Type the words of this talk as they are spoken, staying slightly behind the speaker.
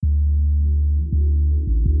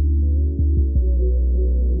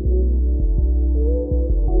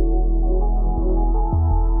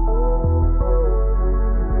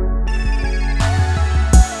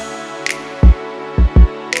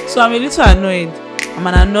So I'm a little annoyed. I'm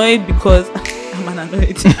annoyed because I'm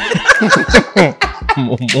annoyed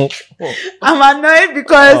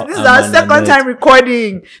because this is our second time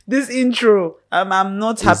recording this intro. I'm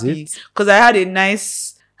not happy because I had a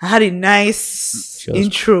nice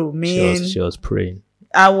intro, man. She was praying.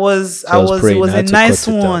 It was a nice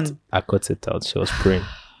one. I cut it out. She was praying.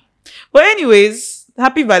 But anyways,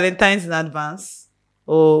 happy Valentine's in advance.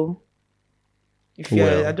 Oh,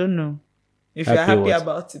 I don't know. If you're happy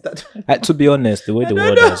about it, I don't know. To be honest, the way the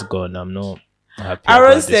world has gone, I'm not happy.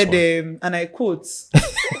 Aaron said, and I quote, so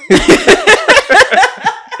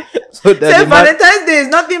say Valentine's Day is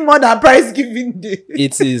nothing more than prize giving day.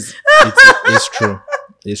 It is. It's true.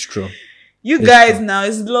 It's true. It's guys true. Now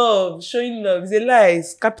it's love, showing love. It's a lie.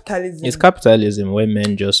 It's capitalism. It's capitalism where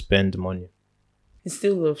men just spend money. It's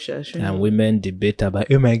still love, Sha. And women debate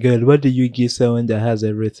about, oh my God, what do you give someone that has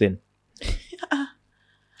everything?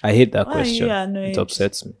 I hate that question. It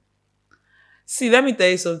upsets me. See, let me tell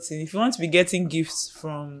you something. If you want to be getting gifts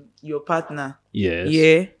from your partner, yes,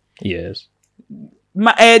 date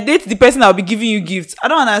the person that will be giving you gifts. I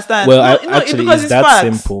don't understand. Well, actually, it's that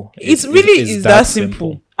simple. It really is that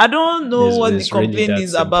simple. I don't know what the complaint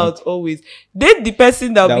is about always. Date the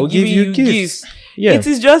person that will be giving you gifts. Yeah. It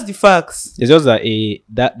is just the facts. It's just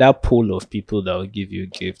that that pool of people that will give you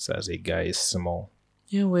gifts as a guy is small.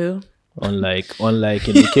 Yeah, well. Unlike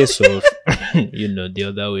in the case of the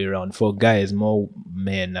other way around, for guys, more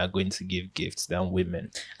men are going to give gifts than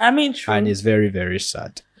women. I mean, true. And it's very, very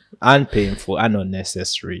sad and painful and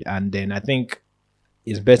unnecessary. And then I think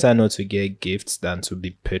it's better not to get gifts than to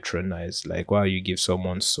be patronized. Like, why you give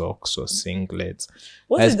someone socks or singlets?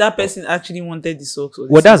 What if that person actually wanted the socks? Or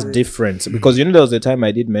the that's different. Because there was the time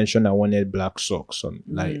I did mention I wanted black socks on.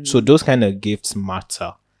 So those kind of gifts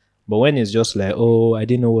matter. But when it's just like, oh, I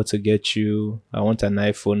didn't know what to get you. I want an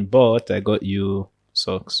iPhone, but I got you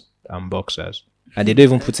socks and boxers. And they don't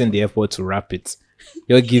even put in the effort to wrap it.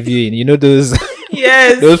 They'll give you in, those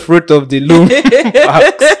those fruit of the loom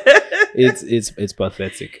packs. It's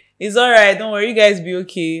pathetic. It's all right. Don't worry. You guys be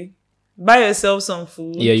okay. Buy yourself some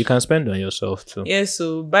food. Yeah, you can spend on yourself too. Yeah,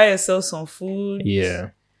 so buy yourself some food.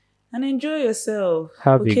 Yeah. And enjoy yourself.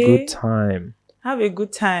 Have a good time. Have a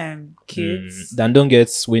good time, kids. Then don't get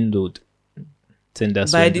swindled. Tinder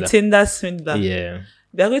swindler. By the Tinder swindler. Yeah.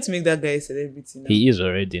 They're going to make that guy a celebrity now. He is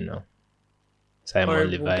already now. Simon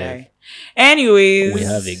Levi. Anyways. We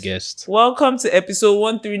have a guest. Welcome to episode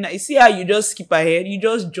 139. You see how you just skip ahead? You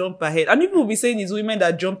just jump ahead. And people will be saying it's women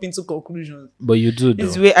that jump into conclusions. But you do, though.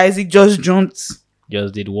 This is where Isaac just jumped.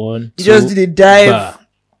 Just did one. He just did a dive. Bah.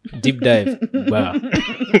 Deep dive. Bah.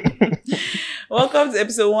 Welcome to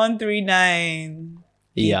episode 139.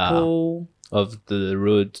 People. Of the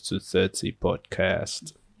Road to 30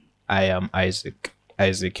 podcast. I am Isaac.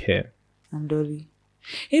 Isaac here. I'm Dolly.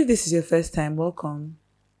 If this is your first time, welcome.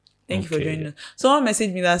 Thank you for joining us. Someone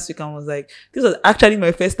messaged me last week and was like, this was actually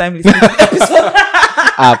my first time listening to the episode.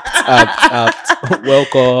 Apt.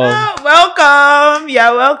 Welcome. Welcome.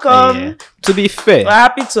 Yeah, welcome. Yeah. To be fair, we're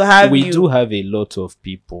happy to have you. We do have a lot of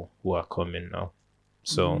people who are coming now.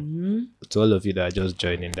 So, to all of you that are just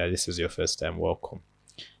joining, that this is your first time, welcome.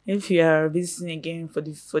 If you are visiting again for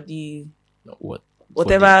the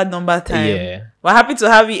whatever number time, we're happy to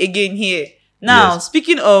have you again here. Now,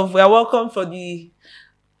 speaking of, we are welcome for the.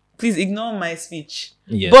 Please ignore my speech.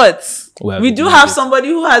 Yes. But we do have somebody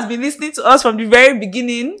who has been listening to us from the very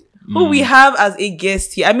beginning, who we have as a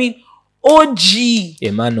guest here. I mean, OG.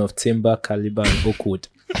 A man of timber, caliber, and Oakwood.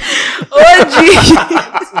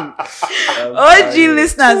 OG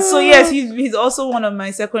listeners. So yes, he's also one of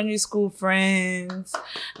my secondary school friends,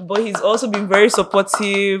 but he's also been very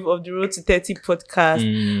supportive of the Road to 30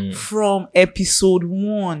 podcast from episode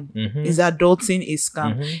 1. Is adulting a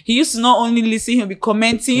scam? He used to not only listen, he'll be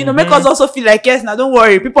commenting, make us also feel like, yes, now don't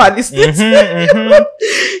worry, people are listening to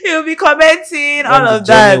he'll be commenting, all of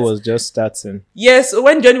that. Journey was just starting. Yes,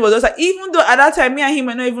 when Johnny was just like, even though at that time me and him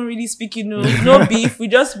were not even really speaking, no beef, we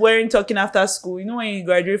just weren't talking after school. When you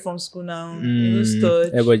graduate from school now,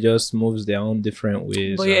 everybody just moves their own different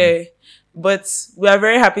ways. But but we are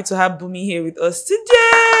very happy to have Bunmi here with us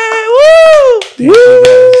today. Woo! Thank you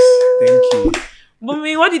guys. Thank you.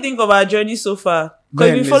 Bunmi, what do you think of our journey so far?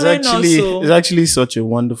 Because you've been following us. It's actually such a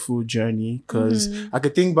wonderful journey because I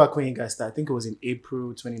could think back when you guys started. I think it was in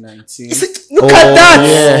April 2019. Look at that!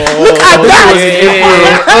 Yeah. Look at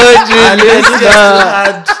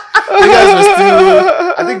that! You guys were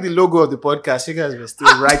still, I think the logo of the podcast, you guys were still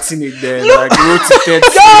writing it there, like Road to 30.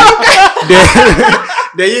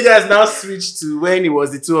 Then you guys now switched to when it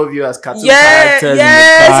was the two of you as cartoon Yeah, characters in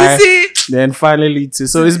yes, the car. you see. Then finally too.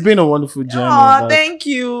 So it's been a wonderful journey. Oh, like- thank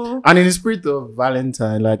you. and in the spirit of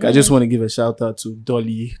Valentine, like I just want to give a shout out to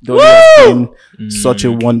Dolly. Dolly has been such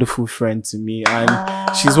a wonderful friend to me, and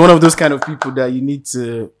she's one of those kind of people that you need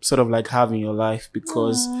to sort of like have in your life,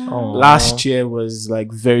 because last year was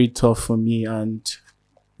like very tough for me. And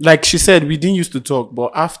like she said, we didn't used to talk,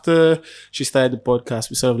 but after she started the podcast,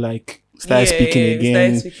 we sort of like started speaking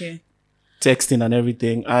again. Started speaking. Texting and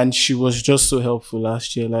everything, and she was just so helpful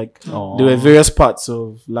last year. Like there were various parts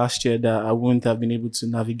of last year that I wouldn't have been able to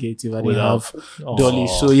navigate if I didn't have Dolly.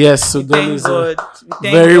 So yes, so Dolly is a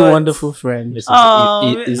very wonderful friend. It's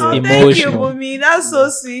Thank you, emotional. Bumi. That's so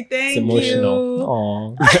sweet. Thank It's emotional. you.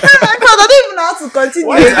 Aww. Because I don't even know how to continue.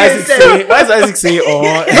 Why is Isaac saying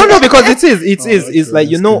oh? No, because it is. It's okay, like,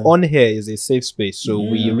 you that's know, good. on here is a safe space, so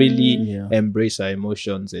we really Yeah. embrace our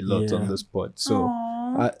emotions a lot Yeah. on the spot. So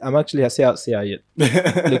I'm actually I say it.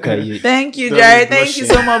 Look at you. Thank you, Don't Jared. be Thank you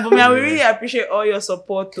blushing. so much. Bumi, I will really appreciate all your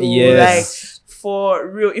support too. Yes. Like for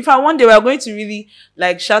real. In fact, one day we are going to really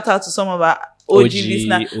like shout out to some of our OG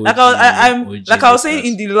listeners. Like I'm OG like I was saying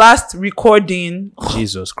in listeners. the last recording.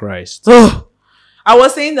 Jesus Christ. I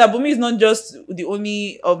was saying that Bumi is not just the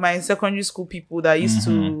only of my secondary school people that used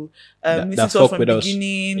to listen that to us fuck from with the us.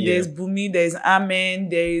 beginning. Yeah. There's Bumi, there's Amen,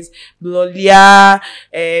 there's Blolia,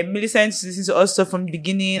 Millicent used to listen to us stuff from the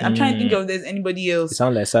beginning. I'm trying to think of if there's anybody It else.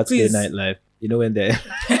 sounds like Saturday Please. Night Live. You know when they're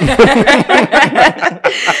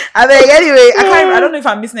I mean, anyway, I don't know if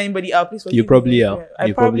I'm missing anybody out. Please forgive you me. probably Yeah, are.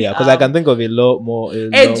 You probably are. Because I can think of a lot more.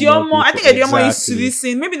 Ediomo, I think Ediomo used to Exactly.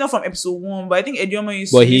 listen, maybe not from episode 1, but I think Ediomo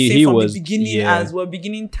used But to he listen from was- the beginning yeah. as well,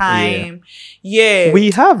 beginning time. Yeah.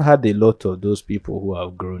 We have had a lot of those people who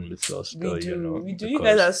have grown with us. Though, We do. You know, we do. You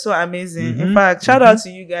because- guys are so amazing. In Mhm, fact, shout out to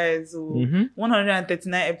you guys.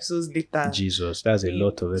 139 episodes later. Jesus, that's a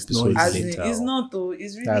lot of It's episodes not As in, later. it's not though.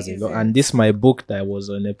 It's really That's a lot. isn't. And this my book that was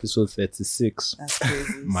on episode 36. That's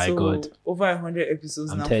crazy. My So, God. over 100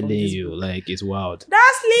 episodes I'm now. telling from this you, book. like, it's wild.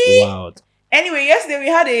 That's lit. Wild. Anyway, yesterday we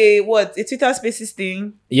had a Twitter Spaces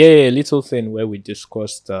thing. Yeah, little thing where we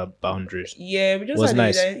discussed boundaries. Yeah, we just Was had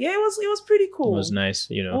nice. Yeah, it was pretty cool. It was nice,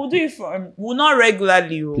 you know. We'll do it for well, not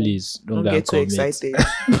regularly. Please don't get too commit. excited.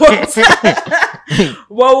 but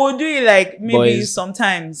we'll do it like maybe Boys-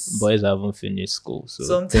 sometimes. Boys haven't finished school, so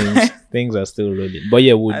Sometimes. things are still rolling. But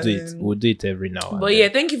yeah, we'll As do it. in- We'll do it every now and But then. yeah,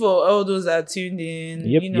 thank you for all those that tuned in.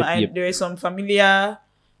 Yep, you know, yep. there are some familiar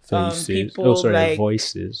Faces. people, like like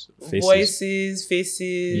voices.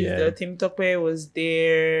 faces. Yeah. The Tim Tokwe was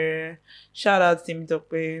there. Shout out Tim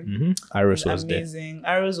Tokwe. Mm-hmm. Iris was there. Amazing.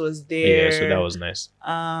 Arrows was there. Yeah, so that was nice.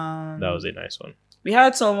 That That was a nice one. We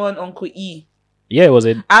had someone, Uncle E. Yeah, it was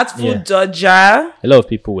a Artful Yeah. Dodger. lot of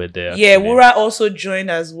people were there. Yeah, actually. Wura also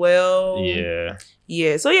joined as well. Yeah.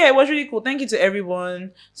 Yeah. So yeah, it was really cool. Thank you to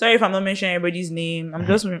everyone. Sorry if I'm not mentioning everybody's name. I'm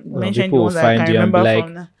just mentioning the people will ones that I find can you and be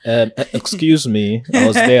remember like, from. Excuse me, I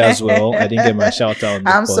was there as well. I didn't get my shout out. On the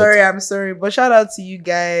I'm pod. sorry. But shout out to you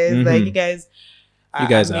guys. Like you guys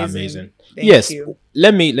are amazing. Thank Yes. you.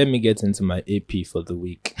 Let me get into my AP for the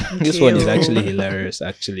week. This one is actually hilarious.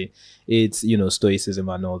 Actually, it's stoicism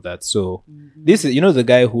and all that. So this is the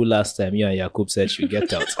guy who last time you and Jakub said should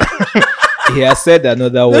get out. He has said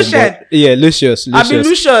another one. But, yeah, Lucius. I mean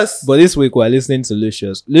Lucius. But this week we're listening to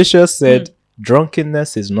Lucius. Lucius said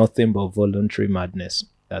drunkenness is nothing but voluntary madness.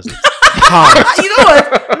 That's it. You know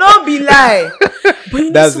what? No be lie. But you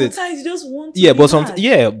know, That's it. sometimes you just want to Yeah, be but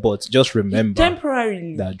mad. but just remember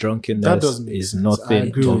temporarily that That drunkenness does make is sense. I nothing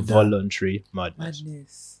agree but with that. voluntary madness.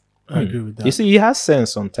 madness. I agree with that. You see, he has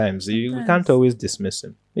sense sometimes. You Sometimes. can't always dismiss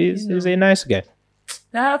him. He's a nice guy.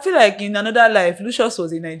 Now I feel like in another life, Lucius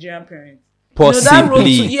was a Nigerian parent. Possibly. that road to,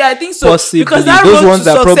 yeah, I think so. Possibly. Because that Those road ones to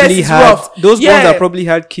that success probably is had rough. those Yeah. ones that probably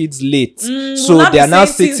had kids late. So We'll not they are be now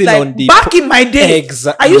saying things sitting like, on the back in my day.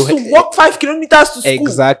 Exactly. I used to walk 5 kilometers to school.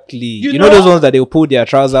 Exactly. You You know know? those ones that they'll pull their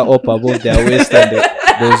trouser up above their waist and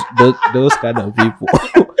those kind of people.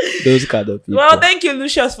 Those kind of people. Well, thank you,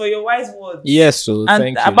 Lucius, for your wise words. Yes, so And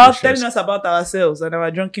thank you. about Lucius. telling us about ourselves and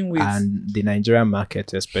our drinking ways. And the Nigerian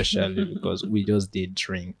market especially because we just did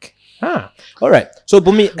drink. All right. So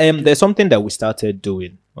Bunmi, there's something that we started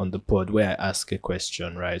doing on the pod where I ask a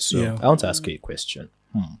question, right? So Yeah. I want to ask you a question.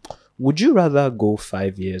 Would you rather go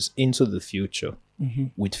 5 years into the future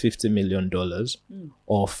with $50 million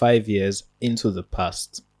or 5 years into the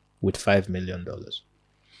past with $5 million?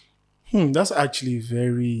 That's actually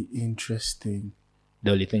very interesting.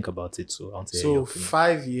 Dolly, think about it. So I want to hear So your opinion.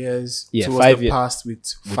 5 years Yeah, towards 5 the years past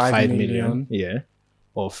with with 5 million. Yeah.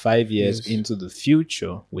 Or 5 years Yes. into the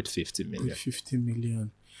future with 50 million. With 50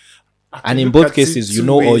 million. And in Look both at cases, it you two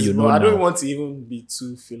know all ways, you but know I don't now. want to even be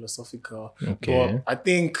too philosophical. Okay. But I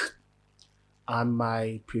think I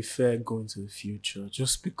might prefer going to the future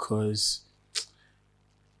just because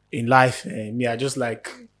in life, me, I just like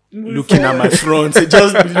looking at my front,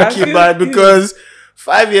 just be looking back because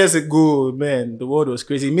 5 years ago, man, the world was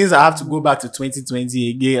crazy. It means I have to go back to 2020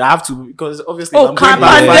 again. I have to, because obviously if I'm going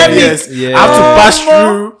back 5 years, I have to pass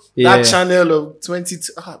through that channel of 20.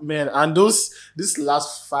 Man, and this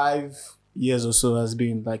last 5 years or so has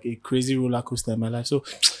been like a crazy roller coaster in my life. So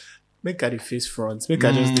make I the face front, make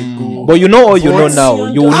I just dey go. But you know all you know now.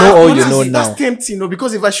 You will know all you know now. That's tempting,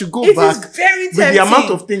 because if I should go It back is very with the tempting. amount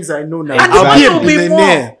of things I know now, And the I'll money be a will be more.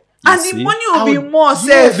 billionaire. And see? the money will be more, Yeah,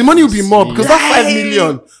 safe. the money will be more because that 5 Right.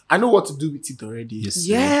 million, I know what to do with it already. Yes.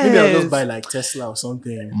 Maybe I'll just buy like Tesla or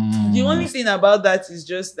something. The only thing about that is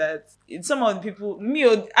just that some of the people,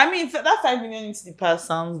 that 5 million into the past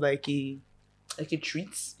sounds like a treat.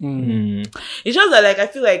 It's just that, like, I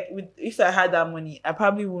feel like if I had that money, I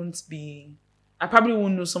probably won't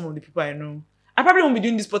know some of the people I know. I probably won't be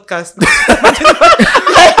doing this podcast.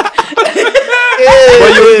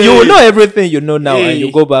 But you will know everything you know now, and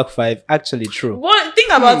you go back 5. Actually, true. But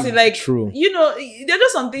think about it, like, True. there are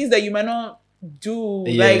just some things that you might not do,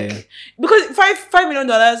 Yeah. like, because $5 million,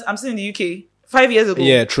 I'm still in the UK 5 years ago.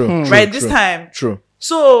 Yeah, true. Right, this time. True.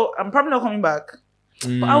 So I'm probably not coming back.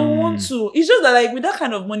 But I want to. It's just that, like, with that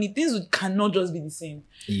kind of money, things cannot just be the same.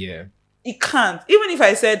 Yeah. It can't. Even if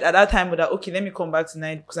I said at that time that, okay, let me come back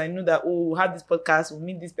tonight because I know that, we'll have this podcast,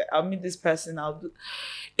 I'll meet this person,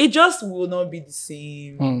 it just will not be the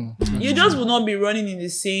same. You just will not be running in the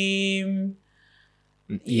same.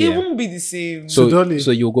 Yeah. It won't be the same. So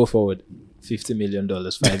you'll go forward. $50 million,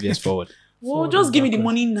 5 years forward. Well, just give me the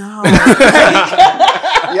money now.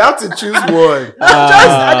 You have to choose one.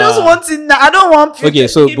 I just want it now. I don't want people. Okay,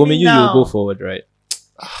 so give Bunmi, me you'll now. go forward, right?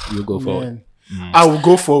 You'll go forward. Man. I will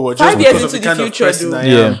go forward. 5 Just years because of into the the kind of future, person though. I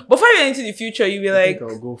Yeah. am. But 5 years into the future, you'll be I like,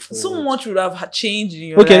 think I'll go so forward. much would have changed in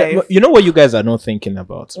your Okay, life. you know what you guys are not thinking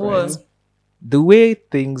about, right? What? The way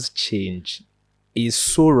things change is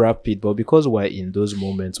so rapid, but because we're in those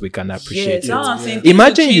moments, we can appreciate Yes, that's what I'm it. saying. Things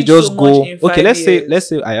Imagine will you change just so go. much in Okay, 5 let's years.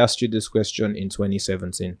 say I asked you this question in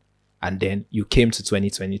 2017, and then you came to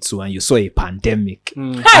 2022 and you saw a pandemic,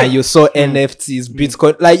 and you saw NFTs,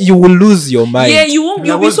 Bitcoin. Like, you will lose your mind. Yeah, you won't.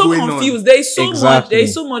 Yeah, You'll be what's so going on? confused. There is so much. Exactly. There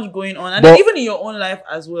is so much going on, and But- then even in your own life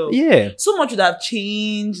as well. Yeah. So much would have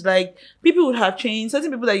changed. Like, people would have changed. Certain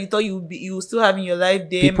people that you thought you would still have in your life,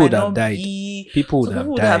 they People might would have not died. be. People would So have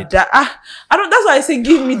people died. I don't. That's why I say,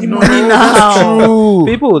 give me the money That's now. true.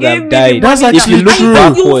 People would Give have me the died. That's money if you now. look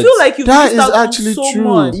And you backwards. feel like you That missed is out on actually so true.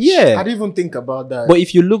 much. Yeah. I didn't even think about that. But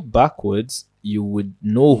if you look backwards, you would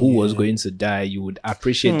know who was going to die. You would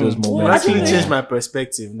appreciate those You moments. actually Yeah. changed my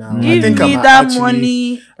perspective now. Give I think me I might that actually,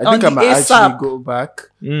 money I on think the I might actually ASAP. go back.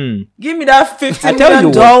 Give me that $50 I tell you million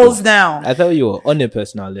what, dollars now. I tell you, on a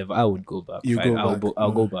personal level, I would go back. You Fine, go back.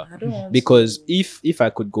 I'll go back I don't want because if I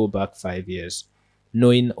could go back 5 years,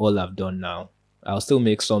 knowing all I've done now, I'll still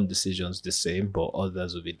make some decisions the same, but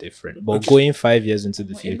others will be different. But going 5 years into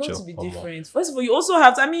the It's future, got to be come on. different. First of all, you also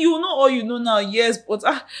have to. You know all you know now, yes, but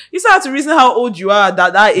you still have to reason how old you are at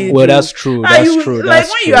that age. Well, oh. that's true. That's true. Like That's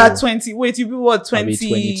when true. you are 20, wait, you be what, I'll 20? be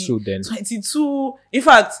 22 then. 22. In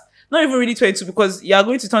fact, not even really 22 because you are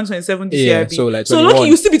going to turn 27 this year. Yeah, Abi. so like so 21. lucky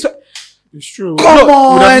you still be 20. It's true. Come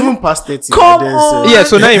Would have on. even past 30. Come by then, on. so- Yeah,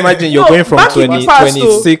 so now imagine you're No, going from back in 20, the past,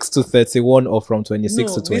 26 to 31 or from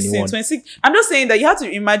 26 to 21. Listen, 26. I'm just saying that you have to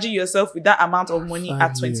imagine yourself with that amount of money 5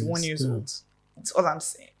 at 21 years, years yeah. old. That's all I'm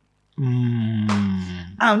saying.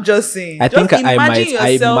 Mm. I'm just saying. I Just think I imagine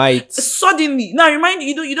yourself might. suddenly. Now remind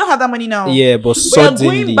you don't have that money now. Yeah, but But you're going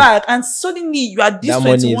suddenly back and suddenly you are this That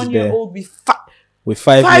money is 21-year-old with with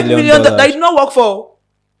 $5 $5 million, that you did not work for.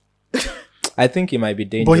 I think it might be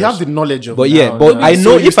dangerous. But you have the knowledge of But now, yeah, but now. I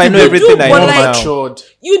know you if I still know be everything I but know like- now, matured.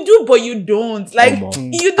 You do, but you don't. Like come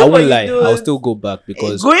on. you do, I but won't you lie. don't. I'll still go back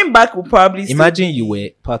because Going back will probably still imagine be you were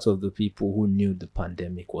part of the people who knew the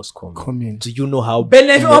pandemic was coming. Coming. Do you know how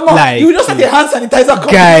benefit. like You just like a hand sanitizer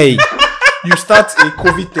company. guy You start a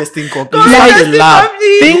COVID testing company. COVID You start testing a lab.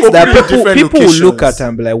 company. things You that open in people different will look locations. at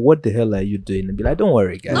and be like, "What the hell are you doing?" And be like, "Don't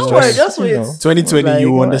worry, guys. Don't worry, just you wait. know, 2020, like,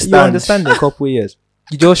 you understand. You understand in a couple of years."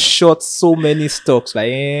 You just shot so many stocks, like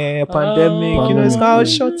pandemic. You know, it's how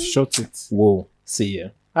short. Shut it. Whoa, see ya.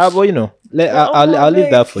 But you know, I'll leave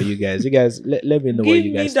that for you guys. You guys, let me know what Give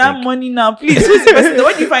you me guys that think. money now, please. Who's the person?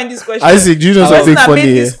 Where do you find this question? Isaac, do you know The person something that made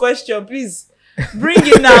funny? this question, please bring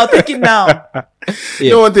it now. Take it now. You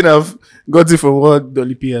know one thing I've got it from what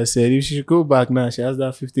Dolly P has said. If she should go back now, she has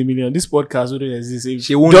that 50 million. This podcast wouldn't exist. If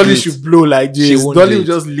She won't Dolly do it. should blow like She this. won't Dolly do will it.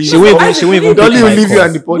 just leave. She won't even Dolly pick will my leave you call.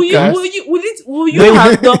 on the podcast. Will you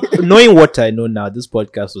have done? Knowing what I know now, this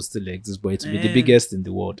podcast will still exist, but it will be the biggest in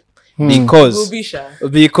the world. Will Because be shy.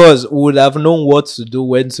 we would have known what to do,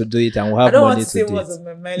 when to do it, and we'll I have don't want money to say do what's it. on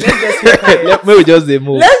my mind. Let's just be quiet. Let me just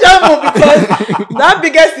move. Let's just move because that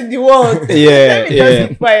biggest in the world. Yeah, Let me just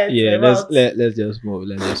be quiet. yeah. my mouth. Let's just move.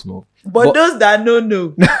 Let's just move. But those that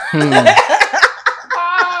know.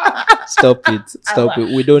 Stop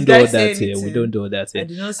it. We don't do Did I all say that here. We anything? don't do all that I here.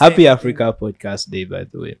 did not say Happy anything. Africa Podcast Day, by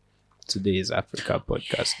the way. Today is Africa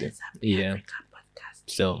Podcast Day. Yeah.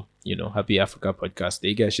 So, Happy Africa Podcast Day.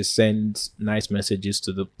 You guys should send nice messages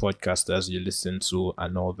to the podcasters you listen to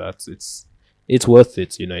and all that. It's worth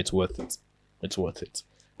it. It's worth it. It's worth it.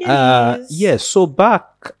 Yes. So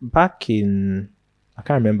back in, I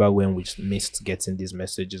can't remember when we missed getting these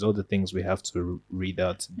messages, all the things we have to read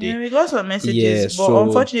out today. Yeah, we got some messages, Yeah, but so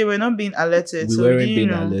unfortunately, we're not being alerted. We so weren't didn't being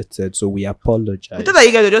know. alerted, so we apologize. We thought that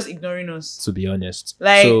you guys were just ignoring us. To be honest,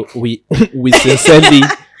 Like- so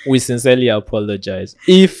we sincerely apologize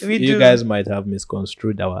if We you do. guys might have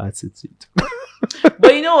misconstrued our attitude.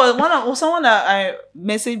 But you know what? Someone that I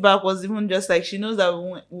messaged back was even just like, she knows that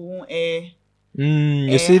we won't air.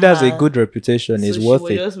 You see, that's a good reputation. So It's she worth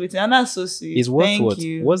was it. just waiting, and that's so sweet. It's worth Thank what?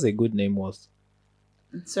 you. What's a good name worth?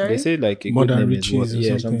 Sorry. They say like a More good than name is worth. riches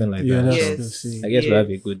or Yeah, something like Yeah, that. that's Yes. what they say. I guess we Yes. have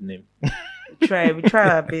a good name. We try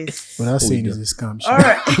our best. But that's We saying do. it's a scam. All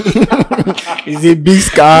right. It's a big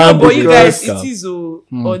scam. But you because- guys, it is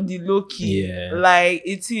on the low key. Yeah. Like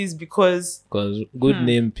it is because Because good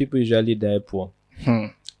name, people usually die poor.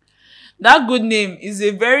 that good name is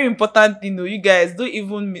a very important thing. Though you guys don't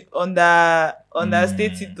even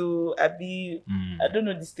understate it. Though I don't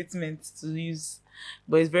know the statement to use,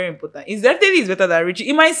 but it's very important. It's definitely better than rich.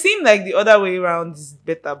 It might seem like the other way around is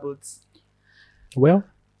better, but Well.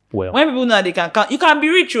 when people know that they can count, you can be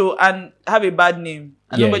rich and have a bad name,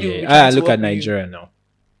 and nobody will be Yeah. trying to Look work at with you. Nigeria now.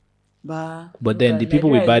 But But then the people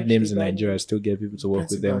with Nigeria bad is names in actually bad. Nigeria still get people to work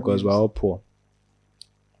Plenty with them bad because we're names. all poor.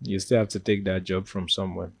 You still have to take that job from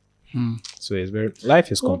somewhere. So it's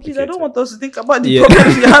life is Oh, please, complicated. I don't want us to think about the Yeah.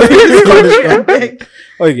 problems we have in this country. I beg.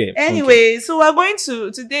 Okay. Anyway, so we're going to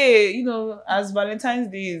today, as Valentine's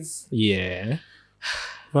Day is. Yeah.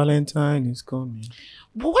 Valentine is coming.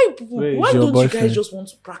 But Where is why your don't you boyfriend? guys just want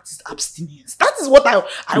to practice abstinence? That is what I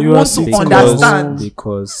You want are to sitting understand.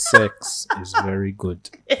 Because sex is very good.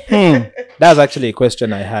 That's actually a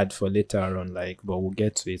question I had for later on, but we'll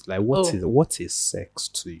get to it. Like, what is sex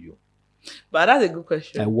to you? But that's a good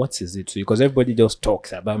question. Like, what is it to you? Because everybody just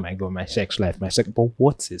talks about my sex life, but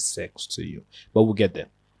what is sex to you? But we'll get there.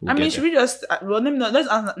 Should we just let's not Well,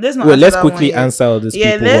 answer let's that quickly one yet. answer all these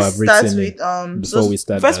Yeah, people who let's have start written with in before we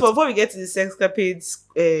start. First of that. all, before we get to the Sexcapades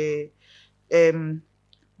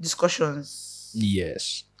discussions.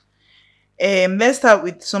 Yes. Let's start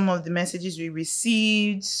with some of the messages we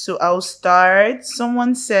received. So I'll start.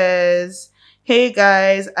 Someone says, "Hey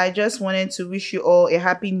guys, I just wanted to wish you all a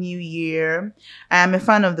happy new year. I am a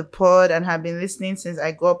fan of the pod and have been listening since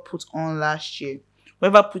I got put on last year.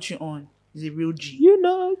 Whoever put you on is a real G. You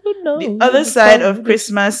know. The other side of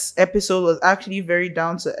Christmas episode was actually very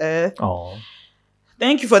down to earth. Oh,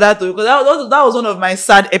 Thank you for that though, because that was one of my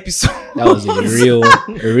sad episodes. that was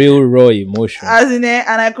a real raw emotion. And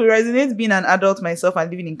I could resonate being an adult myself and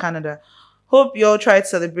living in Canada. Hope you all try to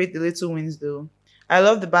celebrate the little wins though. I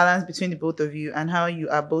love the balance between the both of you and how you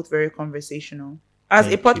are both very conversational. As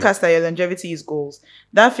Thank a podcaster, your longevity is goals.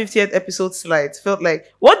 That 50th episode slide felt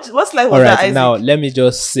like what slide was All that, right, Isaac? now let me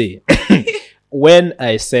just say, when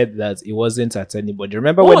I said that it wasn't at anybody,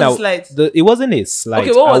 remember What when was the slide? it wasn't a slide.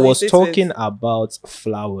 Okay, what was I the was statement? talking about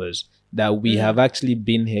flowers. That we have actually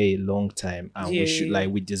been here a long time and we should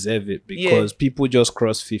we deserve it because people just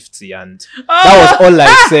crossed 50 and that was all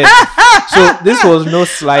I said. So this was no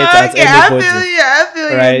slight at anybody. I feel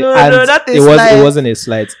you. Right? No, and that is it wasn't a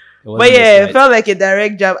slight. But yeah, it felt like a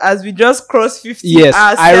direct jab as we just crossed 50 Yes,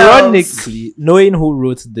 ourselves. ironically, knowing who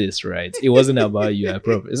wrote this, right? It wasn't about you, I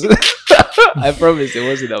promise. I promise it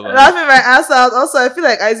wasn't about Laughing my ass out. Also, I feel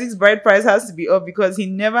like Isaac's bride price has to be up because he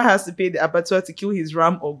never has to pay the abattoir to kill his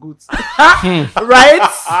ram or goat. Right?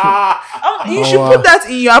 You should put that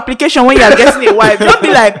in your application when you are getting a wife. Don't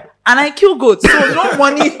be like, and I kill goats, so no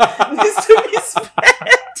money needs to be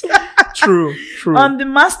spent. True. On the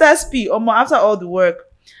master's P, after all the work,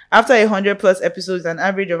 after 100+ episodes, an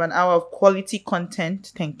average of an hour of quality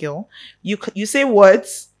content, thank you. You say what?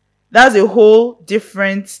 That's a whole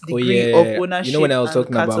different degree of ownership. You know when I was and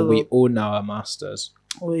talking about we catalog. own our masters.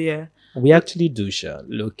 Oh yeah. We actually do, Sha,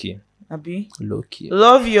 low-key. Abi. Low key.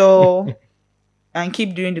 Love y'all and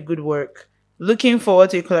keep doing the good work. Looking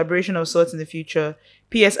forward to a collaboration of sorts in the future.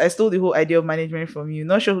 P.S. I stole the whole idea of management from you.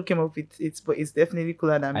 Not sure who came up with it, but it's definitely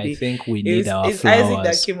cooler than I big. think we need our It's flowers. Isaac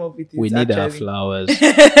that came up with it. We need our actually. flowers.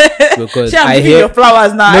 Because I'm I giving hear your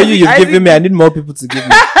flowers now. no, Isaac- you've Isaac given me. I need more people to give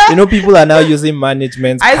me. People are now using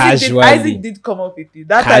management casually. Isaac did come up with it.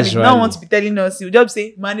 That time he did not Casually. want to be telling us. He would just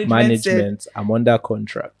say management. I'm under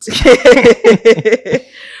contract. Said.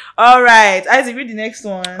 All right. Isaac, read the next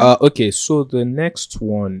one. Okay, so the next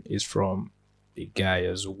one is from a guy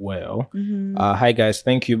as well. Hi guys,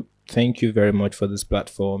 thank you very much for this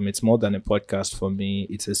platform. It's more than a podcast for me.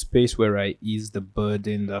 It's a space where I ease the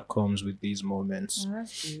burden that comes with these moments. Oh,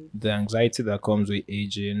 that's good. The anxiety that comes with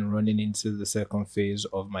aging, running into the second phase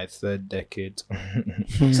of my third decade.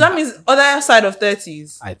 So that means other side of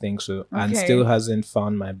 30s. I think so. And Okay. still hasn't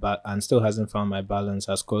found my balance,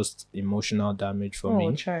 has caused emotional damage for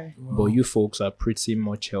me. Try. But you folks are pretty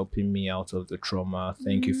much helping me out of the trauma.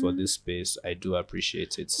 Thank you for this space. I do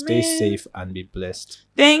appreciate it. Stay Man. safe and be blessed.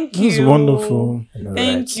 Thank you. This is wonderful.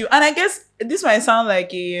 Thank you. And I guess this might sound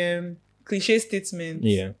like a cliche statement.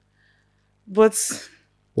 Yeah. But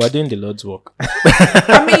We're doing the Lord's work.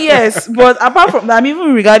 I mean, yes. But apart from that, I mean,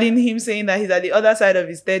 even regarding him saying that he's at the other side of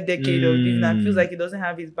his third decade of living and feels like he doesn't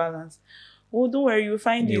have his balance. Oh, don't worry, you'll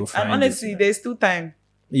find You'll it. find And honestly, it. there's still time.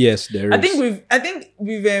 Yes, there is. I think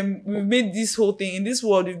we've made this whole thing in this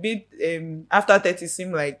world. We've made after 30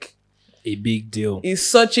 seem like a big deal. it's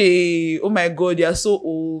such a oh my god, you're so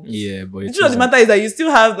old. Yeah, but The it's truth of the matter is that you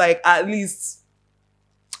still have like at least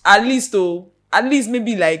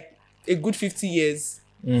maybe like a good 50 years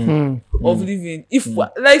of living. If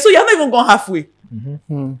like so you're not even gone halfway.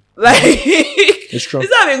 Like It's true.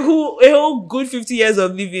 it's have a whole good 50 years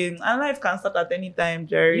of living and life can start at any time,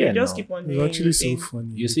 Jerry. Yeah, Just no. keep on It's doing actually your so thing.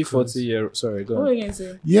 funny. You see because- 40-year. Sorry, go What on. are you gonna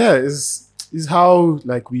say? Yeah, is how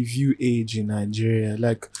like we view age in Nigeria.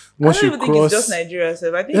 Like once I don't you even think it's cross just Nigeria,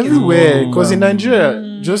 sir. I think everywhere, Mm. because in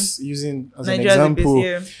Nigeria, just using as Nigeria's an a bit example,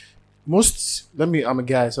 here. I'm a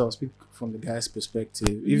guy, so I'll speak from the guy's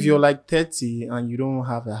perspective. If you're like 30 and you don't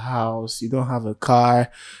have a house, you don't have a car,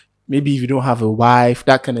 maybe if you don't have a wife,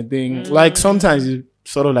 that kind of thing, like sometimes you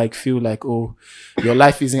sort of like feel like, oh, your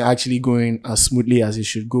life isn't actually going as smoothly as it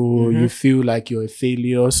should go. You feel like you're a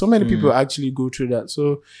failure. So many people actually go through that.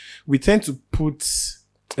 So we tend to put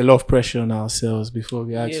a lot of pressure on ourselves before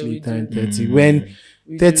we actually we turn do. 30. When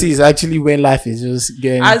We 30 do. is actually when life is just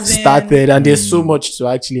getting As in- started and there's so much to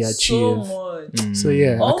actually achieve. So much. So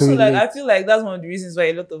yeah, I Also, can like relate. I feel like that's one of the reasons why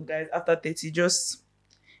a lot of guys after 30 just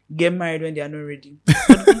get married when they are not ready.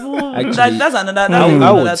 But people, Actually, that's another. I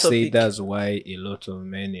another would say topic. that's why a lot of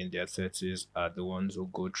men in their 30s are the ones who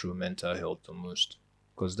go through mental health the most.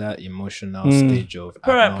 Because that emotional stage of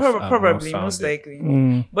Probably, most likely.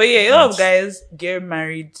 Mm. But yeah, a lot of guys get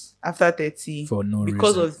married after 30 for no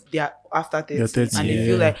because reason. of their after 30, Their 30, and they yeah.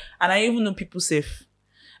 feel like, and I even know people safe.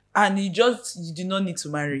 And you do not need to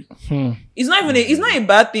marry. It's not a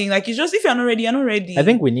bad thing. Like it's just if you're not ready, you're not ready. I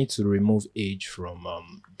think we need to remove age from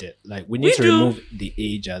we need We to do. remove the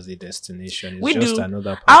age as a destination. It's We just do.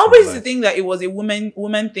 another part I of always used to life. think that it was a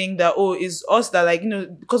woman thing that it's us that like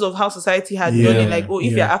because of how society had Yeah, done it, like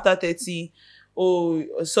if yeah. you're after 30,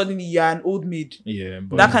 suddenly you're an old maid. Yeah,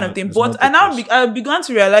 but That it's kind of not- thing. it's But not the and now case. I began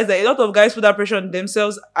to realize that a lot of guys put that pressure on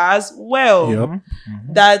themselves as well. Yep.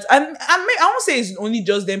 That I won't say it's only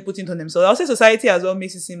just them putting it on themselves. I'll say society as well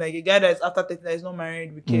makes it seem like a guy that is after 30 that is not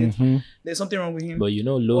married with kids. There's something wrong with him. But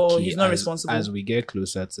Or low-key, he's not responsible. as we get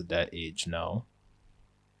closer to that age now,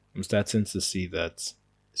 I'm starting to see that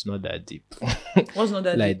it's not that deep. What's not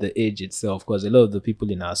that Like the age itself, because a lot of the people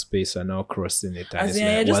in our space are now crossing it, and As it's in,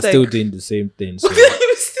 like, you're we're just still like- doing the same thing. So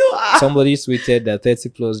you still are. somebody tweeted that 30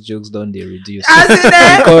 plus jokes don't they reduce. As in,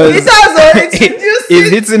 Because it has introduced It's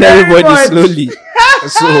it hitting very everybody much. slowly.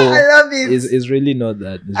 So I love it. it's really not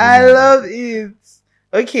that. It's I really not love it.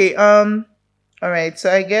 Okay. All right.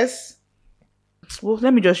 So I guess. Well,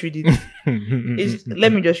 let me just read it.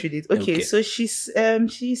 Let me just read it. Okay. Okay. So she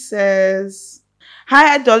says,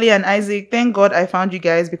 "Hi, Dolly and Isaac. Thank God I found you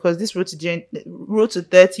guys because this road to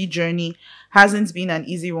 30 journey hasn't been an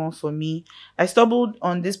easy one for me. I stumbled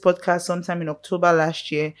on this podcast sometime in October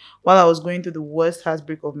last year while I was going through the worst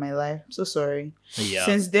heartbreak of my life. So sorry. Yeah.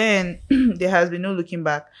 Since then, there has been no looking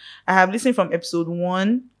back. I have listened from episode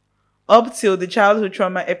 1 up till the childhood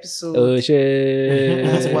trauma episode. Oh shit.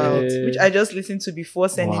 That's wild. Which I just listened to before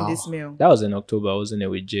sending Wow. this mail. That was in October, wasn't it,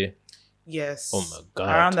 with Jay? Yes. Oh my God.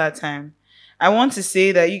 Around that time. I want to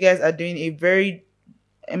say that you guys are doing a very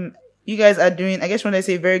you guys are doing, I guess when I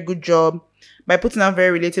say, a very good job by putting out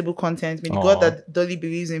very relatable content. May the God that Dolly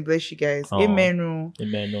believes in bless you guys. Amen.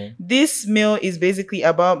 Amen. This mail is basically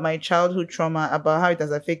about my childhood trauma, about how it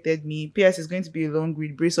has affected me. PS is going to be a long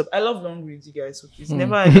read. Brace up. I love long reads, you guys. So please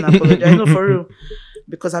never even apologize. No, for real.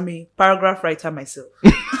 Because I'm a paragraph writer myself.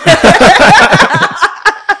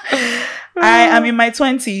 I am in my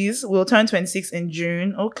 20s. Will turn 26 in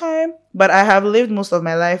June. Okay. But I have lived most of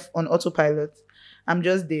my life on autopilot. I'm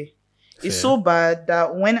just there. It's so bad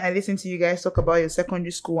that when I listen to you guys talk about your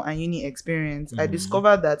secondary school and uni experience, I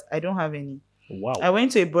discovered that I don't have any. Wow. I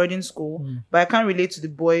went to a boarding school, but I can't relate to the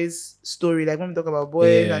boys' story. Like when we talk about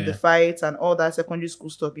boys and the fights and all that secondary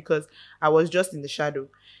school stuff, because I was just in the shadow.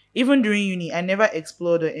 Even during uni, I never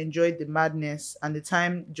explored or enjoyed the madness, and the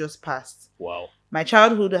time just passed. Wow. My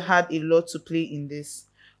childhood had a lot to play in this.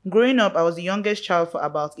 Growing up, I was the youngest child for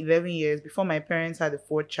about 11 years before my parents had a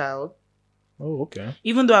fourth child. Oh, okay.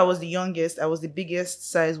 Even though I was the youngest, I was the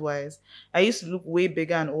biggest size-wise. I used to look way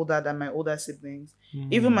bigger and older than my older siblings.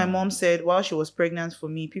 Even my mom said while she was pregnant for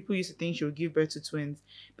me, people used to think she would give birth to twins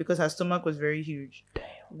because her stomach was very huge. Damn.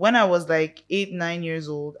 When I was like 8-9 years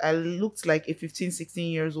old, I looked like a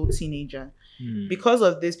 15-16 years old teenager. Because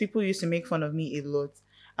of this, people used to make fun of me a lot.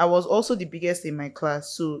 I was also the biggest in my class,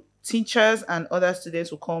 so teachers and other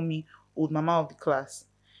students would call me old mama of the class.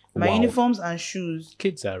 My uniforms and shoes.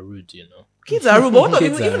 Kids are rude, you know. Kids are rude, but what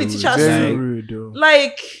even the teachers very rude, though.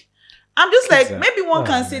 Like, I'm just kids like, maybe one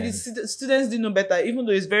can say the students didn't know better, even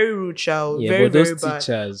though it's very rude, child. Very, but very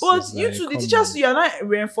bad. But you two, the teachers, you are not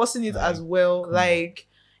reinforcing it as well. Like,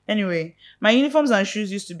 anyway, my uniforms and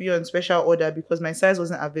shoes used to be on special order because my size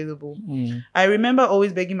wasn't available. I remember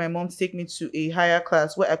always begging my mom to take me to a higher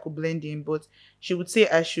class where I could blend in, but she would say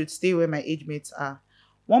I should stay where my age mates are.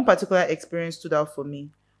 One particular experience stood out for me.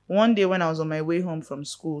 One day when I was on my way home from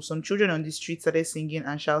school, some children on the street started singing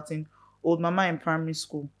and shouting, "Old Mama in primary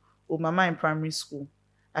school, Old Mama in primary school."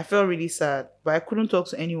 I felt really sad, but I couldn't talk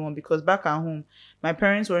to anyone because back at home, my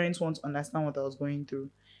parents weren't want to understand what I was going through.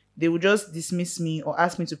 They would just dismiss me or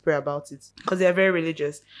ask me to pray about it because they are very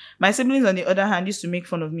religious. My siblings, on the other hand, used to make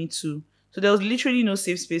fun of me too. So there was literally no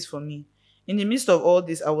safe space for me. In the midst of all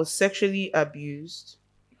this, I was sexually abused.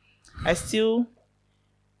 I still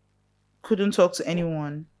couldn't talk to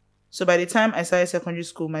anyone. So by the time I started secondary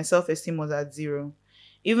school, my self-esteem was at 0.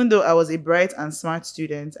 Even though I was a bright and smart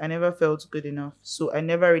student, I never felt good enough. So I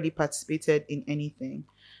never really participated in anything.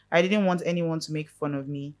 I didn't want anyone to make fun of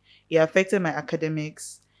me. It affected my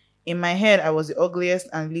academics. In my head, I was the ugliest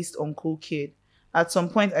and least uncool kid. At some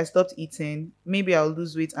point, I stopped eating. Maybe I'll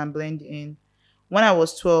lose weight and blend in. When I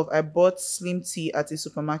was 12, I bought slim tea at a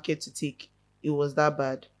supermarket to take. It was that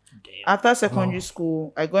bad. Damn. After secondary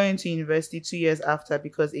school, I got into university 2 years after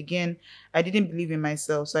because, again, I didn't believe in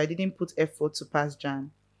myself, so I didn't put effort to pass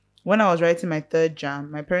JAM. When I was writing my third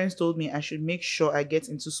JAM, my parents told me I should make sure I get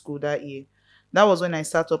into school that year. That was when I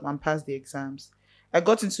sat up and passed the exams. I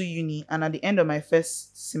got into uni, and at the end of my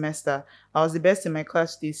first semester, I was the best in my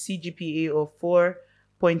class with a CGPA of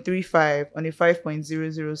 4.35 on a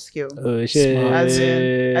 5.00 scale. Oh, shit. As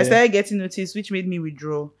in, I started getting noticed, which made me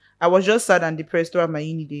withdraw. I was just sad and depressed throughout my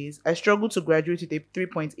uni days. I struggled to graduate with a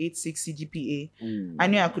 3.86 CGPA. I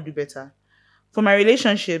knew I could do better. For my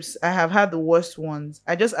relationships, I have had the worst ones.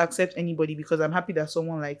 I just accept anybody because I'm happy that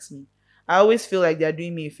someone likes me. I always feel like they're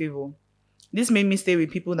doing me a favor. This made me stay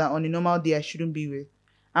with people that on a normal day I shouldn't be with.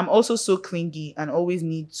 I'm also so clingy and always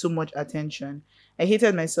need so much attention. I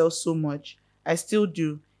hated myself so much. I still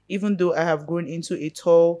do, even though I have grown into a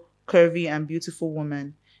tall, curvy, and beautiful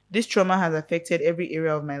woman. This trauma has affected every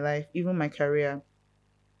area of my life, even my career.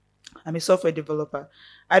 I'm a software developer.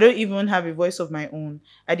 I don't even have a voice of my own.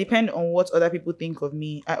 I depend on what other people think of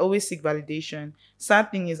me. I always seek validation.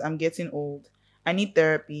 Sad thing is I'm getting old. I need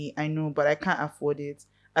therapy, I know, but I can't afford it.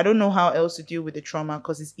 I don't know how else to deal with the trauma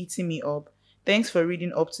because it's eating me up. Thanks for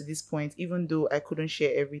reading up to this point, even though I couldn't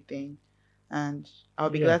share everything. And I'll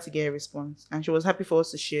be glad to get a response. And she was happy for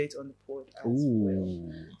us to share it on the pod as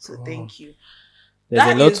well. So thank you.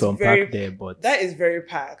 There's a lot to unpack there, but that is very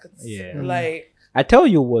packed. Yeah. Like, I tell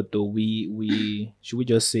you what though, we should we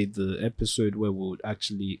just say the episode where we'll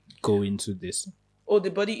actually go into this. Oh, the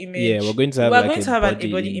body image. Yeah, we're going to have a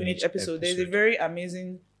body image episode. There's a very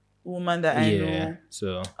amazing woman that I know.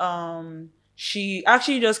 So she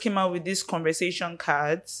actually just came out with these conversation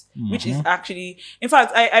cards, which is actually, in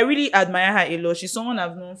fact, I really admire her a lot. She's someone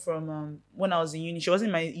I've known from when I was in uni. She wasn't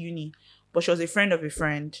in my uni, but she was a friend of a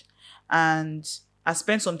friend. And I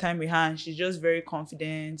spent some time with her and she's just very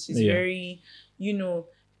confident. She's very,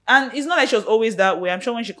 and it's not like she was always that way. I'm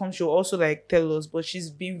sure when she comes, she'll also like tell us, but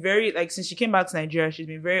she's been very, like, since she came back to Nigeria, she's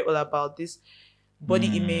been very all about this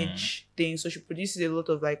body image thing. So she produces a lot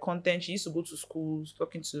of like content. She used to go to schools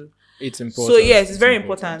talking to. It's important. So yes, it's very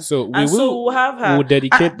important. So we'll have her. We'll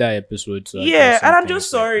dedicate that episode to. Yeah, and I'm just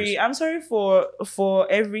sorry. I'm sorry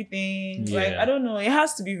for everything. Yeah. Like I don't know. It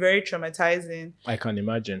has to be very traumatizing. I can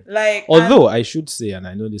imagine. Like although I should say, and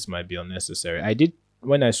I know this might be unnecessary, I did.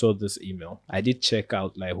 When I saw this email, I did check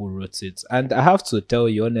out like who wrote it, and I have to tell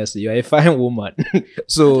you honestly, you're a fine woman.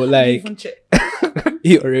 So like,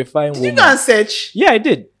 you're a fine woman. Did you go and search? Yeah, I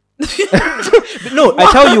did. But no,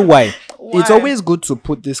 I tell you why. It's always good to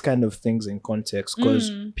put this kind of things in context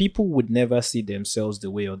because people would never see themselves the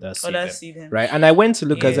way others see them, right? And I went to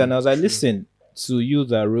look at it and I was like, listen, to you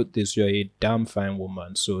that wrote this, you're a damn fine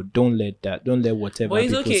woman. So don't let whatever. But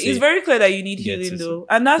it's okay. It's very clear that you need healing though,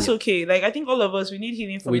 and that's okay. Like I think all of us we need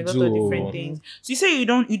healing from a lot of different things. So you say you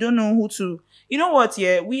don't know who to. You know what?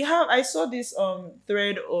 Yeah, we have. I saw this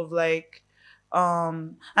thread of like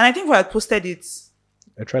and I think we had posted it.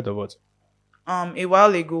 A thread of what? A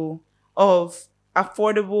while ago of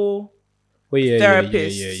affordable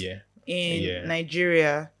therapists in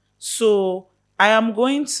Nigeria. So I am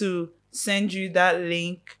going to send you that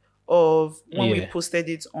link of when we posted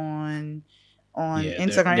it on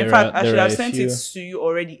Instagram. In fact, I should have sent it to you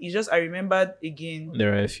already. It's just I remembered again.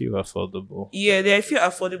 There are a few affordable. Yeah, there are a few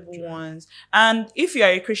affordable ones. And if you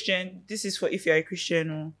are a Christian, this is for if you are a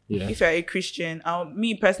Christian. If you are a Christian,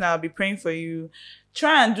 me personally, I'll be praying for you.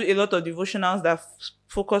 Try and do a lot of devotionals that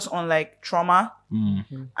focus on like trauma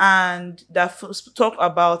and that talk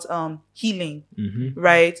about healing,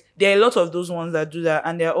 right? There are a lot of those ones that do that,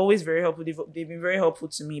 and they're always very helpful. They've been very helpful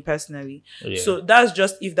to me personally. So that's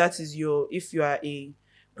just if you are a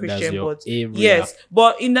Christian, but yes,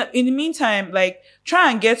 but in the meantime, like try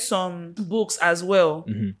and get some books as well,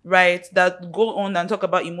 right? That go on and talk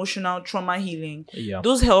about emotional trauma healing.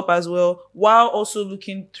 Those help as well, while also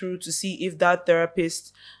looking through to see if that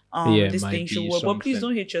therapist this thing should work. But please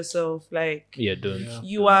don't hate yourself. Like don't.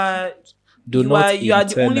 You are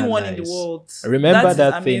the only one in the world. Remember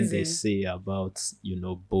that thing they say about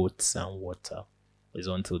boats and water. Is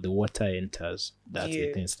until the water enters that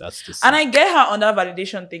the thing starts to sink. And I get her on that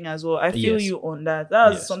validation thing as well. I feel you on that.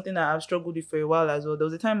 That was something that I've struggled with for a while as well. There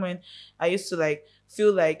was a time when I used to like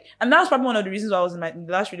feel like, and that was probably one of the reasons why I was in the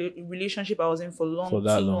last relationship I was in for too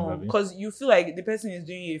long. Because you feel like the person is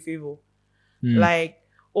doing you a favor. Like,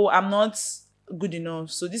 oh, I'm not good enough.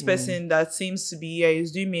 So this person that seems to be here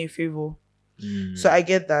is doing me a favor. So I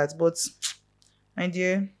get that. But my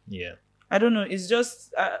dear. Yeah. I don't know. It's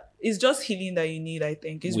just healing that you need. I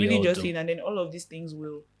think it's really just healing, and then all of these things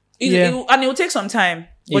will. It will take some time,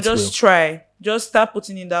 but just try. Just start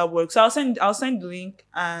putting in that work. So I'll send the link,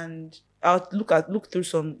 and I'll look through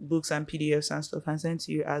some books and PDFs and stuff, and send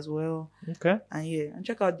to you as well. Okay. And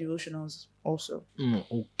check out devotionals also.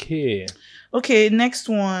 Okay. Next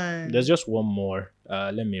one. There's just one more.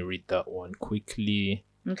 Let me read that one quickly.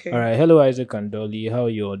 Okay. All right. Hello, Isaac and Dolly. How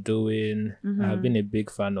you're doing? I've been a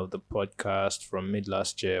big fan of the podcast from mid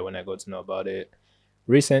last year when I got to know about it.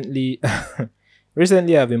 Recently,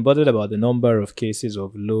 I've been bothered about the number of cases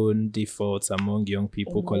of loan defaults among young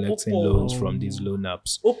people collecting loans from these loan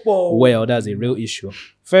apps. Well, that's a real issue.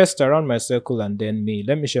 First, around my circle and then me.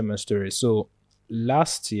 Let me share my story. So,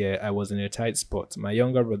 last year, I was in a tight spot. My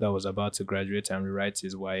younger brother was about to graduate and rewrite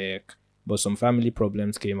his WAEC. But some family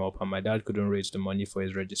problems came up and my dad couldn't raise the money for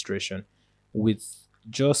his registration. With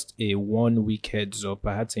just a 1 week heads up,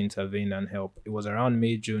 I had to intervene and help. It was around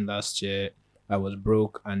May, June last year. I was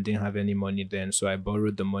broke and didn't have any money then, so I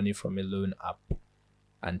borrowed the money from a loan app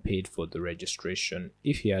and paid for the registration.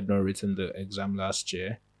 If he had not written the exam last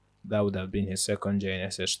year, that would have been his second year in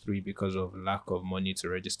SS3 because of lack of money to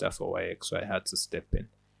register for WAEC, so I had to step in.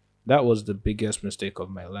 That was the biggest mistake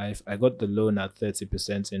of my life. I got the loan at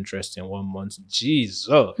 30% interest in 1 month. Jesus.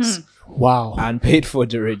 Wow. And paid for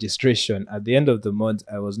the registration. At the end of the month,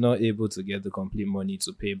 I was not able to get the complete money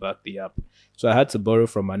to pay back the app. So I had to borrow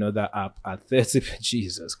from another app at 30%.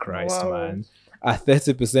 Jesus Christ, man. At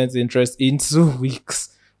 30% interest in 2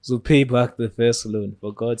 weeks to pay back the first loan,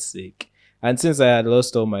 for God's sake. And since I had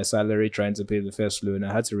lost all my salary trying to pay the first loan,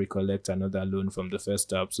 I had to recollect another loan from the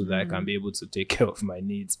first app so that I can be able to take care of my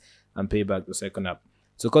needs and pay back the second app.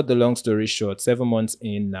 To cut the long story short, 7 months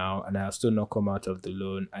in now, and I have still not come out of the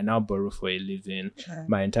loan. I now borrow for a living. Okay.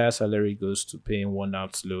 My entire salary goes to paying one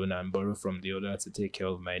app's loan and borrow from the other to take care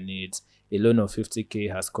of my needs. A loan of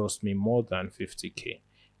 50k has cost me more than 50k.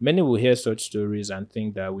 Many will hear such stories and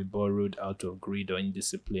think that we borrowed out of greed or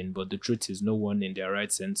indiscipline, but the truth is no one in their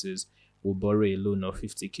right senses will borrow a loan of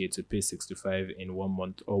 50k to pay 65 in 1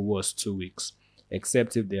 month or worse 2 weeks,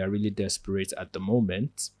 except if they are really desperate at the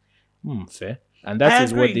moment. Fair. And that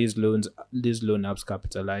is what agree. these loan apps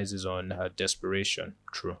capitalizes on, desperation.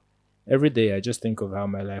 True. Every day I just think of how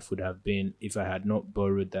my life would have been if I had not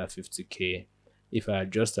borrowed that 50K, if I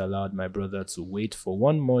had just allowed my brother to wait for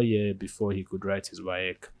one more year before he could write his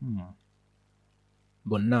WAEC.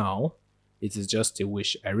 But now, it is just a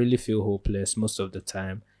wish. I really feel hopeless most of the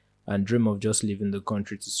time and dream of just leaving the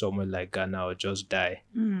country to somewhere like Ghana or just die.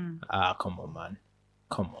 Come on, man.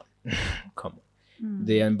 Come on. Come on.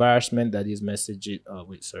 The embarrassment that these messages... Oh,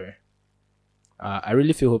 wait, sorry. I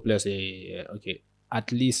really feel hopeless. Okay.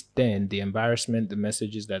 At least then, the embarrassment, the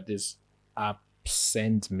messages that this app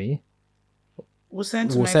sent me Will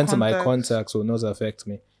send to my contacts will not affect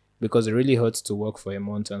me, because it really hurts to work for a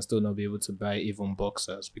month and still not be able to buy even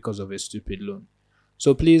boxers because of a stupid loan.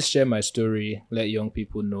 So please share my story. Let young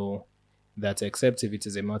people know that except if it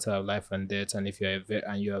is a matter of life and death, and if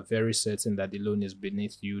you are very certain that the loan is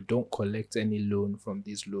beneath you, don't collect any loan from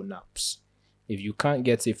these loan apps. If you can't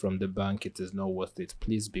get it from the bank, it is not worth it.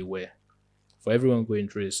 Please beware. For everyone going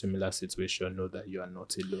through a similar situation, know that you are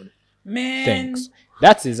not alone. Man. Thanks.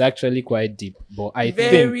 That is actually quite deep, but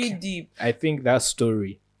very deep. I think that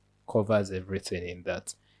story covers everything in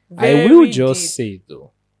that. Very I will just deep. say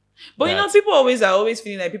though. But you know, people are always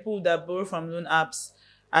feeling like people that borrow from loan apps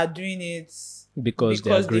are doing it because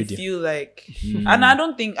they feel like, and I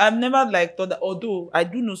don't think I've never like thought that. Although I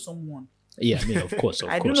do know someone. Yeah, I mean, of course.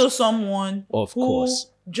 I do know someone. Of who course.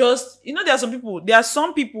 Just there are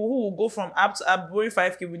some people who will go from app to app borrowing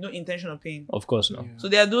 5K with no intention of paying. Of course, no. Yeah. So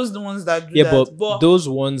there are those the ones that do that. Yeah, but those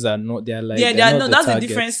ones are not. They are like they are not. That's a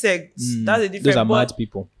different sect. That's a different. Those are mad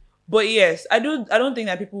people. But yes, I don't think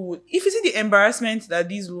that people would. If you see the embarrassment that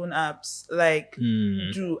these loan apps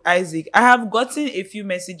do, Isaac, I have gotten a few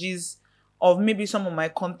messages of maybe some of my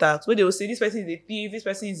contacts where they will say this person is a thief, this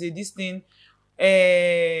person is a this thing.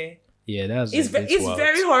 Yeah, it's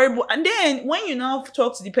very horrible. And then when you now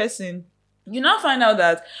talk to the person, you now find out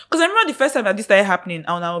that, because I remember the first time that this started happening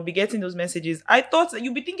and I will be getting those messages, I thought that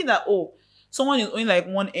you'd be thinking that, someone is owing like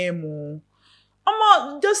 1 M.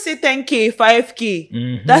 Just say 10K,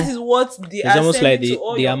 5K. That is what they are almost like to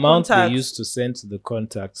all the your amount contacts. they used to send to the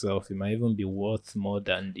contacts of it might even be worth more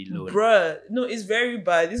than the loan. Bruh, no, it's very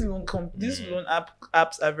bad. These loan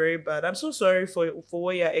apps are very bad. I'm so sorry for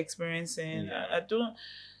what you're experiencing. Yeah.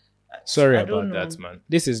 Sorry about that, man.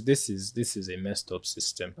 This is a messed up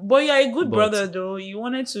system. But you're a good brother, though. You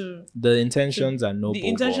wanted to. The intentions are noble. The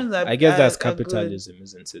intentions are. I guess that's capitalism,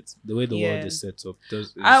 isn't it? The way the world is set up.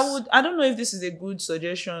 I don't know if this is a good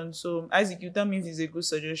suggestion. So Isaac, you tell me if it's a good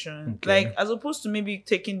suggestion. Okay. Like, as opposed to maybe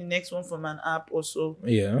taking the next one from an app or so.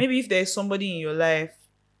 Yeah. Maybe if there's somebody in your life,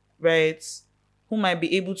 right, who might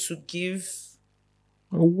be able to give.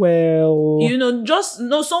 Well, just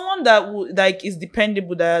know someone that is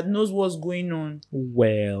dependable, that knows what's going on.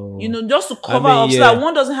 Well, just to cover up so that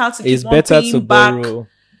one doesn't have to keep on paying back.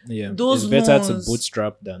 Yeah, those it's better loans. to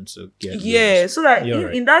bootstrap than to get loans. So that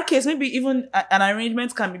in that case, maybe even an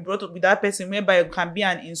arrangement can be brought up with that person whereby it can be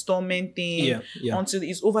an installment thing until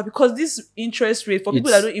it's over, because this interest rate for people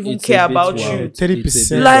that don't even care about you,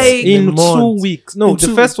 30%, like in 2 weeks. No, the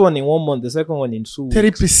first one in 1 month, the second one in 2 weeks.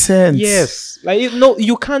 30%. Yes,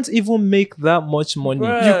 you can't even make that much money.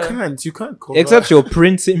 Bruh. You can't cover. Except you're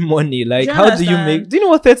printing money. Like, how do you make? Do you know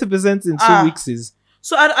what 30% in 2 weeks is?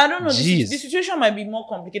 So I don't know. The situation might be more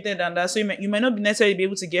complicated than that. So you might not be necessarily be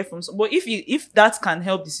able to get from. But if that can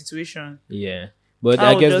help the situation, yeah. But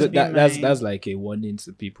I guess that's like a warning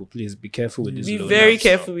to people. Please be careful with this. Be very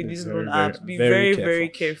careful with these loan apps. Be very, very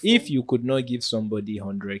careful. If you could not give somebody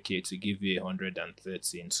 100K to give you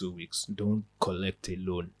 130 in 2 weeks, don't collect a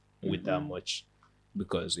loan with that much,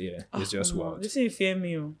 because it's just wild. This is fear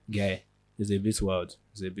me, guy. It's a bit wild.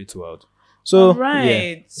 So,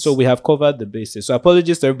 so we have covered the basis. So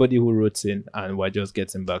apologies to everybody who wrote in, and we're just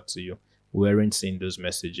getting back to you. We weren't seeing those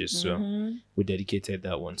messages, so we dedicated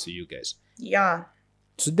that one to you guys. Yeah.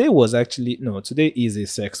 Today is a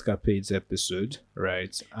Sexcapades episode,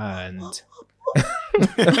 right? And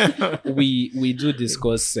we do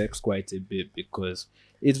discuss sex quite a bit because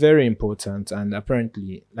it's very important, and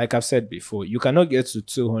apparently, like I've said before, you cannot get to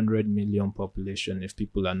 200 million population if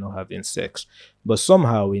people are not having sex. But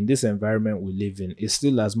somehow, in this environment we live in, it's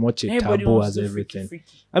still as much a taboo as everything. Freaky.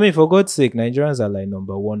 I mean, for God's sake, Nigerians are like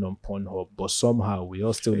number 1 on Pornhub, but somehow we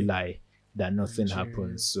all still lie that nothing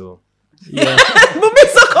happens. So, yeah. Bunmi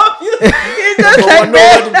so confused. He's just like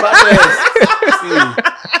that.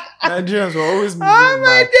 Nigerians were always moving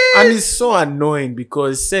mad. And it's so annoying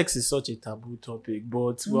because sex is such a taboo topic,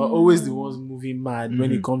 but we're always the ones moving mad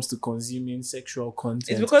when it comes to consuming sexual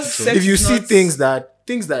content. It's because sex if you see things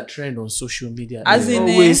things that trend on social media. As is in,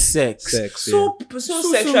 always sex. so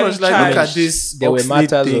sexually much. Like, charged. look at this There were Oxlade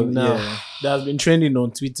matters thing of- now yeah. that has been trending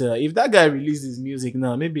on Twitter. If that guy releases music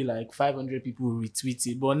now, maybe like 500 people will retweet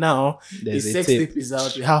it. But now There's his a sex tape tape is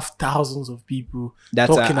out. We have thousands of people that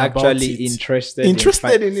are talking about actually it. interested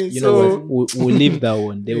Interested in it, You know so- what? We'll leave that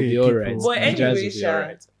one. They will Yeah, be people. all right. But Nigerians anyway, will be all Sha,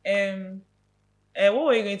 right. what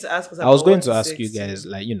were you going to ask us I was about going what to is ask you sex? guys,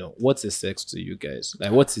 like, you know, what is sex to you guys?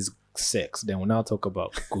 Like, what is sex? Then we'll now talk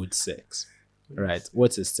about good sex. Right.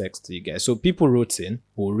 What is sex to you guys? So people wrote in.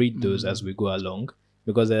 We'll read those as we go along.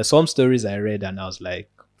 Because there are some stories I read and I was like,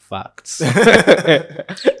 facts.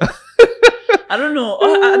 I don't know.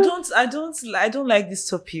 I don't like this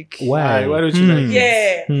topic. Why? Why don't you like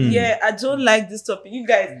it? Yeah, I don't like this topic. You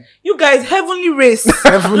guys, heavenly race.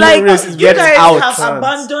 Heavenly like race is you get guys out. have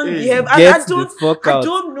abandoned the Hey, heaven. get I don't, the fuck I out.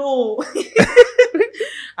 don't know.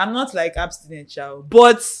 I'm not like abstinent, child,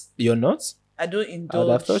 but You're not? I don't I indulge.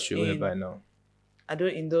 would have thought you were in, by now. I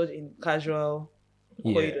don't indulge in casual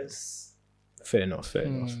Yeah. coitus. Fair enough.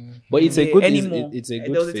 Mm. But it's a Yeah, good anymore. it's a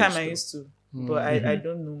good There was a time phase, I though. used to, but I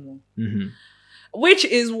don't know more. Mhm. Which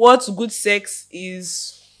is what good sex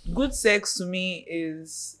is. Good sex to me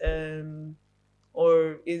is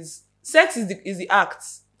sex is the act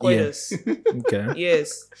coitus. Okay.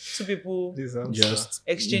 Yes, two people Just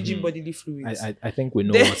exchanging bodily fluids. I think we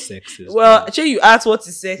know Then- what sex is. well, actually, you asked what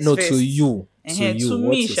is sex. no, first. to you. Uh-huh, To you. to What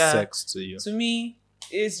me, is Sha. sex to you? To me,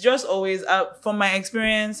 it's just always from my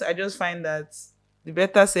experience. I just find that the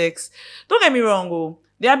better sex. Don't get me wrong, oh.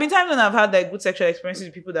 There have been times when I've had like good sexual experiences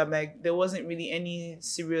with people that like there wasn't really any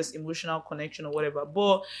serious emotional connection or whatever.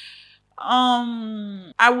 But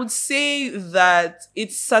I would say that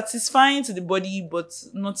it's satisfying to the body, but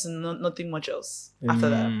nothing much else after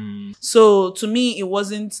that. Mm. So to me, it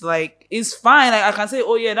wasn't like it's fine. Like, I can say,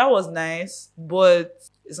 oh yeah, that was nice, but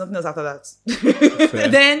it's nothing else after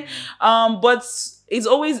that. Then, but it's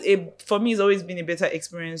always for me, it's always been a better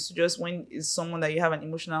experience just when it's someone that you have an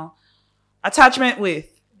emotional attachment with.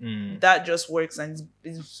 That just works, and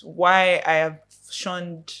is why I have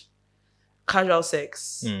shunned casual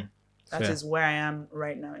sex. That is where I am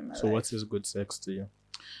right now in my life. So what is good sex to you?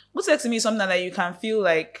 Good sex to me is something that you can feel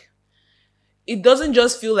like it doesn't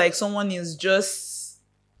just feel like someone is just,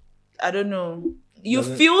 I don't know. You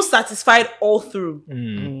feel satisfied all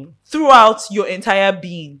throughout your entire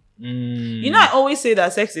being. You know, I always say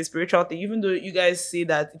that sex is a spiritual thing, even though you guys say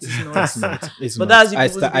that it is not. It's But not. that's your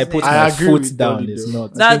people's I put business. my I agree foot with down. Dolly, It's though.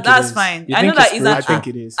 not. That's fine. You I know think that it's is I that. think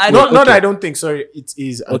it is. I Not don't. that I don't think. Sorry, it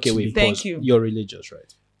is. Okay, Actually. wait. Thank pause. you. You're religious,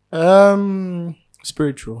 right?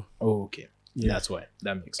 Spiritual. Oh, okay. Yeah. That's why.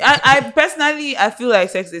 That makes sense. I personally, I feel like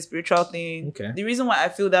sex is a spiritual thing. Okay. The reason why I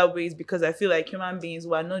feel that way is because I feel like human beings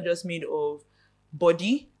were not just made of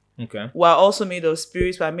body. Okay. We're also made of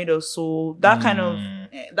spirits. We're made of soul. That kind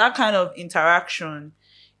of interaction.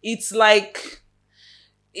 It's like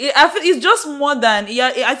I feel it's just more than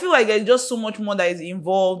I feel like there's just so much more that is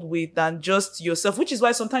involved with than just yourself. Which is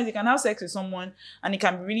why sometimes you can have sex with someone and it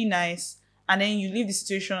can be really nice, and then you leave the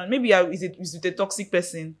situation. Maybe it's with a toxic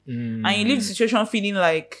person, and you leave the situation feeling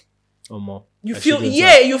like more. you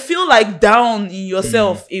feel like down in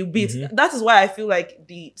yourself a bit. That is why I feel like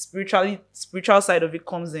the spiritual side of it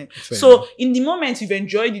comes in. So in the moment you've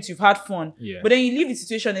enjoyed it, you've had fun, but then you leave the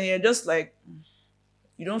situation and you're just like,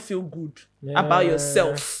 you don't feel good about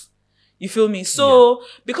yourself. You feel me? So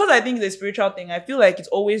because I think it's a spiritual thing, I feel like it's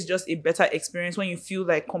always just a better experience when you feel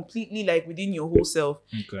like completely like within your whole self.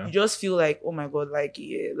 Okay. You just feel like, oh my God, like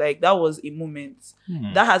like that was a moment.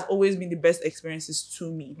 That has always been the best experiences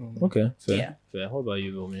to me. Okay. Fair. Yeah. Fair. How about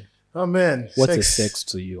you, Bunmi? Oh man, What is sex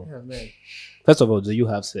to you? Yeah, man. First of all, do you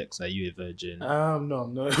have sex? Are you a virgin? No.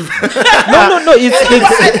 No.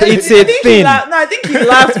 It's a thing. I think he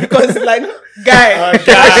laughed because like, guy,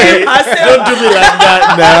 Don't do me like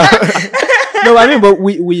that now. No, I mean, but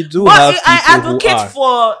we do have But people I advocate who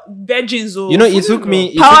are. for virgins. You know, it took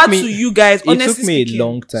me. Power to you guys. It Honestly took me speaking. a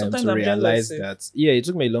long time Sometimes to I'm realize jealous. that. Yeah, it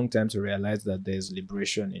took me a long time to realize that there's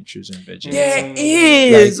liberation in choosing virginity. There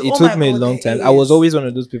is. Like, it Oh took my me a God, long there time. I is. was always one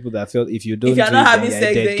of those people that felt if you don't If you're do not it, having then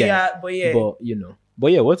sex, you're a then dead guy. yeah. But yeah.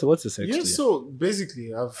 But yeah, what's the sex Yeah, to you? so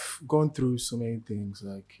basically, I've gone through so many things,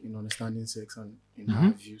 like in understanding sex and in how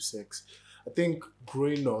I view sex. I think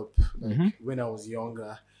growing up, like when I was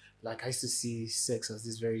younger, like I used to see sex as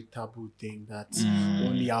this very taboo thing that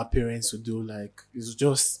only our parents would do. Like it's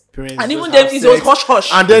just parents, And just even have then, it was sex. hush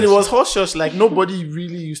hush. And then it was hush hush. Like nobody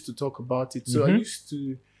really used to talk about it. So I used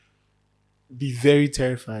to be very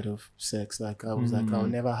terrified of sex. Like I was like, I'll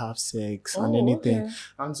never have sex and anything. Okay.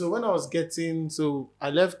 And so when I was I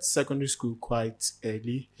left secondary school quite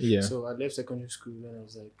early. Yeah. So I left secondary school when I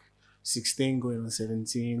was like 16 going on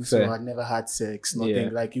 17. Fair. So I'd never had sex, nothing. Yeah.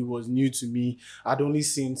 Like it was new to me. I'd only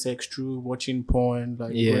seen sex through watching porn,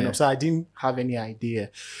 like Yeah. growing up. So I didn't have any idea.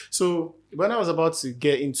 So when I was about to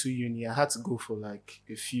get into uni, I had to go for like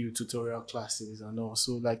a few tutorial classes and all.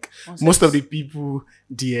 So like On most sex? of the people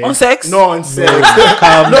there. On sex? No, on sex.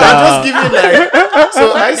 Calm No, down. I'm just giving like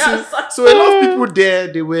so I see, so a lot of people there,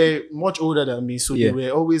 they were much older than me, so Yeah. they were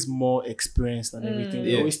always more experienced and everything.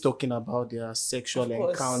 They're Yeah. always talking about their sexual Of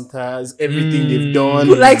course. encounters, everything they've done,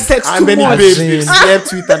 You like sex how too many much. babes they've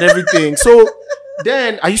slept with and everything. So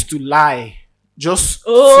then I used to lie. Just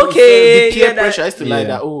Oh, okay. the peer Yeah, that- pressure. I used to lie Yeah.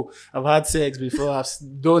 that I've had sex before, I've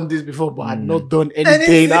done this before, but I've not done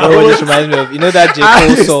anything. I Oh, was- this reminds me of, you know that J. I Cole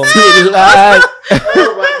used song? to lie.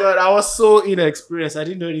 Oh my god, I was so inexperienced. I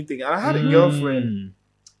didn't know anything. And I had a girlfriend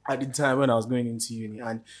at the time when I was going into uni,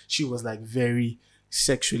 and she was like very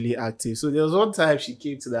sexually active. So there was one time she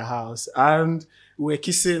came to the house and we were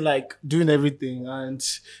kissing, like doing everything, and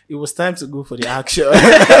it was time to go for the action.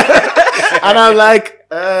 And I'm like,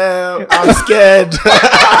 I'm scared.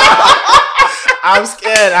 I'm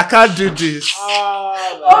scared. I can't do this.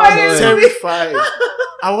 I was terrified.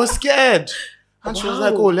 I was scared. And she was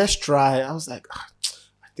like, oh, let's try. I was like,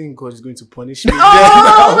 I think God is going to punish me.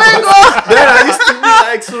 Oh my God. Then I used to be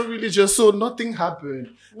like so religious, so nothing happened.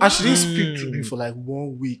 And she didn't speak to me for like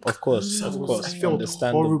 1 week. Of course, of course. I felt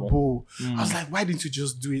Understandable. horrible. I was like, why didn't you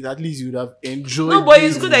just do it? At least you would have enjoyed No, but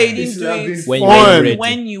it's this. good that you This didn't would do have it been When you fun. were ready.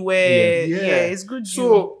 when you were. Yeah. It's good.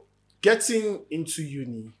 So getting into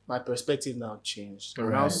uni, my perspective now changed. I now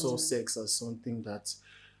Right. saw sex as something that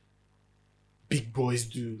big boys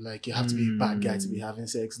do. Like you have to be a bad guy to be having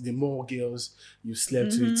sex. The more girls you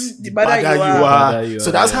slept with, the badder you are. Badder you So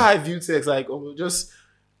are, that's yeah. how I viewed sex. Like just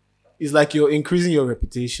it's like you're increasing your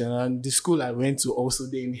reputation, and the school I went to also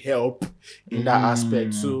didn't help in that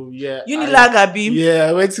aspect. So yeah, Unilag Abi. yeah,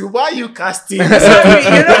 I went to. Why are you casting? Sorry, you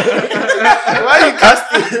know. Why are you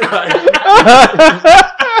casting?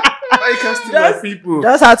 Why are you casting my people?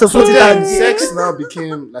 That's how to So put it then on. sex now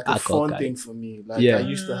became like a Alcohol fun guy. thing for me. Like Yeah. I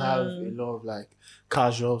used to have a lot of like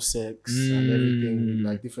casual sex and everything with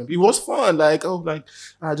like different. It was fun. Like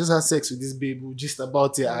I just had sex with this babe. We just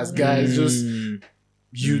about it as guys, just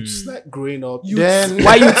youths like growing up. Then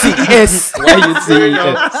Why you TES? Why you say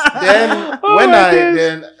then when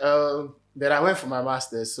then I went for my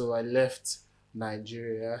master's, so I left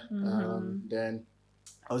Nigeria. Then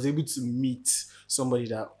I was able to meet somebody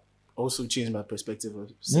that also changed my perspective of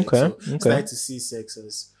sex. Okay, So okay. I started to see sex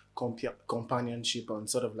as companionship and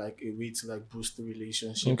sort of like a way to like boost the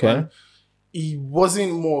relationship. Okay. And it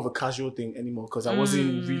wasn't more of a casual thing anymore because I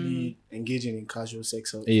wasn't really engaging in casual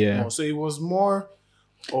sex anymore. So it was more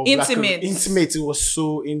of Intimate. Intimate. It was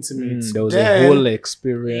so intimate. There was Then- a whole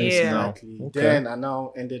experience Yeah. now. Exactly. Okay. Then I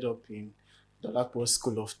now ended up in the Lakpo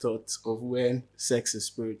school of thought of when sex is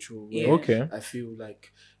spiritual. Where Yeah. Okay. I feel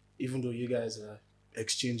like even though you guys are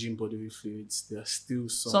exchanging bodily fluids, there's still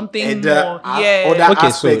Something other, more. Yeah. other Okay, so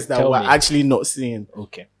aspects that tell we're me. actually not seeing.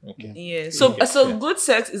 Okay. Okay. Yeah. So Okay, so yeah. good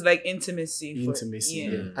sex is like intimacy. Intimacy.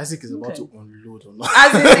 Yeah. Isaac is about to unload on us.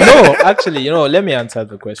 As in, No, actually, let me answer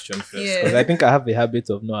the question first Yeah. because I think I have a habit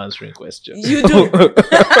of not answering questions. You do.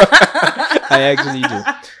 I actually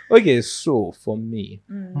do. Okay, so for me,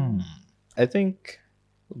 I think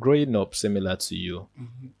growing up similar to you,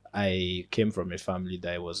 I came from a family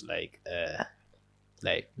that was like,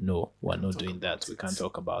 no, we're not doing that. We can't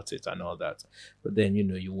talk about it and all that. But then,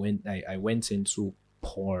 I went into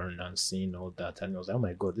porn and seeing all that, and I was like, oh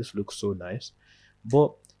my God, this looks so nice.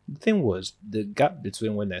 But the thing was, the gap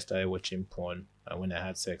between when I started watching porn and when I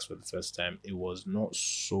had sex for the first time, it was not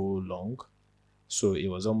so long. So it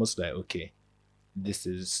was almost like, okay, this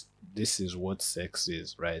is what sex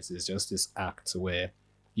is, right? It's just this act where,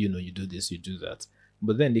 you do this, you do that.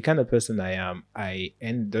 But then the kind of person I am, I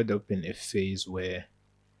ended up in a phase where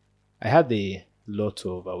I had a lot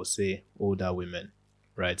of, I would say, older women,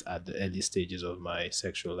 right, at the early stages of my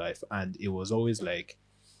sexual life. And it was always like,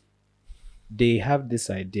 they have this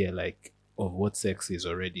idea like of what sex is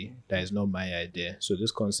already. That is not my idea. So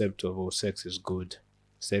this concept of, sex is good,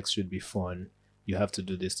 sex should be fun, you have to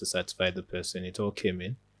do this to satisfy the person, it all came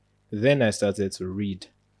in. Then I started to read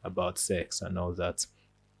about sex and all that.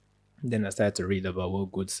 Then I started to read about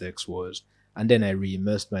what good sex was. And then I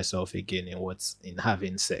re-immersed myself again in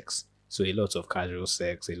having sex. So a lot of casual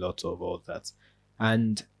sex, a lot of all that.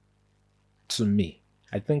 And to me,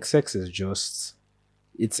 I think sex is just,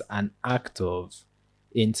 it's an act of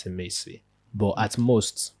intimacy. But at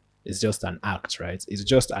most, it's just an act, right? It's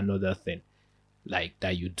just another thing like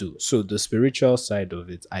that you do. So the spiritual side of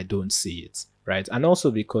it, I don't see it, right? And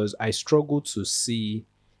also because I struggle to see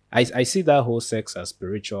I see that whole sex as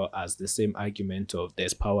spiritual as the same argument of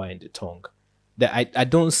there's power in the tongue. That I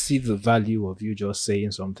don't see the value of you just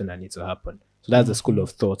saying something that needs to happen. So that's the school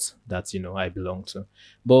of thought that, I belong to.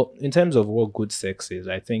 But in terms of what good sex is,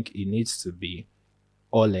 I think it needs to be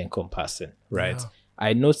all encompassing, right? Yeah.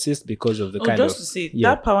 I noticed because of the just to say,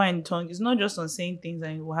 that power in the tongue is not just on saying things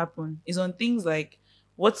and it will happen. It's on things like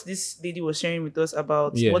what this lady was sharing with us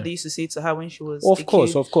about what they used to say to her when she was of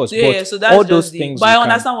course. So, but so that's all those things. But I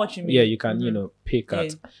understand what you mean. Yeah, you can, pick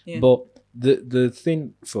at. Yeah. But the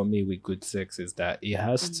thing for me with good sex is that it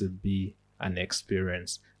has to be an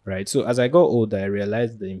experience, right? So as I got older, I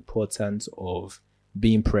realized the importance of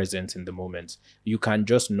being present in the moment. You can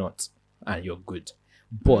just not, and you're good.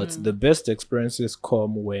 But the best experiences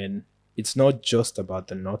come when it's not just about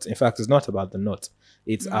the knot. In fact, it's not about the knot.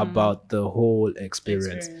 It's about the whole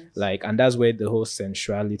experience. Like, and that's where the whole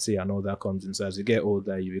sensuality and all that comes in. So as you get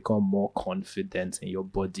older, you become more confident in your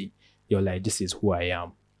body. You're like, this is who I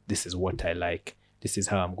am. This is what I like. This is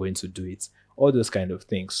how I'm going to do it. All those kind of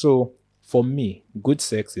things. So for me, good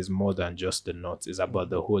sex is more than just the knot. It's about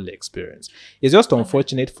the whole experience. It's just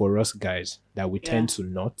unfortunate for us guys that we tend to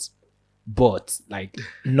knot. But like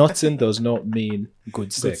nothing does not mean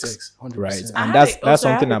good sex, right? And that's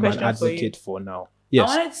something I'm an advocate for now. Yes.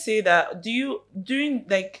 I wanted to say that do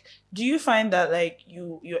you find that like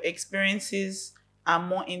your experiences are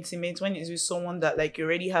more intimate when it's with someone that like you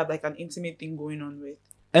already have like an intimate thing going on with?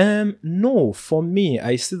 No, for me,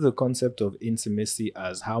 I see the concept of intimacy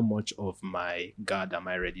as how much of my guard am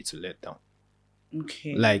I ready to let down.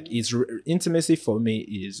 Okay. Like intimacy for me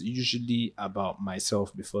is usually about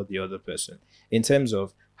myself before the other person. In terms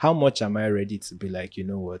of how much am I ready to be like, you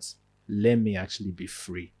know what, let me actually be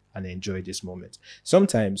free and enjoy this moment.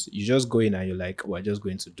 Sometimes you just go in and you're like, we're just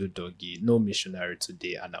going to do doggy, no missionary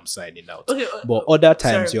today, and I'm signing out. Okay, but other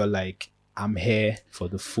times you're like, I'm here for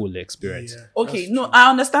the full experience. Yeah, okay, no, I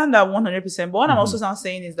understand that 100%. But what I'm also now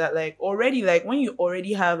saying is that like already, like when you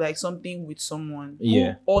already have like something with someone,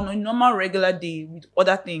 who, on a normal regular day with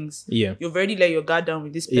other things, you've already let your guard down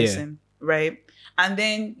with this person, right? And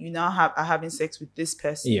then you now are having sex with this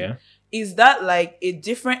person. Yeah. Is that like a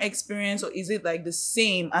different experience, or is it like the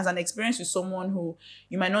same as an experience with someone who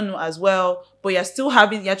you might not know as well, but you're still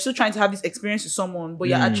trying to have this experience with someone, but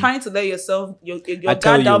you're trying to let yourself your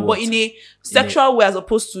guard down, but in a sexual way as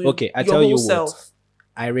opposed to your whole self?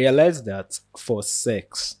 I realized that for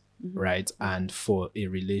sex, right, and for a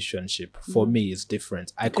relationship, for me it's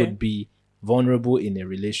different. I could be vulnerable in a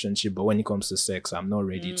relationship, but when it comes to sex, I'm not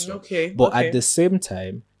ready to. But at the same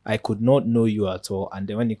time, I could not know you at all. And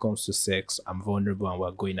then when it comes to sex, I'm vulnerable and we're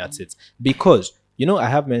going at it. Because, I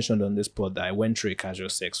have mentioned on this pod that I went through a casual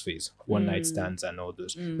sex phase, one night stands and all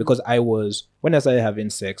those. Because when I started having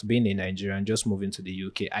sex, being in Nigeria and just moving to the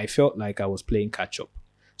UK, I felt like I was playing catch up.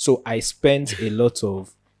 So I spent a lot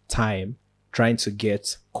of time trying to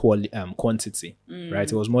get quantity,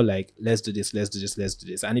 right? It was more like, let's do this.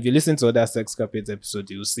 And if you listen to other Sexcapades episodes,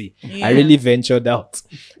 you'll see I really ventured out.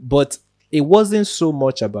 But it wasn't so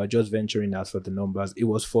much about just venturing out for the numbers. It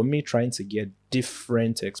was for me trying to get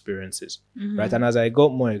different experiences, right? And as I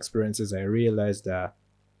got more experiences, I realized that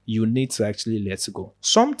you need to actually let go.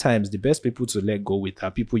 Sometimes the best people to let go with are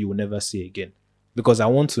people you will never see again, because I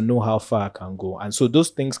want to know how far I can go. And so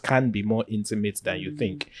those things can be more intimate than you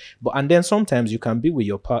think. And then sometimes you can be with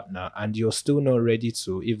your partner and you're still not ready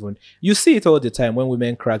to even... You see it all the time when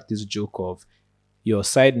women crack this joke of, your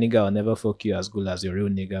side nigga will never fuck you as good as your real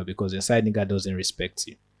nigga because your side nigga doesn't respect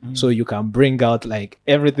you. So you can bring out like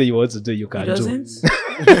everything you want to do, you can do. You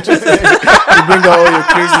bring out all your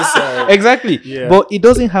crazy side. Exactly. Yeah. But it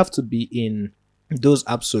doesn't have to be in those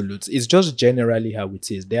absolutes. It's just generally how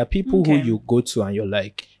it is. There are people who you go to and you're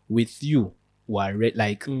like, with you,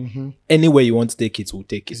 anywhere you want to take it, we'll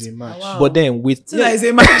take it. It's a match. Wow. But then with it's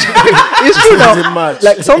a match. It's true now.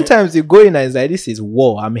 Like sometimes you go in and it's like, this is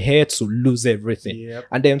war. I'm here to lose everything. Yep.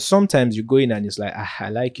 And then sometimes you go in and it's like, I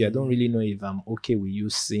like you. I don't really know if I'm okay with you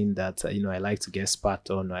seeing that. I like to get spat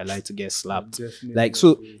on, or I like to get slapped.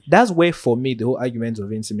 So that's where for me the whole argument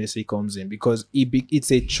of intimacy comes in, because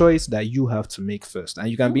it's a choice that you have to make first, and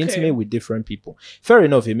you can be intimate with different people. Fair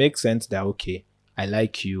enough. It makes sense that I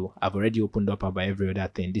like you. I've already opened up about every other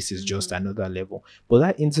thing. This is just another level. But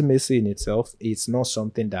that intimacy in itself, it's not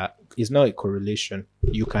something that is not a correlation.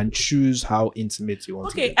 You can choose how intimate you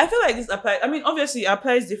want to be. I feel like this applies. I mean, obviously, it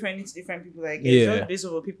applies differently to different people. Like, it's just based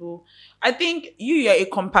on people. I think you're a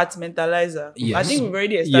compartmentalizer. Yes. I think we've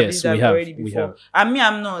already established that already before. And me,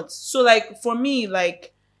 I'm not. So, like, for me,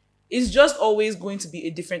 like, it's just always going to be a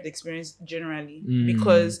different experience generally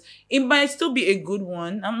because it might still be a good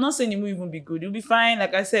one. I'm not saying it will even be good. You'll be fine.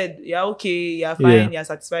 Like I said, you're okay, you're fine, you're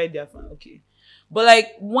satisfied, you're fine, okay. But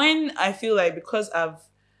like when I feel like because I've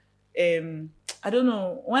I don't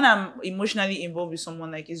know, when I'm emotionally involved with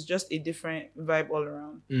someone, like it's just a different vibe all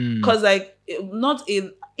around. Cause like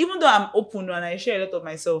even though I'm open and I share a lot of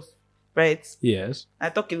myself, right? Yes. I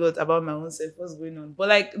talk a lot about my own self, what's going on. But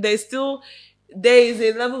like there is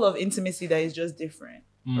a level of intimacy that is just different,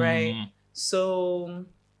 right? So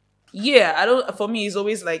yeah, for me it's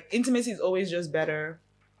always like intimacy is always just better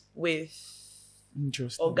with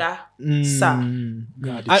Oga, Sean.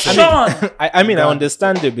 I mean, I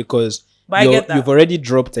understand it because But you've already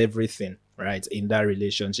dropped everything, right, in that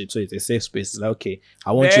relationship. So it's a safe space. It's like, okay,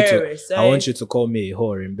 I want you to call me a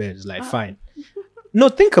whore in bed. It's like, fine. No,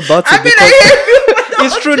 think about it.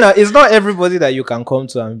 It's true now. It's not everybody that you can come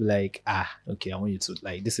to and be like, okay, I want you to,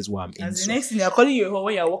 like, this is what I'm into. And the next thing they're calling you a whore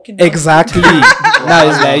when you're walking down. Exactly. Now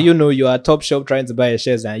it's like, you're at Top Shop trying to buy a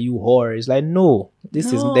shirt and you whore. It's like,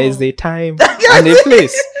 there's a time and a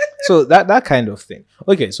place. So that kind of thing.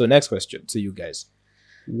 Okay, so next question to you guys.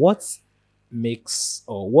 What made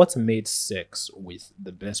sex with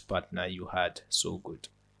the best partner you had so good?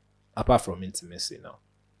 Apart from intimacy now.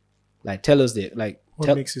 Like, tell us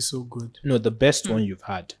what makes it so good? No, the best one you've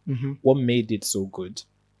had. What made it so good?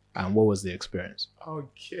 And what was the experience?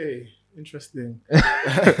 Okay, interesting.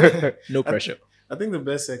 No pressure. I think the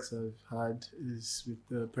best sex I've had is with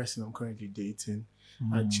the person I'm currently dating,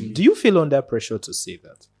 actually. Do you feel under pressure to say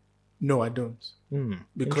that? No, I don't.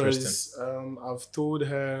 Because I've told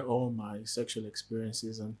her all my sexual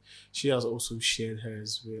experiences and she has also shared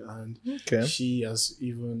hers with, and she has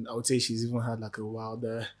even, I would say she's even had like a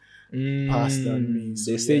wilder past than me.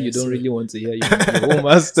 So they say you don't really want to hear your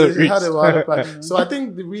own story. So she had a wilder past. So I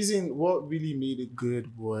think what really made it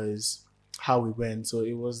good was how we went. So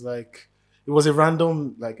it was a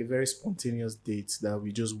random, like a very spontaneous date that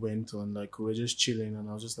we just went on. Like we were just chilling and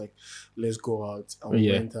I was just like, let's go out. And we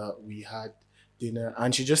went out, we had dinner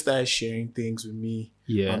and she just started sharing things with me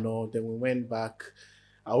and all. Then we went back.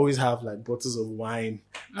 I always have like bottles of wine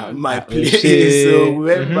at my place. So we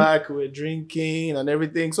went back, we were drinking and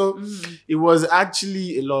everything. So it was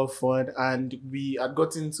actually a lot of fun and we had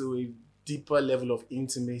gotten to a deeper level of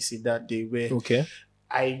intimacy that day where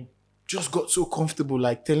I just got so comfortable,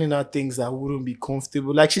 like telling her things that wouldn't be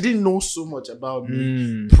comfortable. Like she didn't know so much about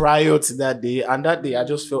me prior to that day. And that day I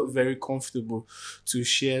just felt very comfortable to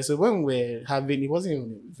share. So when we were having, it wasn't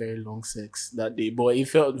even a very long sex that day, but it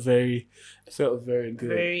felt very good.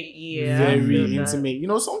 Very intimate. You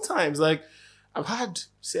know, sometimes like I've had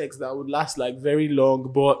sex that would last like very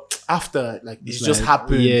long, but after like it's just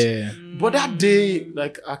happened. Yeah. But that day,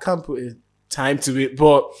 like I can't put a time to it,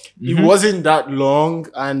 but it wasn't that long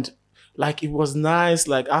and like it was nice.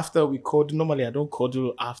 Like after we cuddled, normally I don't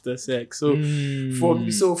cuddle after sex. So for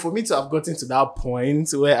me to have gotten to that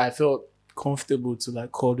point where I felt comfortable to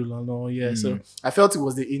like cuddle and all, so I felt it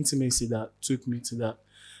was the intimacy that took me to that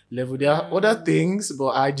level. There are other things, but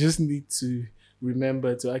I just need to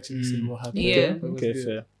remember to actually see what happened. Yeah. Okay,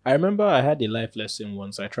 fair. I remember I had a life lesson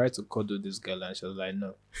once. I tried to cuddle this girl and she was like,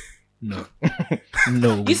 no. No.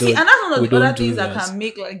 You see, and that's one of the other things that can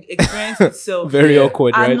make like experience itself very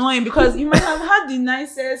awkward, right? Annoying because you might have had the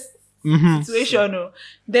nicest situation,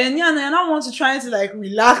 then you're not want to try to like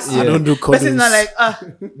relax. I don't do cuddles. Person's not like,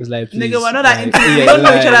 it's like, nigga, we're not that intimate. We don't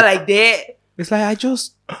know each other like that. It's like I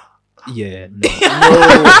just no.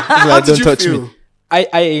 Don't touch me.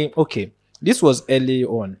 I okay. This was early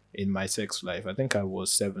on in my sex life. I think I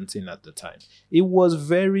was 17 at the time. It was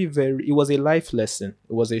it was a life lesson.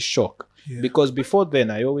 It was a shock. Yeah. Because before then,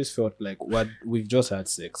 I always felt like, we've just had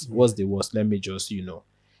sex. What's the worst? Let me just,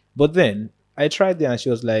 But then, I tried it and she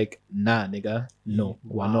was like, nah, nigga, no,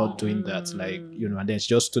 we're not doing that. Like, and then she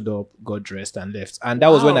just stood up, got dressed and left. And that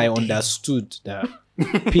was when I understood that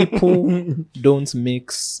people don't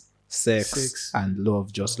mix sex and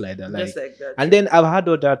love just like that. Just like that. And then I've had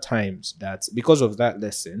other times that because of that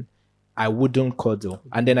lesson, I wouldn't cuddle.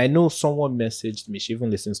 And then I know someone messaged me. She even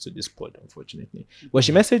listens to this pod, unfortunately. But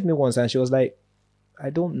she messaged me once and she was like,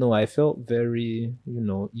 I don't know. I felt very,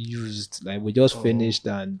 used. Like we just finished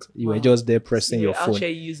and you were just there pressing your phone.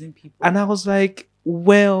 Using people. And I was like,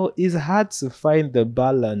 well, it's hard to find the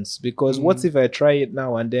balance because what if I try it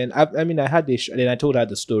now and then? I had then I told her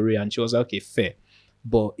the story and she was like, okay, fair.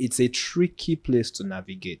 But it's a tricky place to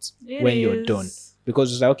navigate when you're done.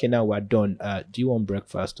 Because it's like, okay, now we're done. Do you want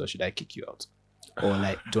breakfast or should I kick you out? Or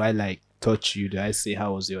like, do I like touch you? Do I say,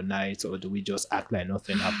 how was your night? Or do we just act like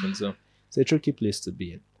nothing happened? So it's a tricky place to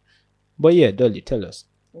be in. But yeah, Dolly, tell us.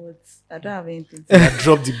 What? I don't have anything.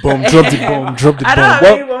 Drop the bomb. Drop the bomb. Drop the I don't have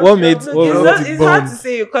bomb. anyone what to made- drop. what Look, made- it's hard to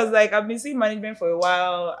say because like I've been seeing management for a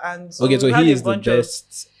while, and so Okay, so we've had he a is the bunch of-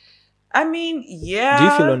 best. I mean, yeah. Do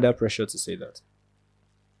you feel under pressure to say that?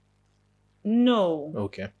 No.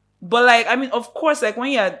 Okay. But like, I mean, of course, like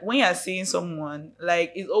when you're seeing someone,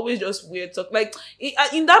 like it's always just weird talk. Like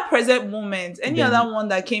in that present moment, any Then- other one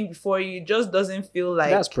that came before you just doesn't feel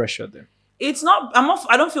like That's pressure then. it's not.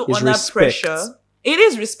 I don't feel It's under respect. pressure. It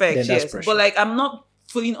is respect, Then that's yes. pressure. But like, I'm not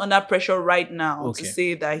feeling under pressure right now Okay. to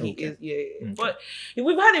say that he Okay. is. Yeah. Okay. But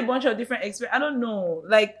we've had a bunch of different experiences. I don't know.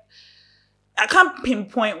 Like, I can't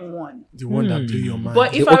pinpoint one. The one that blew your mind.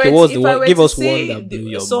 But if Okay, I what were was to, the if I one- were give to us one say that blew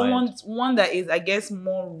your someone, mind. one that is, I guess,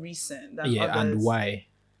 more recent than Yeah, others. and why?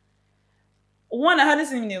 One, I hadn't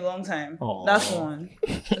seen him in a long time. Aw. That's one.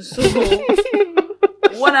 So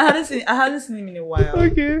one, I hadn't seen him in a while.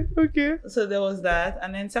 Okay. So there was that,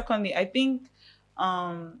 and then secondly, I think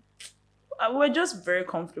we're just very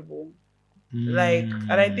comfortable. Like,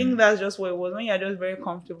 and I think that's just what it was, when you're just very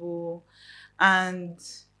comfortable. And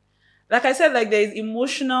like I said, like there's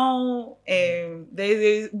emotional, there's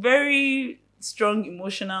a very strong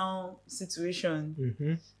emotional situation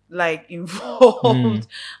Mhm. like involved.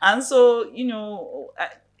 And so,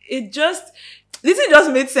 it just, this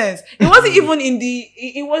just made sense. It wasn't even in the,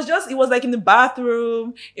 it was like in the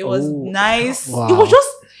bathroom. It was Oh, nice. wow. It was just,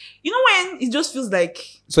 when it just feels like,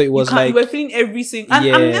 So it was you were like, feeling every single. And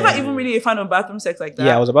Yeah. I'm never even really a fan of bathroom sex like that.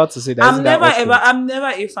 yeah, I was about to say that. I'm Isn't that never awful? ever. I'm never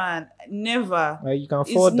a fan. Never. Like, you can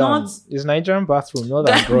It's fall down. not- It's Nigerian bathroom, not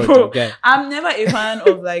that broad. Bro, Okay. I'm never a fan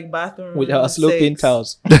of like bathroom With our sloping sex.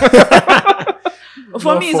 towels.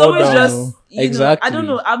 For Not me, it's fall always down, just no. Exactly. I don't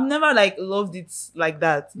know. I've never like loved it like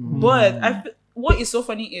that. But what is so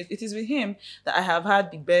funny is it is with him that I have had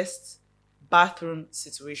the best bathroom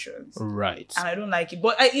situations. Right. And I don't like it.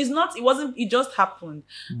 But it's not, it wasn't, it just happened.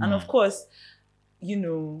 And of course,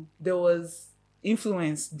 there was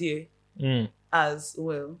influence there Mm. as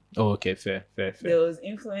well. Oh, okay, fair. There was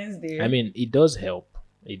influence there. I mean, it does help.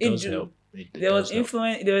 It does do. help. It there was does help.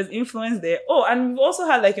 influence. There was influence there. Oh, and we've also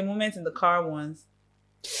had like a moment in the car once,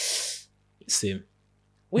 Same.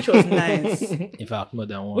 which was nice. In fact, more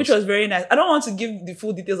than once. Which was very nice. I don't want to give the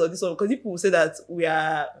full details of this one because people will say that we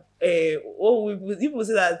are people will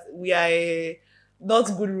say that we are not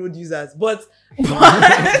good road users. But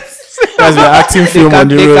As you're acting film on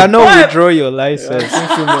the they road. cannot What? withdraw your license.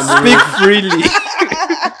 Acting film on the Speak road. freely.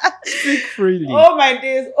 Speak freely. oh my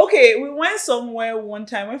days. Okay, we went somewhere one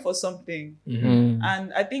time, went for something. Mhm.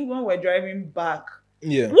 And I think when we're driving back,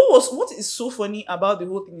 Yeah. what is so funny about the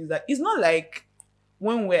whole thing is that it's not like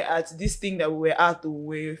when we're at this thing that we were at,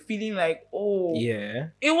 we're feeling like, oh, Yeah.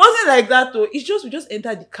 it wasn't like that though. It's just we just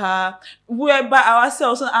entered the car. We were by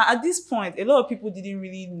ourselves. So at this point, a lot of people didn't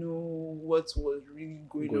really know what was really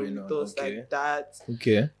going on with us okay. like that.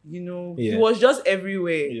 Okay. It was just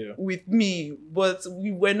everywhere with me, but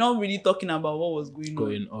we were not really talking about what was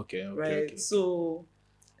going on. Okay. Right. Okay. So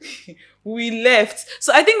we left.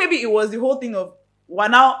 So I think maybe it was the whole thing of we're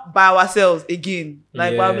now by ourselves again.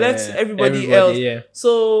 Like we've left everybody else. Yeah.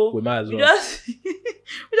 So We might as we well. just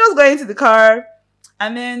we just got into the car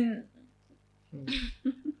and then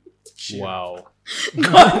Wow.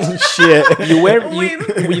 Shit.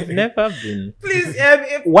 We've never been. please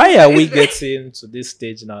Why are we getting to this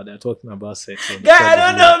stage now? They're talking about sex. on the guy, I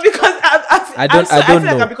don't know podcast? because I don't feel like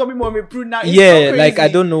know. I'm becoming more of a prude now. It's Yeah, so like I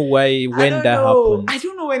crazy. don't know why when I don't that know. happened. I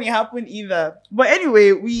don't know when it happened either. But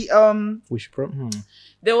anyway, We should,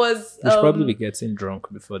 there was we should probably be getting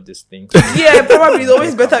drunk before this thing. yeah, probably it's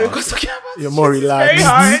always better because talking about You're more shit is relaxed. very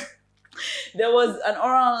hard. There was an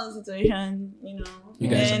oral situation, You and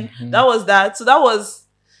guys then that was that. So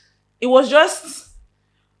it was just,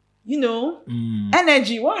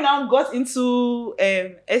 energy. When we now got into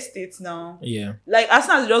estates now, Yeah. like as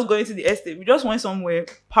soon as we just go into the estate, we just went somewhere,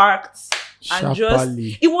 parked, and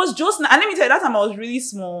Sharply. it was just, and let me tell you, that time I was really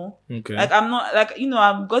small. Okay. Like I'm not like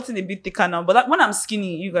I've gotten a bit thicker now, but like, when I'm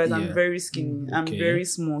skinny, you guys, Yeah. I'm very skinny. I'm okay. very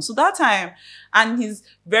small. So that time, and he's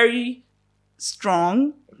very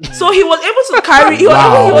strong. So he was able to carry. He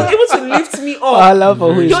was able to lift me up. I love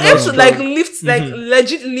how He he's was able to strong. like lift, like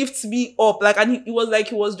legit lift me up. Like, and he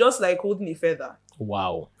was just like holding a feather.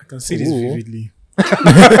 Wow. I can see this Ooh. vividly. And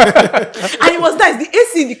it was nice. The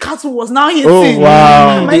AC in the castle was now hitting. Oh,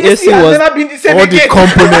 wow. My The AC AC has was never been the same All the again.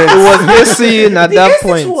 components. It was AC at The that AC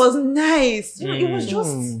point. was nice. It was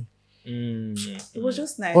just. Mm. It was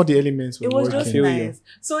just nice. All the elements were It was working. just feel you. nice.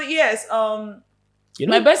 So yes, You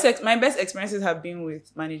know, my best experiences have been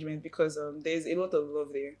with management because there's a lot of love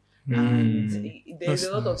there, and there's That's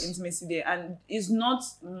a lot of nice. intimacy there, and it's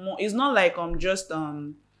not like just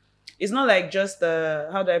it's not like just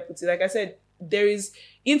how do I put it? Like I said, there is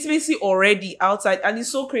intimacy already outside, and it's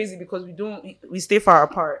so crazy because we stay far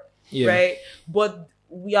apart, right? But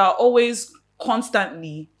we are always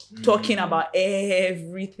constantly talking about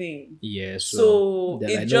everything. Yeah, so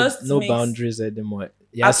it like just no makes, boundaries anymore.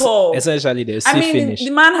 At all. Essentially, there's the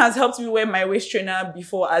man has helped me wear my waist trainer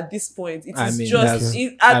before. At this point, it is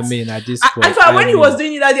at this point. In fact, when he was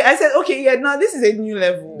doing it that day, I said, "Okay, yeah, now this is a new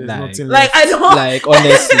level." Like I don't like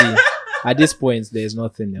honestly. At this point, there's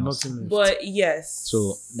nothing else. But yes.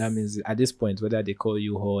 So that means at this point, whether they call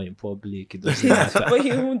you whore in public, it doesn't matter. But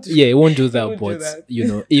he won't do he won't do that. But you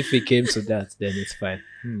know, if it came to that, then it's fine.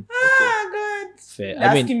 God. Fair.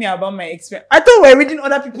 Asking me about my experience. I thought we were reading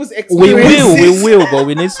other people's experiences. We will, but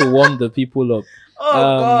we need to warm the people up.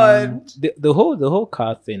 Oh God. The whole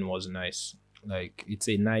car thing was nice. Like it's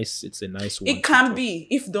a nice one. It can be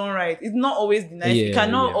if done right. It's not always the nice. It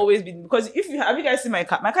cannot always be, because if you have you guys seen my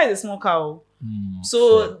car? My car is a small car.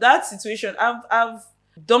 So that situation, I've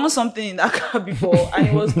done something in that car before, and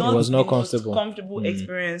it was not the comfortable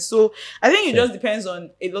experience. So I think it just depends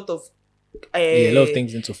on a lot of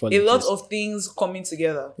things into falling. A lot of things coming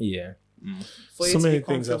together. Yeah. For so many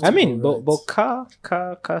things. I mean, but car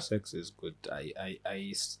sex is good.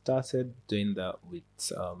 I started doing that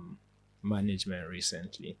with management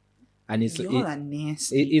recently, and it's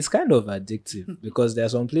kind of addictive because there are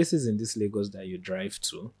some places in this Lagos that you drive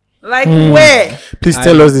to. Like where? Please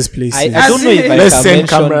tell us this place. I don't know if I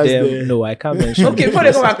can mention them. There. No, I can't mention. Okay, before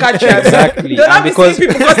they come and catch you. Exactly. And because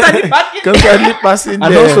people constantly passing there.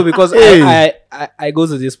 And also because I go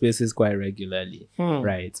to these places quite regularly,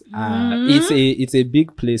 right? It's a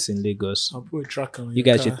big place in Lagos. I'll put a tracker on you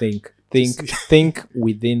guys should think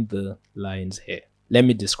within the lines here. Let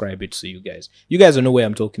me describe it to you guys. You guys don't know where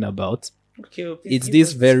I'm talking about. Okay, it's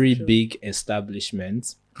this very big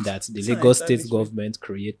establishment that the Lagos state government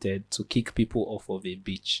created to kick people off of a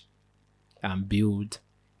beach and build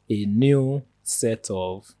a new set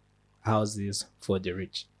of houses for the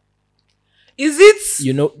rich. Is it?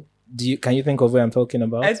 You know, can you think of where I'm talking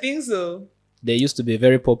about? I think so. There used to be a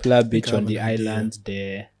very popular beach on the island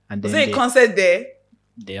there. And then was there a concert there?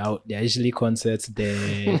 There are usually concerts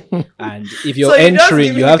there. And if you're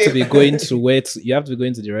entering, you have to be going to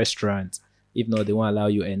the restaurant. If not, they won't allow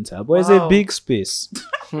you enter. But it's a big space.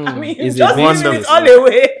 I mean, it's just it all the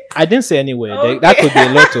way. I didn't say anywhere. Okay. That could be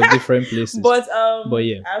a lot of different places. But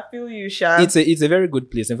yeah, I feel you, Sha. It's a very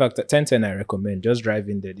good place. In fact, 1010 I recommend. Just drive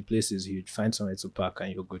in there. The place is huge. Find somewhere to park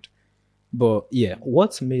and you're good. But yeah,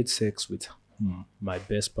 what made sex with my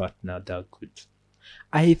best partner that good?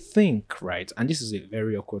 I think, right, and this is a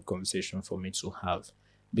very awkward conversation for me to have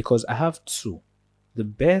because I have two. The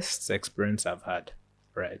best experience I've had,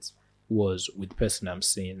 right, was with the person I'm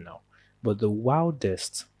seeing now. But the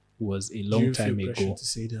wildest was a long time ago. To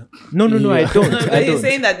say that? No, I don't. I don't. You're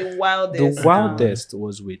saying that the wildest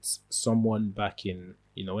was with someone back in,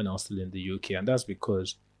 when I was still in the UK, and that's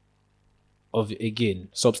because of, again,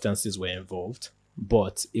 substances were involved,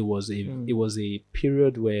 but it was a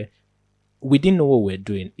period where we didn't know what we were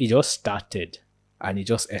doing. It just started and it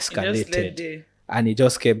just escalated and it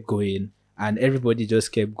just kept going. And everybody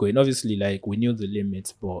just kept going. Obviously, like, we knew the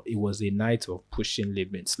limits, but it was a night of pushing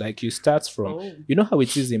limits. Like, you start from, you know how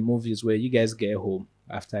it is in movies where you guys get home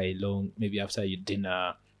after after your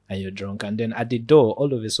dinner and you're drunk. And then at the door,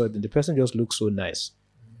 all of a sudden, the person just looks so nice.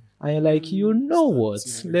 And you're like, you know what?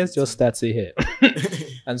 Let's just start it here.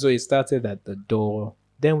 And so it started at the door.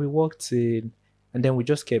 Then we walked in. And then we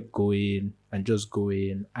just kept going and just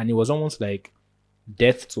going. And it was almost like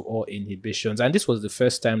death to all inhibitions. And this was the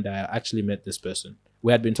first time that I actually met this person.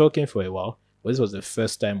 We had been talking for a while, but this was the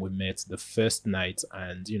first time we met, the first night.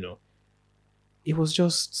 And, it was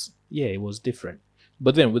just, it was different.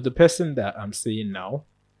 But then with the person that I'm seeing now,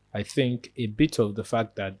 I think a bit of the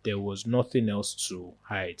fact that there was nothing else to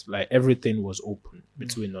hide. Like, everything was open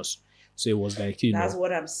between us. So it was like, that's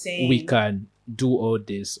what I'm saying. We can do all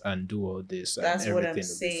this and do all this. That's and what everything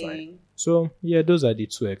I'm will be fine. saying. So, yeah, those are the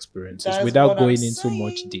two experiences without going into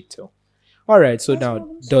much detail. All right, so now,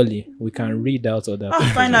 Dolly, we can read out other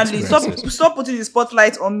people's finally, experiences. stop putting the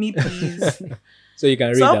spotlight on me, please. So you can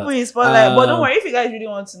read stop out. putting the spotlight. But don't worry, if you guys really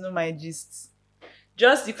want to know my gist,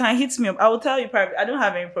 you can hit me up. I will tell you privately. I don't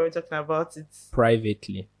have any problem talking about it.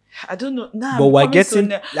 Privately. I don't know. But we're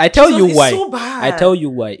getting. I tell you why. So bad. I tell you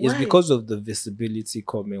why. It's because of the visibility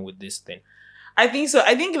coming with this thing. I think so.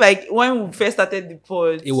 I think like when we first started the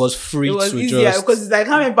pod, it was free. It was easier because it's like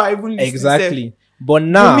how many people even exactly. But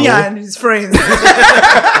now, me and his friends.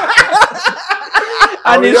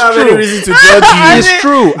 And we it's don't have any true. reason to judge you. It's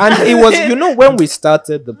true. And it was, when we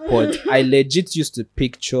started the pod, I legit used to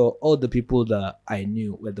picture all the people that I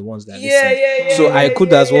knew were the ones that listened. So I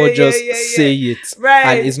could as well just say it.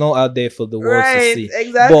 Right. And it's not out there for the world to see.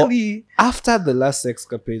 Exactly. But after the last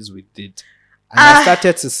Sexcapades we did, and I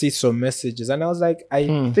started to see some messages, and I was like,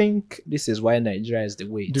 I think this is why Nigeria is the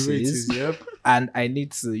way it is. Yep. And I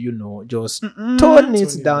need to, just tone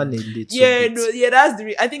it down a little bit. That's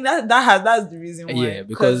I think that's the reason why. Yeah,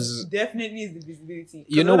 because definitely is the visibility.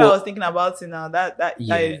 You know what I what? was thinking about it now. That is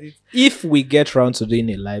it. If we get round to doing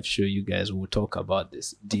a live show, you guys will talk about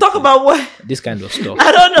this. Deeply. Talk about what? This kind of stuff.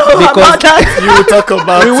 I don't know Because about that. You will talk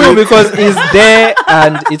about We will, it. because it's there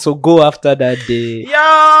and it will go after that day.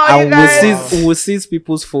 Yo, And you guys. we'll seize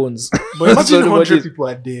people's phones. But imagine So 100 nobody's- people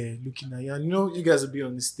are there looking at you, and you guys will be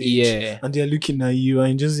on the stage, Yeah. and they're looking at you,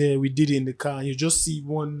 and just we did it in the car, and you just see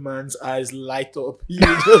one man's eyes light up. You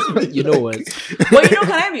just be You know what? But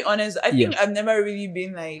can I be honest? I think Yeah. I've never really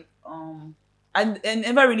been like I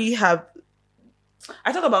never really have.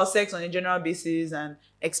 I talk about sex on a general basis and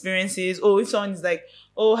experiences. Oh, if someone is like,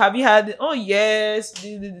 oh, have you had? Oh, yes.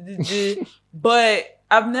 But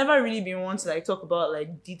I've never really been one to like talk about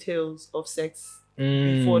like details of sex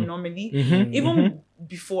before normally. Even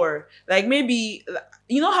before, like maybe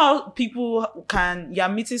how people you're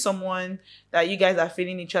meeting someone that you guys are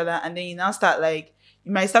feeling each other, and then you now start like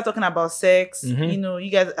you might start talking about sex. You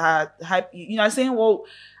guys are hype. Saying, well,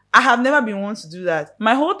 I have never been one to do that.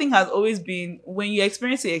 My whole thing has always been when you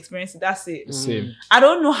experience it, that's it. Same. I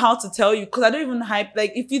don't know how to tell you because I don't even hype.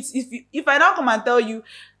 Like if I now come and tell you,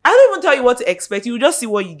 I don't even tell you what to expect. You just see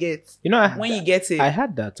what you get. When you get it. I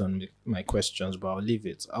had that on my questions, but I'll leave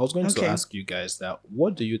it. I was going to ask you guys that.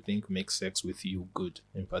 What do you think makes sex with you good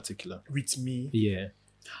in particular? with me. Yeah.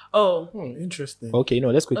 Oh, interesting. Okay,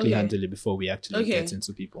 let's quickly handle it before we actually get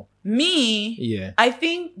into people. Me, yeah. I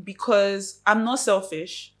think because I'm not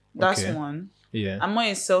selfish. That's one. Yeah. I'm not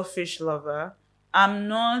a selfish lover. I'm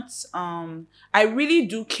not I really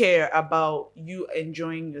do care about you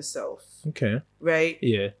enjoying yourself. Okay. Right?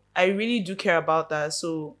 Yeah. I really do care about that.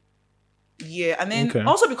 So yeah. And then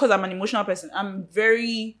also because I'm an emotional person, I'm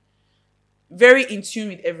very, very in tune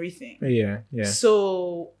with everything. Yeah. Yeah.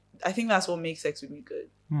 So I think that's what makes sex with me good.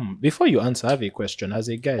 Before you answer, I have a question. As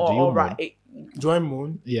a guy, do you moan? Do I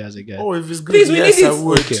moan? Yeah, as a guy. Oh, if it's good, Please, we yes, need I it.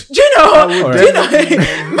 would. Okay. Do you know? Alright. Do you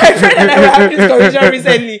know? My friend and I were having this conversation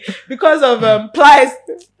recently because of plies.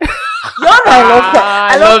 You know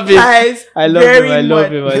I love plies. I love very him. I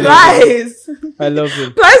love much. him. I love him. Plies. I love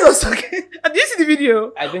him. Plies was talking. Did you see the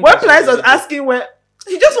video? I think When I saw Plies the was video. asking where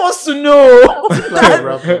he just wants to know. Like a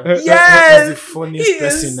rapper. Yes. That's the funniest He is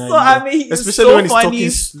person so- I know. I mean, he is especially so when he's funny. talking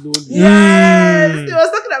slowly. Yes, he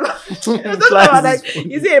was talking about Plies like, is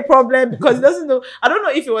funny. is it a problem because he doesn't know? I don't know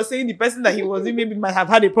if he was saying the person that he was with maybe might have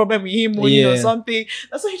had a problem with him moaning or something.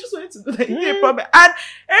 That's why he just wanted to do that. Is it a problem? And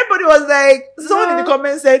everybody was like, someone in the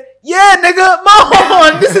comments said, "Yeah, nigga,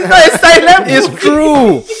 man, this is not a silent movie." It's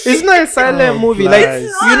true. It's not a silent movie. Like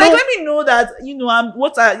Plies. Let me know that I'm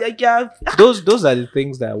those are the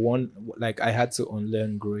things that I had to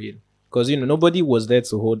unlearn growing. Because nobody was there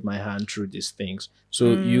to hold my hand through these things.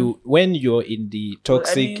 So when you're in the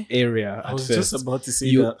toxic area, I at was first, just about to say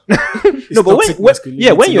you- that. no, but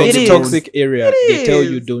when you're in It the is. toxic area, they tell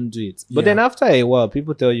you is. don't do it. But Yeah. then after a while,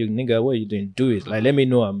 people tell you, "Nigga, what are you doing? Do it. Like, let me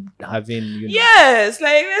know I'm having Yes,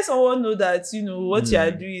 like let someone know that what you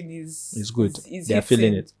are doing is good. Is They're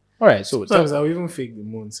feeling it. All right, so Sometimes I'll even fake the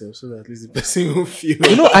moon self so that at least the person will feel.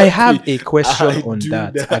 I have a question I on do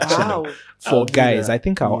that, that. actually. Wow. For I'll do guys, that. I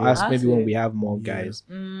think I'll Yeah. ask maybe when That's we it. have more Yeah. guys.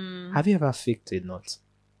 Have you ever faked a nut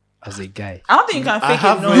as a guy? I don't think you can I fake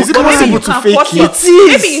have- it. No. Is it But maybe possible you to can fake force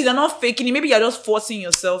it? Maybe you're not faking it. Maybe you're just forcing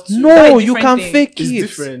yourself to. That's No, a you different can thing. fake It's it.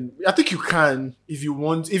 different. I think you can if you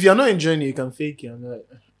want. If you're not enjoying it, you can fake it. I'm like,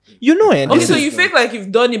 And Okay, so Yes. you fake like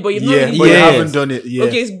you've done it, but you've yeah, not but really you Yes. haven't done it. Yeah.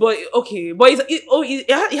 Okay, but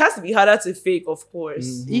it has to be harder to fake, of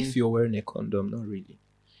course. if you're wearing a condom, not really.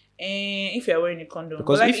 And if you're wearing a condom,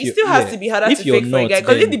 Because but like if it you- still has yeah. to be harder If to you're fake for a not, guy.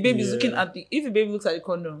 Because if then- the baby's Yeah. looking at if the baby looks at the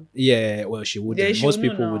condom, Yeah, well, she wouldn't. Yeah, she Most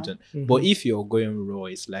wouldn't people know. wouldn't. Mhm. But if you're going raw,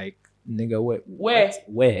 it's like, nigga, Where?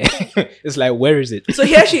 Where? It's like, where is it? so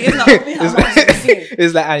here she is now opening her mouth to see.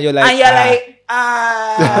 It's like, and you're like, And you're like,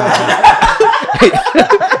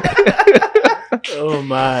 Oh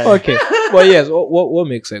my. okay. But yes, what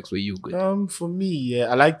makes sex with you good? For me, yeah,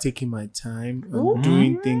 I like taking my time and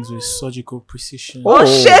doing things with surgical precision. oh, Oh,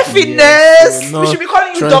 chefiness. yes, so We should be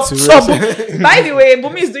calling you trying to Doctor. rush- By the way,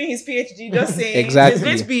 Bunmi is doing his PhD. Just saying, Exactly. It's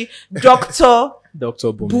going to be Doctor Dr.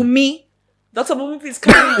 Bunmi. Bunmi Dr. Bunmi, please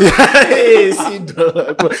carry on. Hey, see,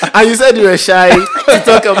 and you said you were shy to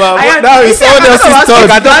talk about. Now it's someone else's talk.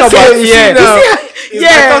 turn. I talk about It's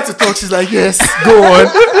my turn to talk. She's like, yes, go on.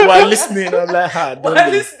 While listening, I'm like,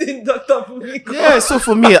 While listening, Dr. Bunmi. Yeah, so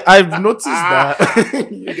for me, I've noticed that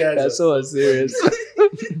you guys That's so serious.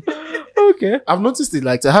 Okay. I've noticed it,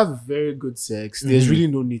 like, to have very good sex, there's really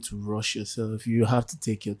no need to rush yourself. You have to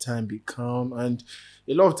take your time, be calm. And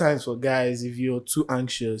a lot of times for guys, if you're too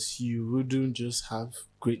anxious, you wouldn't just have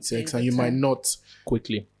great sex, and you might not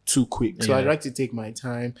quickly. Too quick. So I like to take my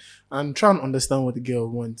time and try and understand what the girl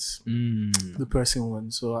wants, the person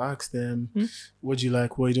wants. So I ask them, what do you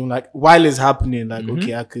like, what you don't like, while it's happening. Like,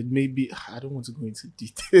 okay, I could maybe, I don't want to go into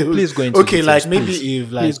details. Please go into details. Like maybe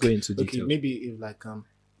if like, please go into details. Maybe if like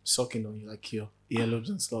sucking on you, like your earlobes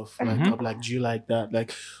and stuff. Like, I'm like, do you like that?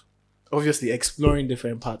 Like, obviously exploring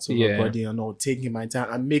different parts of her body and all, taking my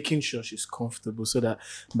time and making sure she's comfortable, so that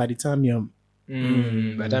by the time you're by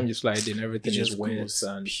the time you slide in, everything is wet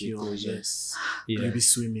and pure. Yes, you'll be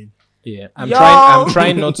swimming. Yeah, I'm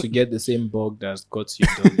trying not to get the same bug that got you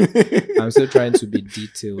done. I'm still trying to be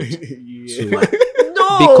detailed.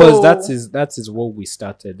 Because that is what we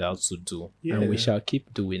started out to do, and we shall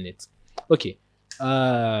keep doing it. Okay.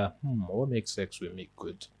 What makes sex with me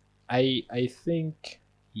good? I think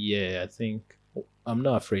I'm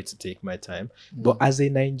not afraid to take my time. But as a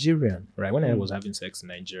Nigerian, right, when I was having sex in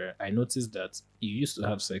Nigeria, I noticed that you used to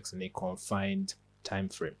have sex in a confined time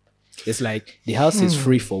frame. It's like the house is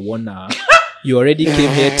free for 1 hour. You already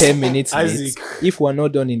came here 10 minutes late. If we're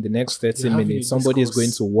not done in the next 30 minutes, somebody is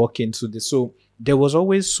going to walk into the... So there was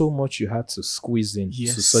always so much you had to squeeze in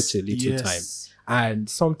to such a little time. And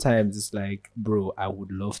sometimes it's like, bro, I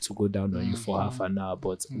would love to go down on you for half an hour,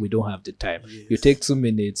 but we don't have the time. You take 2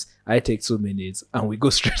 minutes, I take 2 minutes, and we go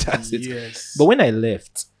straight at it. But when I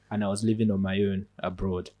left and I was living on my own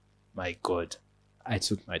abroad, my God, I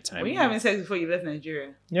took my time. Were you having sex before you left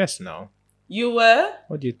Nigeria? Yes, now. You were?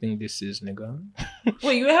 What do you think this is, nigga?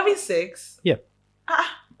 Wait, you were having sex? Yeah.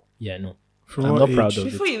 Yeah, no. I'm not proud of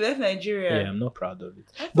it. Before you left Nigeria? Yeah, I'm not proud of it.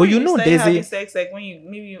 But you know, there's having sex like when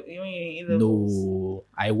you're in A-levels. No,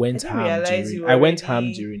 I went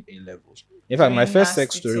ham during A-levels. In fact, my first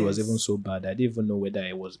sex story was even so bad. I didn't even know whether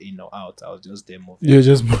I was in or out. I was just there moving. You're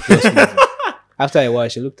just moving. After a while,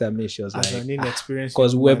 she looked at me. She was like,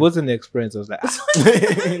 because we were both in the experience. I was like,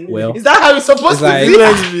 well, is that how it's supposed to be?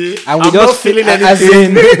 And we I'm just feeling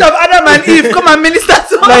anything. Spirit of Adam and Eve, come and minister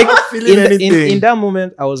to us. Like in that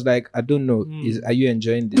moment, I was like, I don't know. Are you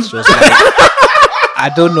enjoying this? She was like, I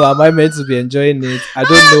don't know. Am I meant to be enjoying it? I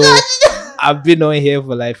don't know. I've been on here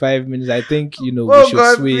for like 5 minutes. I think we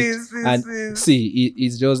should switch. Please. See,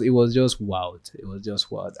 it was just wild. It was just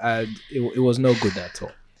wild, and it was not good at all.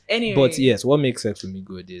 Anyway. But yes, what makes sex for me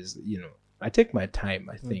good is, I take my time,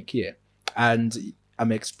 I think, and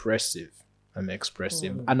I'm expressive. And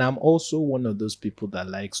I'm also one of those people that I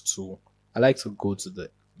like to go to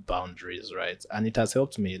the boundaries, right? And it has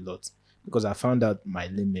helped me a lot because I found out my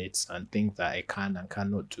limits and things that I can and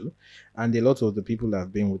cannot do. And a lot of the people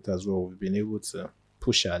I've been with as well, we've been able to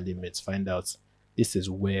push our limits, find out this is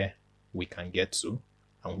where we can get to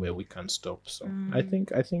and where we can stop. So I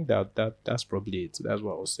think that's probably it. That's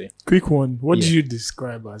what I'll say. Quick one. What do you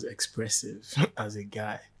describe as expressive as a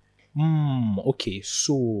guy? Okay,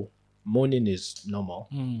 so moaning is normal,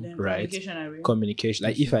 right? Communication.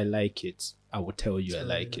 Like if I like it, I will tell you I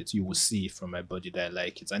like it. You will see from my body that I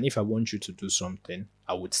like it. And if I want you to do something,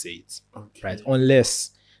 I would say it. Okay. Right?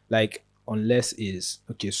 Unless it's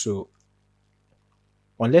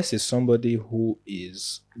somebody who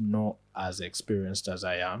is not as experienced as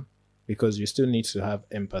I am, because you still need to have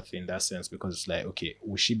empathy in that sense, because it's like, okay,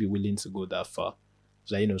 will she be willing to go that far?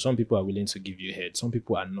 It's like, some people are willing to give you head, some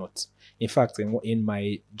people are not. In fact, in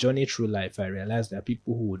my journey through life, I realized there are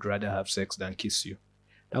people who would rather have sex than kiss you.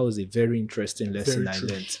 That was a very interesting lesson I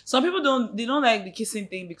learned. Some people don't like the kissing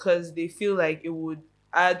thing because they feel like it would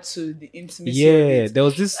add to the intimacy. Yeah, there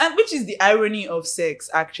was this, and which is the irony of sex.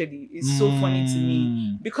 Actually, it's so funny to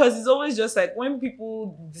me because it's always just like when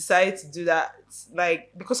people decide to do that,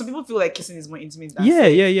 like because some people feel like kissing is more intimate than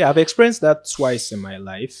sex. Yeah. I've experienced that twice in my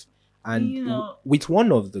life, and with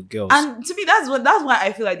one of the girls. And to me, that's why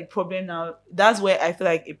I feel like the problem now. That's where I feel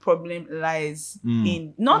like a problem lies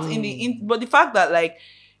in but the fact that like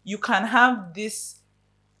you can have this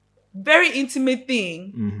very intimate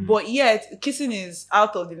thing, but yet kissing is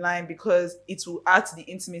out of the line because it will add to the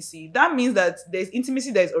intimacy. That means that there's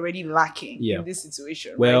intimacy that is already lacking in this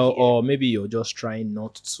situation. Well, or maybe you're just trying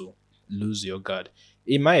not to lose your guard.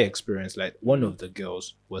 In my experience, like one of the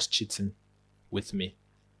girls was cheating with me.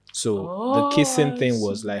 So the kissing thing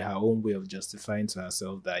was like her own way of justifying to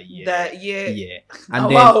herself that and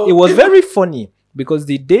then it was very funny because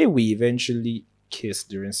the day we eventually kissed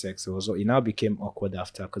during sex, it now became awkward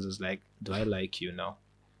after because it's like, do I like you now?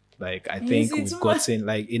 Like, I think we've gotten,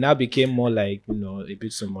 like, it now became more like, a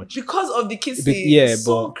bit so much. Because of the kissing.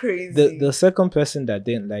 So crazy. The second person that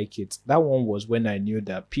didn't like it, that one was when I knew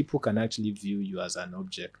that people can actually view you as an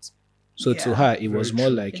object. So to her, it was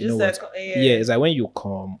more like, you know what? It's like when you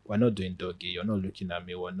come, we're not doing doggy, you're not looking at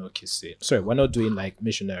me, we're not kissing. Sorry, we're not doing like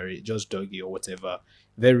missionary, just doggy or whatever.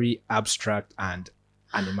 Very abstract and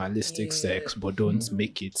animalistic sex, but don't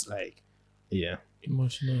make it like,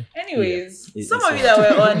 emotional. Anyways, some of you that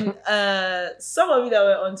were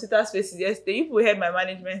on Twitter Spaces yesterday, you heard my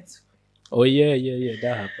management. Oh yeah,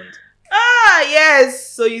 that happened.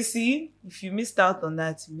 Yes. So you see, if you missed out on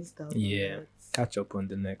that, you missed out. Yeah. On that. Catch up on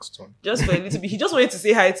the next one. Just for a little bit. He just wanted to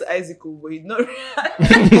say hi to Isaac, but he did not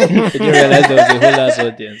he didn't realize there was a whole ass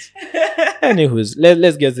audience. Anyways,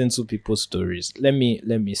 let's get into people's stories. Let me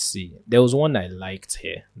see. There was one I liked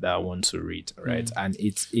here that I want to read, right? And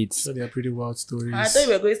it's so they are pretty wild stories. I thought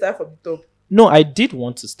you were going to start from the top. No, I did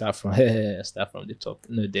want to start from the top.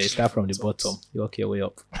 No, they start from the bottom. You okay? Way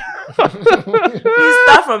up. You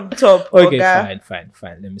start from the top. Okay, fine.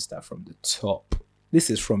 Let me start from the top. This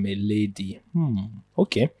is from a lady.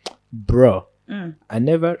 Okay. Bro. I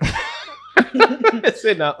never...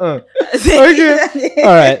 Say now. Okay.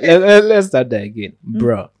 All right. Let's start that again.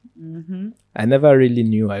 Bro. Mm-hmm. I never really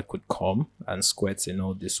knew I could come and squirt in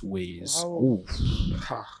all these ways. Wow.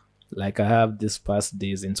 Like I have these past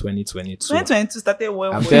days in 2022. 2022 started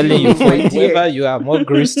well. I'm telling you, whenever you have more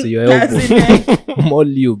grease to your elbow, more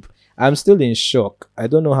lube. I'm still in shock. I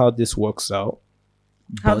don't know how this works out.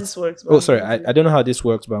 How this works. I don't know how this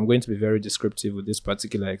works, but I'm going to be very descriptive with this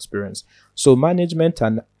particular experience. So management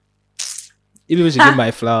and even if you give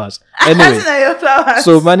my flowers. Anyway,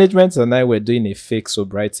 so management and I were doing a fake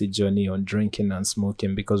sobriety journey on drinking and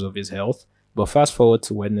smoking because of his health. But fast forward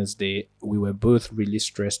to Wednesday, we were both really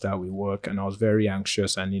stressed out with work and I was very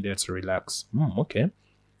anxious and needed to relax. Okay.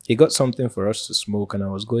 He got something for us to smoke and I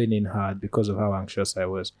was going in hard because of how anxious I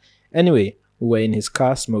was. Anyway, we were in his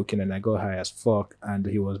car smoking and I got high as fuck and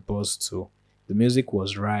he was buzzed too. The music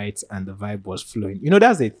was right and the vibe was flowing.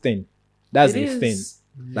 That's a thing. That's a thing.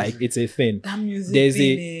 Like, it's a thing. That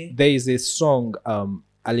music there is a song,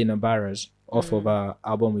 Alina Barras, off of our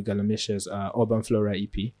album with Galamish's Urban Flora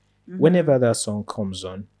EP. Whenever that song comes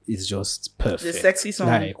on, it's just perfect. The sexy song.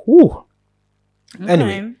 Like, whoo.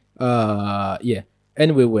 Anyway,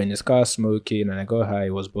 Anyway, we're in his car smoking and I got high,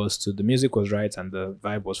 it was buzzed too. The music was right and the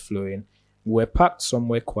vibe was flowing. We were parked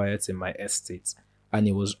somewhere quiet in my estate and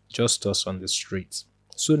it was just us on the street.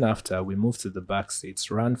 Soon after, we moved to the back seats,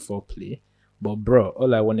 ran foreplay. But bro,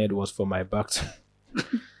 all I wanted was for my back to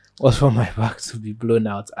be blown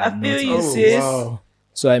out. I feel you, sis. Wow.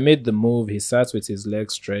 So I made the move. He sat with his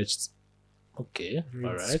legs stretched. Okay,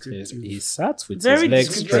 all right. He sat with his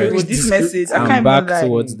legs stretched. With this message, and back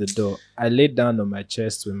towards the door. I laid down on my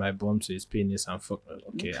chest with my bum to his penis and fuck.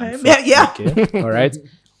 Okay. All right.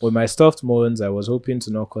 With my stuffed moans, I was hoping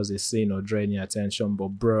to not cause a scene or draw any attention, but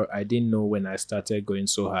bro, I didn't know when I started going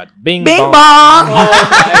so hard. Bing bong!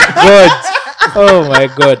 Oh my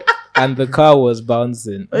god. And the car was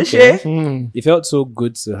bouncing. Okay. It felt so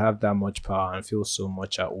good to have that much power and feel so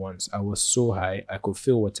much at once. I was so high, I could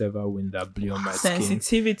feel whatever wind that blew on my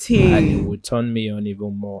sensitivity. Skin. And it would turn me on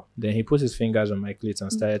even more. Then he put his fingers on my clit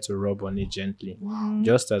and started to rub on it gently.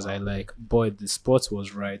 Just as I like. Boy, the spot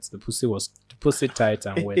was right. The pussy tight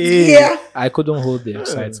and wet. Yeah. I couldn't hold the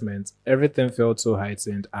excitement. Everything felt so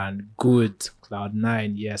heightened and good. Cloud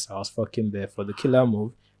 9. Yes, I was fucking there for the killer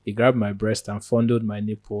move. He grabbed my breast and fondled my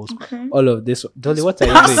nipples. Okay. All of this. Dolly, what are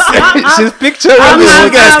you doing? She's picturing me. You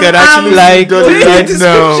guys can actually like Dolly right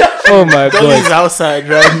now. Oh my god. Dolly's outside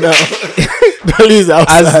right now. Dolly's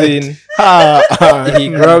outside. As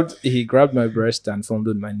in, he grabbed my breast and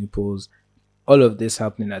fondled my nipples. All of this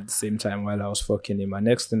happening at the same time while I was fucking him. And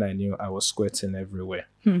next thing I knew, I was squirting everywhere.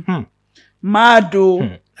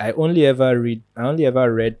 Mado. I only ever read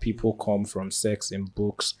people come from sex in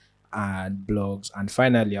books and blogs, and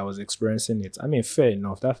finally I was experiencing it. I mean, fair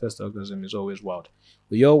enough, that first orgasm is always wild.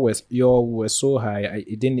 We all were so high,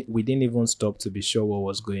 we didn't even stop to be sure what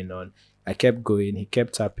was going on. I kept going, he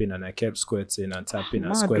kept tapping, and I kept squirting and tapping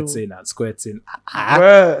and squirting and squirting.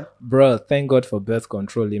 Bro, thank God for birth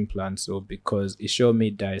control implants, because it showed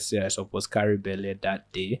me that I was supposed to carry belly that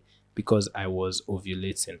day because I was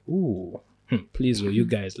ovulating. Ooh. Please, you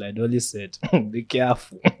guys, like Dolly said, be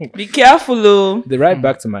careful. Be careful, oh. The ride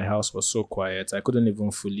back to my house was so quiet. I couldn't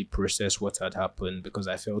even fully process what had happened because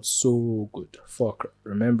I felt so good. Fuck,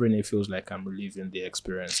 remembering it feels like I'm reliving the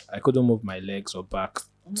experience. I couldn't move my legs or back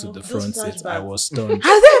to the front seat. I was stunned.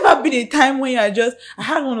 Has there ever been a time when I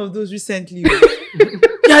had one of those recently?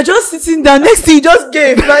 You're just sitting down next to you, just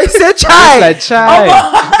gave. Like, say, chai. Like, chai.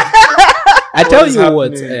 I tell you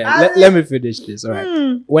what, happening? let me finish this. All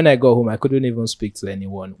right. When I got home, I couldn't even speak to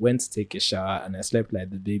anyone. Went to take a shower and I slept like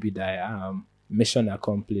the baby that I am. Mission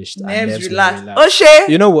accomplished. Nerves relaxed. relaxed. Oh, shit.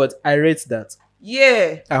 You know what? I rate that.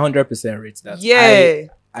 Yeah. I 100% rate that. Yeah.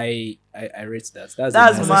 I rate that. That's a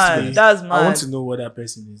nice mad. place. That's mad. I want to know what that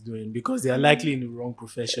person is doing because they are likely in the wrong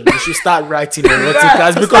profession. You should start writing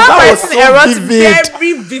eroticas because that was so vivid.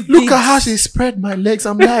 Very vivid. Look at how she spread my legs.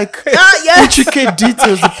 I'm like, yes. intricate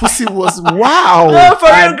details. The pussy was wow. No, for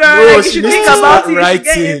real, girl. bro, Like, you she should needs think to about start it. You should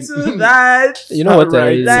get writing. into that. You know what I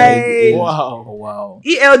really Like- like? is- Wow. Wow.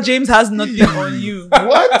 James has nothing on you.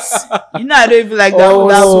 What? You know, I don't even like that. Oh,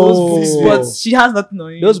 that so was, vivid. but she has nothing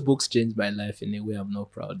on you. Those books changed my life in a way I'm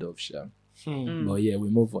not proud of, Sha. But yeah, we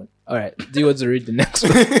move on. All right. Do you want to read the next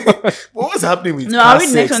one? What was happening with No, I'll read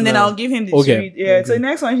the next sex one, then now? I'll give him the Okay. treat. Yeah. So the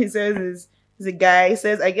next one he says is a guy. He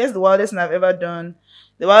says, I guess the wildest thing I've ever done,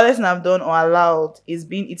 the wildest thing I've done or allowed is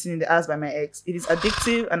being eaten in the ass by my ex. It is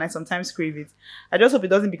addictive and I sometimes crave it. I just hope it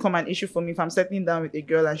doesn't become an issue for me if I'm settling down with a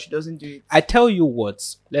girl and she doesn't do it. I tell you what,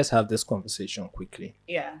 let's have this conversation quickly.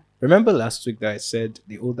 Yeah. Remember last week that I said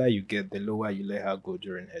the older you get, the lower you let her go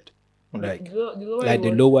during head. Like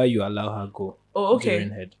the lower you allow her go during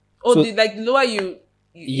head. Oh, So- the lower you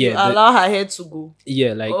Yeah, the- allow her head to go.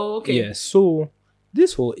 Yeah, like yeah. So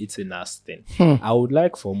this whole eating ass thing, I would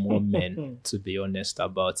like for more men to be honest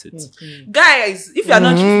about it. Guys, if you are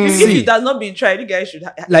not, if it has not been tried, you guys should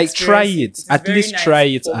Like try it, It's at very least nice try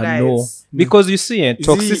it for and guys. know because you see, Is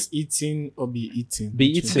toxic he eating or be eating? be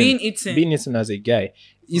eaten, Being eaten. as a guy.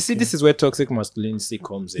 You see, this is where toxic masculinity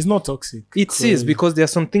comes It's in. not toxic. It is because there are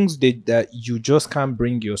some things that you just can't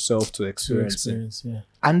bring yourself to experiencing, Yeah.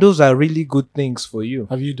 and those are really good things for you.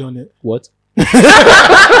 Have you done it? What?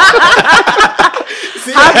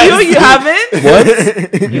 Have you? You haven't?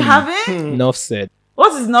 What? You haven't? Enough said.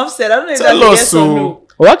 What is enough said? I don't know if Tell that's a us yes so. or no.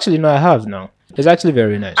 Oh, actually, no, I have now. It's actually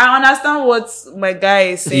very nice. I understand what my guy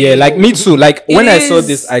is saying. Yeah, like me too. Like It when I saw is-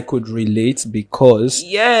 this, I could relate because.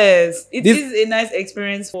 Yes, it This- is a nice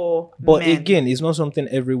experience for But men. again, it's not something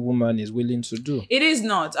every woman is willing to do. It is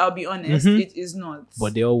not. I'll be honest. Mhm. It is not.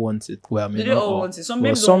 But they all want it. Well, I mean, They not all want it. Some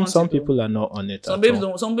Well, babes don't want some it, though. people are not on it. some at babes all.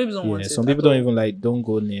 don't. Some babes don't want Yeah, it. some at people don't all. even like. Don't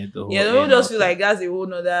go near the whole. Yeah, they will end just of feel it. like that's a whole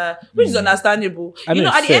nother, which is understandable. I mean,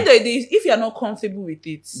 at the fair. end of the day, if you're not comfortable with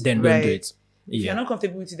it, Then right, don't do it. If you're Yeah, not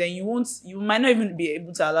comfortable with it, then you might not even be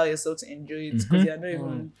able to allow yourself to enjoy it because Mhm. you're not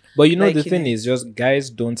even. but you know the liking thing it. is, just guys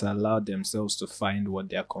don't allow themselves to find what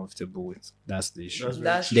they're comfortable with. That's the issue.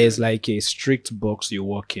 That's There's true. like a strict box you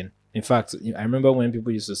walk in. In fact, I remember when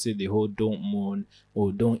people used to say the whole "don't moan"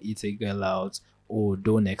 or "don't eat a girl out" or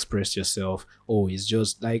 "don't express yourself." Oh, it's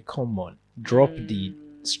just like, come on, drop the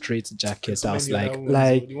straight jacket. So I was many like, other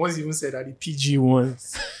ones. The ones even said are the PG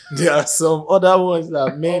ones. There are some other ones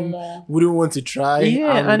that men wouldn't want to try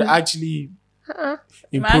Yeah, and would and- actually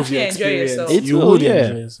You might improve actually your enjoy experience. yourself. It You will, would yeah.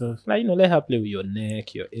 enjoy yourself. like, let her play with your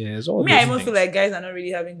neck, your ears, all Me, those I even things. feel like guys are not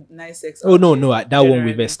really having nice sex. Oh no, that one we've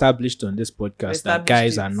Generally. established on this podcast that Established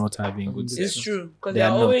guys it. are not having good It's sex. It's true because They they're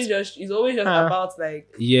are not. always just. It's always just about like.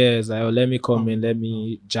 Yes, like, oh, let me come in, let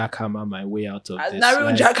me jackhammer my way out of this. Not even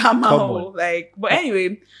Like, jackhammer. come oh, on. Like, but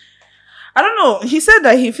anyway, I don't know. He said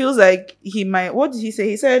that he feels like he might. What did he say?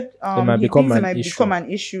 He said might he become thinks it an might issue. become an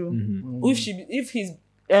issue Mhm. if he's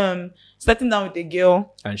settling down with a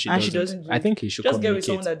girl. And she And she doesn't. doesn't do I it. think he should Just get with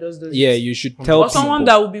communicate. someone that does those. Yeah, you should tell or someone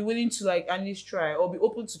people. that will be willing to like at least try or be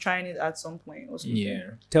open to trying it at some point or something. Yeah,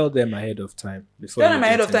 tell them ahead of time before. Tell you them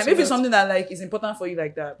ahead get of time into if it's that. something that like is important for you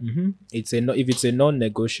like that. It's if it's a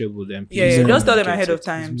non-negotiable, then please Yeah, just tell them communicate ahead of it.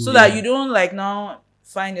 time so Yeah. that you don't like now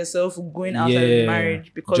find yourself going outside of Yeah, the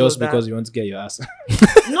marriage because just of that. because you want to get your ass.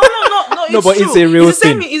 No. No, It's but true. it's a real it's the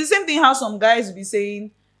same, thing. It's the same thing how some guys will be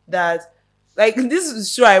saying that, like, this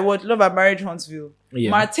is true. I watch Love and Marriage Huntsville. Yeah.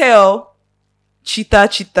 Martell,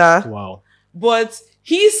 cheater. Wow. But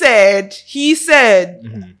he said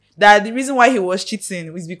Mhm. that the reason why he was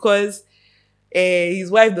cheating was because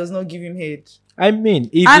his wife does not give him head. I mean,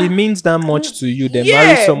 if And- it means that much to you, then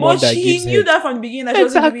marry someone but that he gives knew head. that from the beginning that she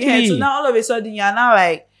wasn't giving head. So Exactly. now all of a sudden you're now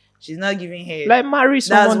like, she's not giving head. Like marry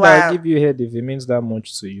someone why that I- give you head if it means that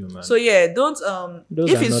much to you, man. So yeah, don't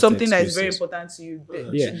Those if are it's not something that is very excuses. important to you.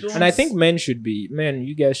 Yeah, don't- and I think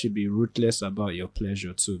you guys should be ruthless about your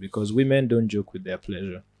pleasure too, because women don't joke with their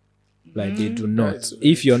pleasure. Like they do That not. is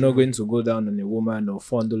very If you're not true. going to go down on a woman or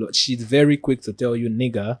fondle, she's very quick to tell you,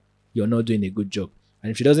 nigga, you're not doing a good job.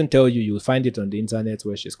 And if she doesn't tell you, you'll find it on the internet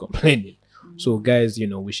where she's complaining. So guys,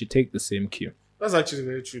 we should take the same cue. That's actually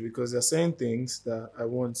very true because they're saying things that I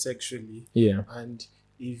want sexually. Yeah. And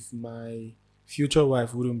if my future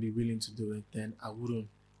wife wouldn't be willing to do it, then I wouldn't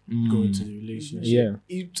go into the relationship.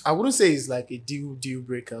 Yeah. I wouldn't say it's like a deal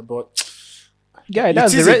breaker, but Yeah,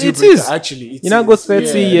 that's it is the a deal it breaker, is. actually. You now go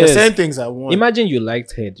 30 years. The same things I want. Imagine you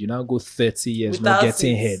liked head. You now go 30 years not Without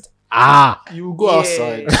getting sex. head. You will go Yeah.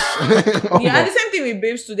 outside. Yeah, and the same thing with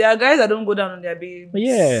babes too. There are guys that don't go down on their babes.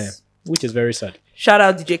 Yeah. Which is very sad. Shout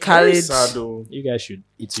out DJ Very Khaled. sad though. You guys should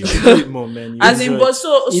eat your Do it more, man. You As in, enjoy but it.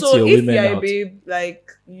 so Eat so your if women you're a out. babe,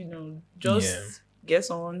 like just Yeah. get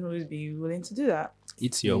someone who will be willing to do that.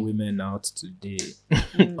 Eat your women out today.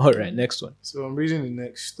 Mm. All right, next one. So I'm reading the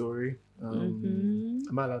next story. Mhm.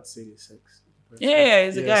 Am I allowed to say the sex? Yeah,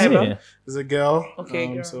 it's a guy, bro. Yeah. There's a girl. Okay,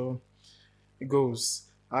 girl. So it goes.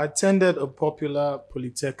 I attended a popular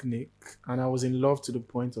polytechnic and I was in love to the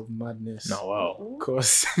point of madness. Now, wow.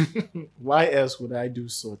 Because why else would I do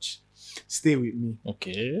such? Stay with me.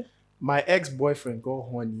 Okay. My ex-boyfriend got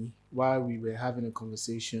horny while we were having a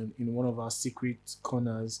conversation in one of our secret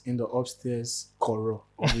corners in the upstairs corridor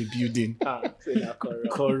of a building.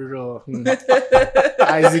 Corridor.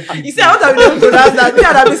 Isaac. You see, I want to be able to pronounce that. Me,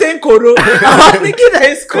 I've been saying Koro. I'm thinking that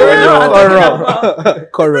it's Koro.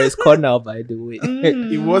 Koro is corner, by the way.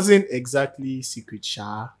 It wasn't exactly secret,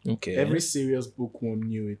 Sha. Okay. Every serious bookworm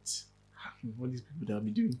knew it. All these people that be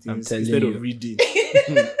doing things telling instead you. of reading.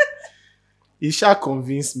 Isha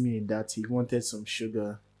convinced me that he wanted some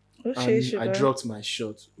sugar, and I dropped my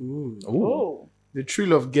shot. Ooh. Oh. The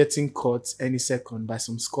thrill of getting caught any second by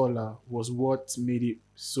some scholar was what made it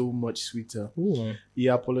so much sweeter. Ooh. He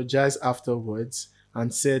apologized afterwards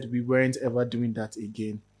and said we weren't ever doing that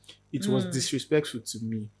again. It was disrespectful to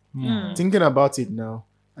me. Thinking about it now,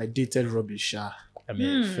 I dated rubbish. Sha. I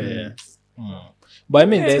mean, fair. But I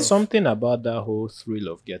mean, there's something about that whole thrill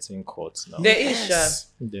of getting caught now. There is, Sha.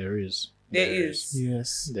 There is. There is.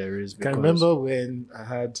 Yes. There is. I Because... remember when I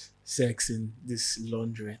had sex in this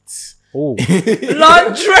laundrette. Oh.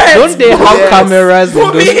 Laundrette. Don't they have Yes. cameras in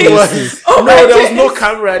For those me. places? Oh No, my there was days. no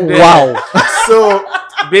camera there. Wow. So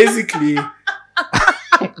basically,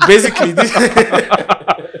 this.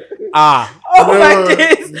 Oh my No.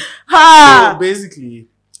 days. So Ha. basically,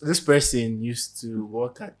 this person used to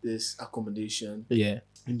work at this accommodation Yeah.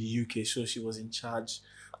 in the UK, so she was in charge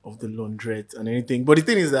of the laundrette and anything. But the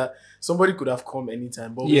thing is that somebody could have come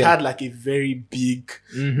anytime, but we Yeah. had like a very big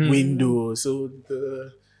window, so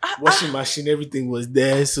the washing machine, everything was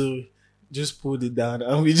there. So just pulled it down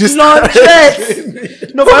and we just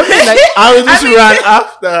Laundrette. No, but I mean, like, I was just ran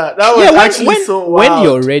after. That was yeah, actually so wild. when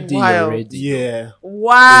you're ready, Wild. you're ready. Yeah.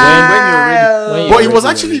 Wow. when But you're it was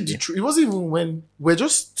ready, actually you're the ready. truth. It wasn't even when we're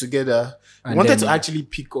just together. We And wanted then- to actually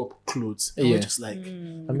pick up clothes. And Yeah. we're just like, I we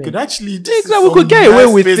mean, could actually. Yeah, This is we could some get away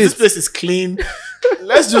nice with place. it. This place is clean.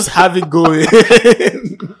 Let's just have it going.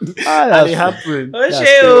 that's And it happened. Oh, That's shit,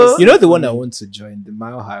 serious. oh. You know the one I want to join, the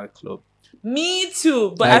Mile High Club. Me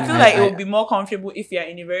too, but I feel like it would be more comfortable if you're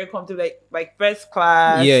in a very comfortable, like first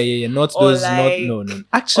class. Yeah. Not Or those, like- no.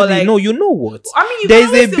 Actually, like- no. You know what? I mean, you There's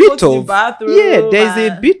can always a still go bit to the of bathroom. there's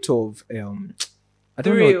a and- bit of I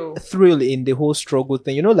don't know, thrill in the whole struggle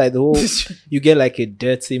thing. You know, like the whole you get like a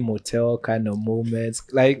dirty motel kind of moments.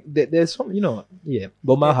 Like there's some, yeah.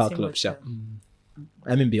 But Mile High Dirty Club, motel. sha.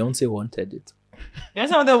 I mean, Beyonce wanted it. You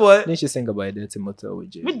understand what that was? Didn't she sing about a dirty motel with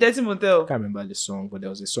Jay? With Dirty Motel. I can't remember the song, but there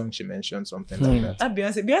was a song she mentioned something like that. That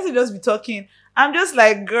Beyonce. Beyonce just be talking. I'm just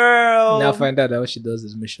like, girl. Now I find out that what she does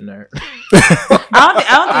is missionary.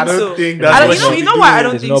 I don't think so. that's I don't, what you know, she you know be why I doing.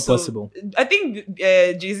 don't It's think not so. possible. I think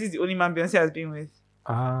Jay-Z is the only man Beyonce has been with.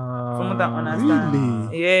 From what I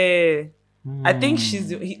understand. Yeah. I think he's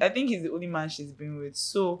the only man she's been with.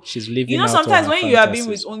 So She's living. you know, out all sometimes her when you are being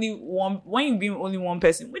fantasies. with when you've been with only one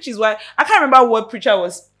person, which is why I can't remember what preacher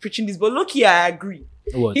was preaching this, but look here, I agree.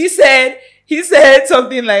 What? He said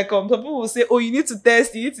something like, some people will say, oh, you need to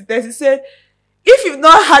test. He said, if you've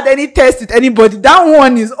not had any test with anybody, that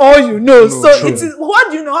one is all you know. No, So true. it is, how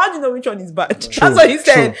do you know which one is bad? That's what he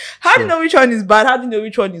said. true, How do you know which one is bad? How do you know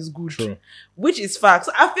which one is good? True. Which is fact.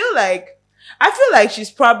 So I feel like she's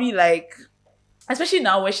probably like, especially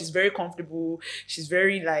now where she's very comfortable, she's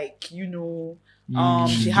very like, she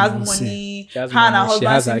has money, She has her and her money, she husband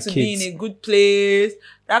has seem her to be kids. in a good place,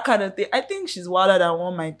 that kind of thing. I think she's wilder than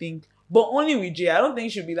one might think, but only with Jay. I don't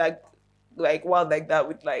think she'll be like wild like that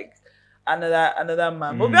with like another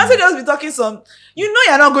man. But Beyonce just be talking some. You know,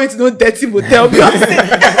 you're not going to no dirty motel, Beyonce.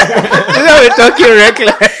 You know, we're talking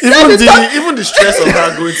reckless. Even the stress of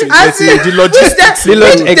her going to the logistics.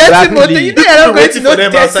 Exactly. You know, you're not going to no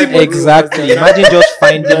dirty motel. Exactly. Imagine just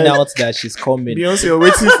finding out that she's coming. Beyonce, you're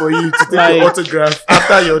waiting for you to take your autograph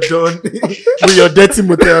after you're done with your dirty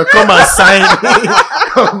motel. Come and sign.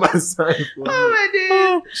 Come and sign for me. Oh my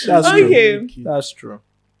days. That's Okay. true. That's true.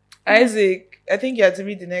 Isaac, I think you have to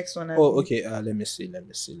read the next one. Oh, okay. Let me see.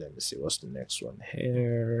 What's the next one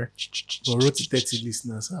here? But Road to 30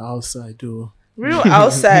 listeners are outside, though. Real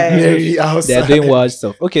outside. Very outside. They're doing wild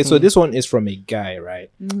stuff. Okay, so this one is from a guy,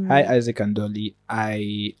 right? Hi, Isaac and Dolly.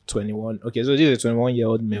 21. Okay, so this is a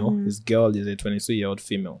 21-year-old male. This girl is a 22-year-old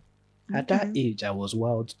female. At that age, I was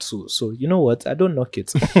wild too. So, you know what? I don't knock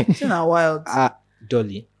it. It's not wild.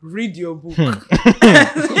 Dolly. Read your book.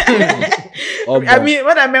 I mean,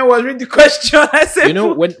 what I meant was read the question. I said, you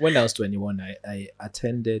know, when I was 21, I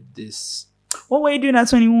attended this. What were you doing at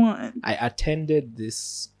 21? I attended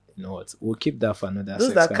this. You know what? We'll keep that for another.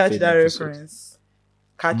 Those that catch that episode. reference,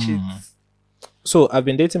 catch it. So I've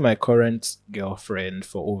been dating my current girlfriend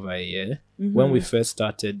for over a year. When we first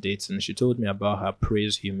started dating, she told me about her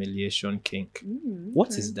praise humiliation kink. What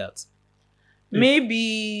is that?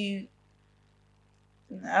 Maybe.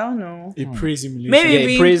 I don't know. A praise humiliation. Maybe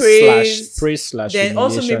being praise slash then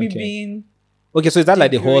also maybe kink. being. Okay, so is that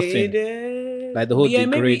like the whole thing? Like the whole degraded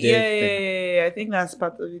maybe, thing? Yeah. I think that's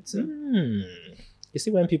part of it too. You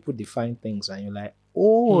see when people define things and you're like,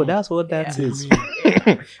 oh, that's what that is.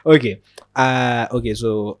 Okay. Okay,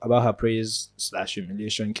 so about her praise slash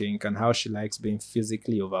humiliation kink and how she likes being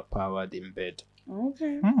physically overpowered in bed.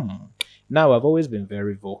 Okay. Now, I've always been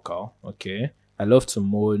very vocal, okay? I love to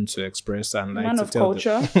moan, to express, and like Man to of tell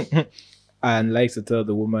culture. and like to tell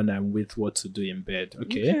the woman I'm with what to do in bed,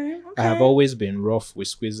 okay? I have always been rough with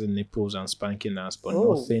squeezing nipples and spanking ass, but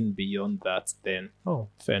nothing beyond that then. Oh,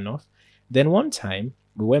 fair enough. Then one time,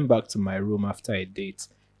 we went back to my room after a date,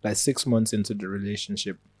 like 6 months into the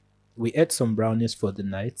relationship. We ate some brownies for the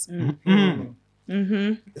night.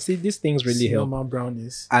 See, these things really help. Normal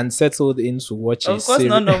brownies. And settled in to watch Of course,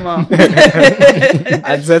 not normal.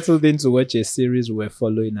 and settled in to watch a series we were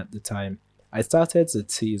following at the time. I started to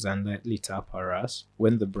tease and lightly tap her ass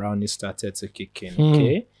when the brownies started to kick in,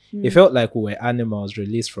 okay? It felt like we were animals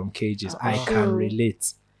released from cages. I can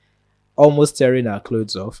relate. Almost tearing our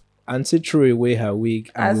clothes off. Auntie threw away her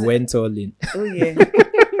wig and we went all in. Oh, yeah.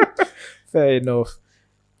 Fair enough.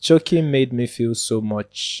 Choking made me feel so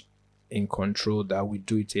much in control that we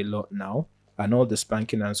do it a lot now. And all the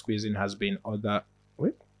spanking and squeezing has been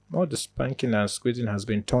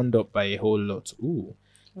turned up by a whole lot. Ooh.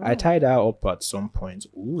 I tied her up at some point.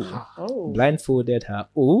 Ooh. Blindfolded her.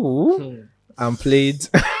 Ooh. And played.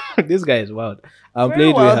 This guy is wild. And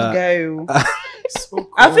Very played wild with her. guy. So cool.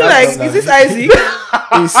 I feel like, is this Isaac?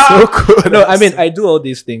 He's so cool. No, I mean, I do all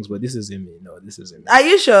these things, but this isn't me. No, this isn't me. Are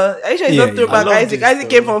you sure? It's not throwback Isaac? Isaac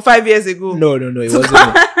came from 5 years ago. No, it wasn't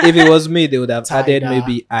me. If it was me, they would have added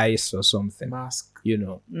maybe ice or something. Mask. You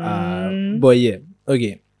know. But yeah,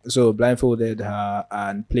 okay. So blindfolded her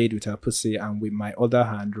and played with her pussy and with my other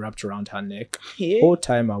hand wrapped around her neck. Whole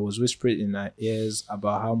time I was whispering in her ears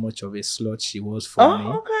about how much of a slut she was for me.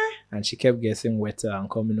 Okay. And she kept getting wetter and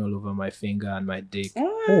coming all over my finger and my dick.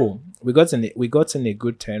 We got in a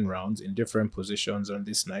good 10 rounds in different positions on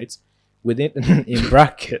this night. In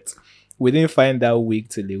bracket, we didn't find that wig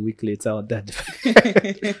till a week later.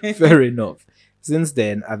 Fair enough. Since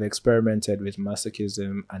then, I've experimented with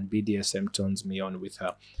masochism and BDSM turns me on with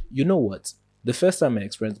her. You know what? The first time I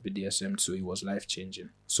experienced BDSM too, it was life-changing.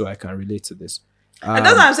 So I can relate to this. And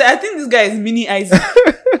that's what I'm saying. I think this guy is mini Isaac.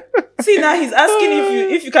 See, now he's asking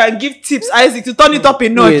if you can give tips, Isaac, to turn it up a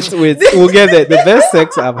notch. Wait, we'll get there. The best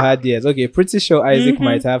sex I've had, yes. Okay, pretty sure Isaac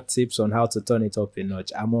might have tips on how to turn it up a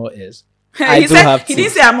notch. I'm all ears. He didn't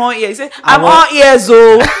say I'm all ears. He said, I'm all ears,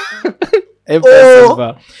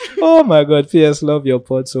 Oh my god, PS, love your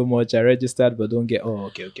pod so much. I registered, but don't get.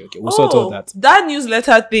 Okay. We'll sort all that. That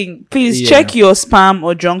newsletter thing, please check your spam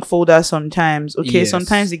or junk folder sometimes. Okay,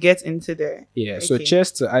 sometimes it gets into there. Yeah, so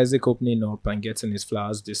cheers to Isaac opening up and getting his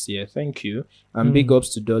flowers this year. Thank you. And big ups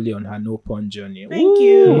to Dolly on her no porn journey. Thank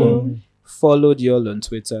you. Followed y'all on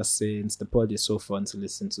Twitter since the pod is so fun to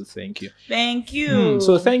listen to. Thank you. Thank you.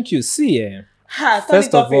 So thank you. See,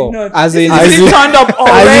 First of all, as in turned up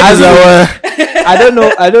already.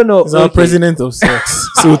 I don't know. He's our president of sex.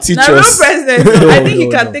 So teach Now, real us. president, I think he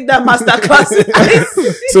can take that master class.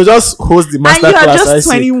 So just host the And master you are class. just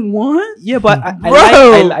 21. Yeah, but Bro.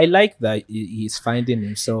 I like that he's finding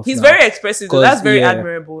himself. He's now. very expressive. Though. 'Cause, That's very yeah,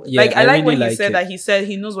 admirable. yeah, Like I I like really what he like said. it. That he said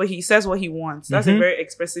he knows what he says what he wants. That's a very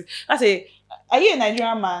expressive. That's a. Are you a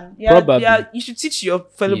Nigerian man? Yeah, Probably. yeah. You should teach your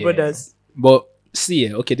fellow Yeah. brothers. But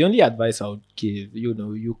see, okay, the only advice I would give,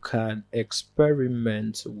 you can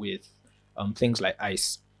experiment with things like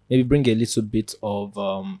ice. Maybe bring a little bit of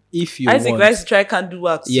if you Isaac want. likes to try candle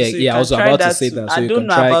wax. Yeah, so you yeah, I can was try about to say too. that. So I you don't can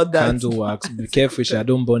know try about that. candle wax. Be careful, I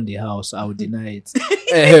don't burn the house. I will deny it.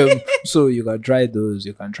 So you can try those.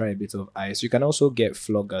 You can try a bit of ice. You can also get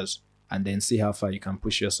floggers and then see how far you can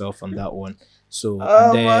push yourself on that one. So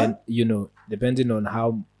and then depending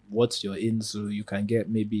on what you're into, you can get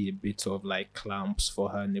maybe a bit of like clamps for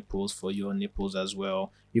her nipples, for your nipples as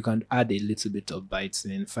well. You can add a little bit of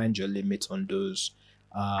biting. Find your limit on those.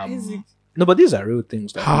 Isaac. No, but these are real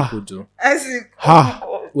things that people do. Isaac.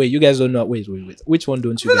 Wait, you guys don't know. Wait. Which one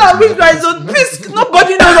don't you No, guys which know? guys don't. Please,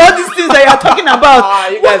 nobody knows all these things that you're talking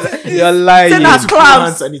about. You guys, you're lying. Send us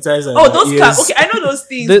clamps. Hand sanitizer. Oh, those Yes. clamps. Okay, I know those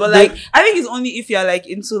things, The- but like, I think it's only if you're like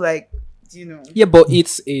into like, Yeah, but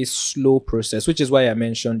it's a slow process, which is why I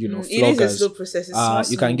mentioned, it is a floggers. slow process. It's small,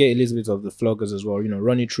 You can get a little bit of the floggers as well,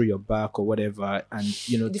 run it through your back or whatever. And,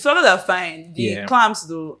 The floggers are fine. The Yeah. clamps,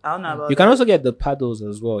 though, I don't know about you can that. also get the paddles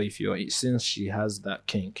as well. Since she has that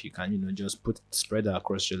kink, you can, just spread her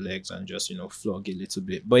across your legs and just, flog a little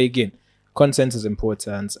bit. But again, consent is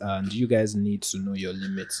important and you guys need to know your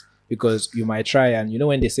limits because you might try and,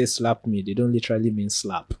 when they say slap me, they don't literally mean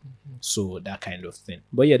slap. So that kind of thing.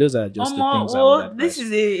 But yeah, those are just the things I would advise. This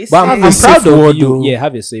is But Have I'm a proud safe of word, you. though. Yeah,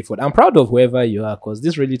 have a safe word. I'm proud of whoever you are because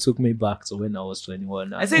this really took me back to when I was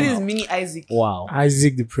 21. I say this is mini Isaac. Wow.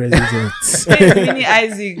 Isaac the president. This is mini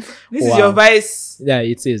Isaac. This is Wow. your vice. Yeah,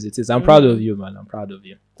 it is. I'm proud of you, man. I'm proud of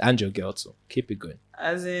you. And your girl too. Keep it going.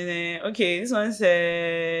 As in, okay, this one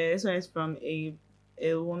is from a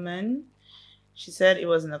woman. She said it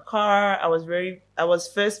was in a car. I was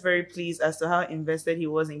first very pleased as to how invested he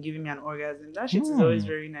was in giving me an orgasm. That shit is always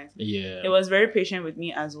very nice. Yeah. He was very patient with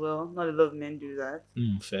me as well. Not a lot of men do that.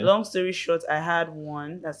 Fair. Long story short, I had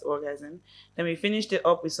one, that's orgasm. Then we finished it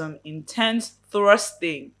up with some intense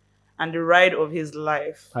thrusting and the ride of his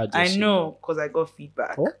life. How'd you I see know because I got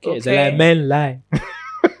feedback. Okay. So like men lie.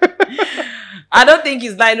 I don't think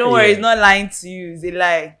he's lying. Don't worry, Yeah. he's not lying to you. It's a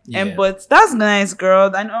lie. Yeah. But that's nice, girl.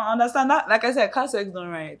 I know, understand that. Like I said, car sex done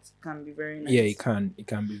right can be very nice. Yeah, it can. It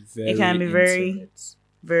can be very. It can be very- intimate.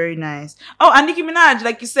 very nice. Oh, and Nicki Minaj,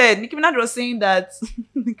 like you said, Nicki Minaj was saying that.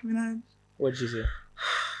 Nicki Minaj. What'd you say?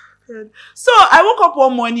 So I woke up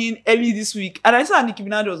one morning early this week and I saw Nicki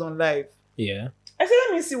Minaj was on live. Yeah. I said,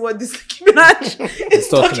 let me see what this Nicki Minaj is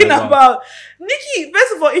talking about. Nicki,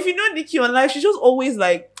 first of all, if you know Nicki on live, she's just always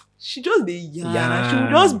like, she just be yarn. And she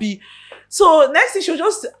would just be. So next thing, she was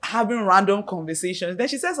just having random conversations. Then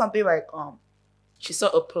she said something like, she saw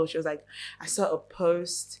a post. She was like, I saw a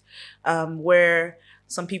post where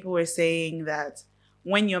some people were saying that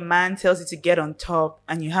when your man tells you to get on top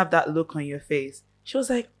and you have that look on your face, she was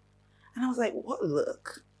like, and I was like, what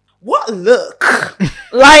look? What look?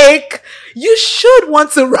 Like, you should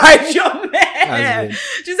want to ride your man.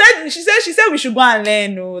 She said we should go and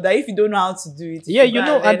learn, that if you don't know how to do it, Yeah, you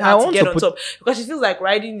go and learn and how I want get to on top. Because she feels like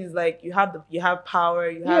riding is like you have power,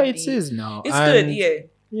 you Yeah, have it is now. It's And, good,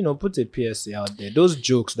 yeah. Put a PSA out there. Those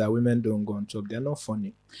jokes that women don't go on top, they're not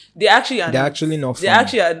funny. They actually are They're not. actually not They funny.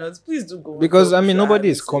 actually are not. Please do go on Because top, nobody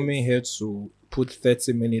is honestly. coming here to put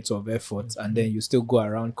 30 minutes of effort and then you still go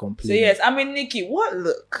around So complaining. yes, Nikki, what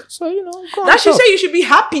look? So go on That she top. said you should be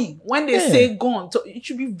happy when they Yeah. say go on top. You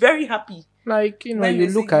should be very happy. Like, When you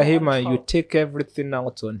they look say at go him on and you top. take everything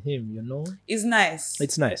out on him, It's nice.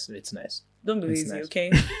 It's nice. It's nice. Don't be it's lazy, nice.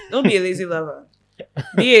 okay? Don't be a lazy lover.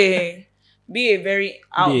 Be a very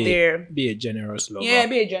out there. Be a generous lover. Yeah,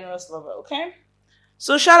 be a generous lover, okay?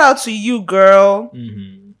 So shout out to you, girl.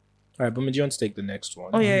 Mm-hmm. All right, but do you want to take the next one?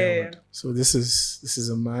 Oh yeah. So this is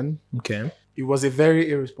a man. Okay. It was a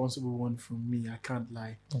very irresponsible one from me. I can't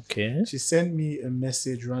lie. Okay. She sent me a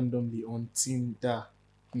message randomly on Tinder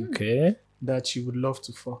Okay. that she would love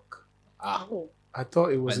to fuck. Oh. I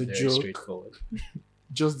thought it was That's a very joke. straightforward.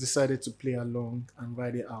 Just decided to play along and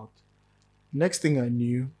write it out. Next thing I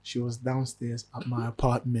knew, she was downstairs at my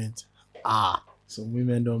apartment. So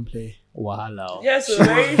women don't play. Wow. Yes, She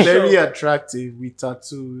very was very sure. attractive with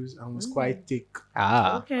tattoos and was quite thick.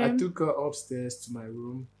 Okay. I took her upstairs to my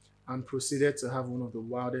room and proceeded to have one of the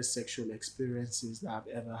wildest sexual experiences that I've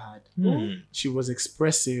ever had. Hmm. She was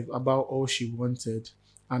expressive about all she wanted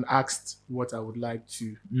and asked what I would like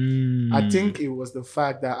to. Mm. I think it was the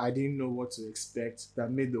fact that I didn't know what to expect that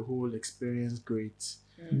made the whole experience great.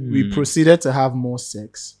 We proceeded to have more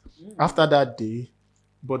sex after that day,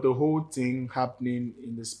 but the whole thing happening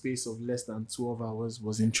in the space of less than 12 hours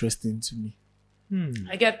was interesting to me.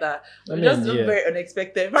 I get that. I It mean, just look yeah. very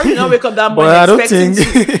unexpected. Probably not wake up that But morning I don't expecting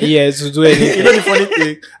think to. Yeah, to do anything. you know the funny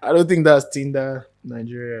thing, I don't think that's Tinder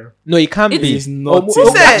Nigeria. No, it can't be. It's not.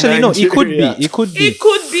 Actually, no, it could be. Nigeria. It could be. It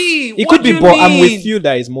could be. It What could be, do you but I'm mean? with you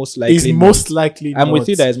that it's most likely. It's not. most likely I'm with not.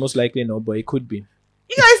 you that it's most likely no, but it could be.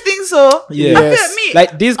 You guys think so? Yeah. I feel Yes. like me.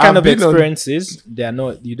 Like these kind I've of been on- experiences, they are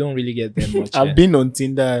not. You don't really get them much. I've been on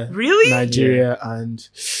Tinder Really? Nigeria and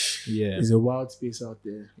Yeah, it's a wild space out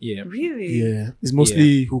there. yeah, Really? Yeah. It's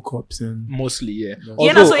mostly hookups and mostly, yeah.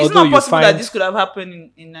 Yeah, no, so it's not you possible that find- this could have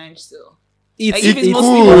happened in Nigeria still. It's, Like, if it's it's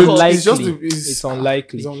mostly unlikely. local. It's just It's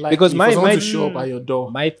unlikely. It's unlikely Because for someone my to show up at your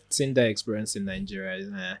door. my Tinder experience in Nigeria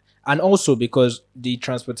is, and also because the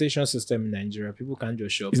transportation system in Nigeria, people can't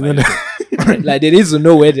just show up. It's by not your door. Like they need to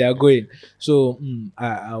know where they are going. So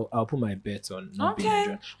I'll put my bet on not being Okay.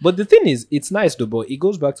 Nigerian. But the thing is, it's nice though. But it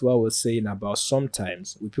goes back to what I was saying about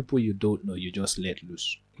sometimes with people you don't know, you just let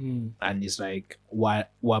loose. And it's like we're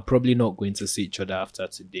probably not going to see each other after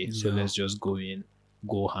today, so No. let's just go in,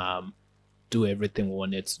 go ham, do everything we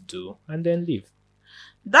wanted to do, and then leave.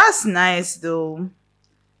 That's nice though.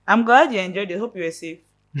 I'm glad you enjoyed it. Hope you were safe.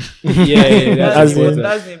 Yeah, That's As the in- important.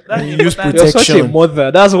 That's the use important. You're such a protection.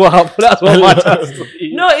 mother. That's what happened. That's what matters.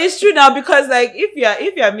 No, it's true now because like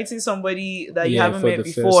if you're meeting somebody that you haven't met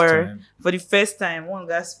before for the first time, one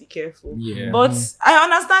guys be careful. Yeah. But I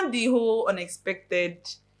understand the whole unexpected.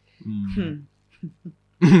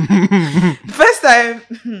 The first time,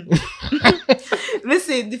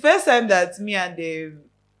 listen, the first time that me and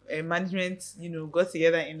the management, got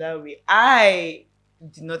together in that way, I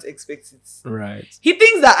did not expect it. Right. He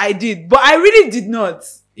thinks that I did, but I really did not.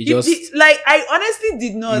 He just- I honestly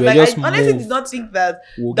did not. You were Like I just honestly moved. did not think that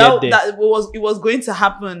We'll get there. that was going to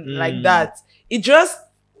happen like that. It just,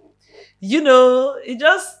 it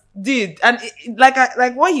just did, and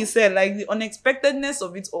like what he said, like the unexpectedness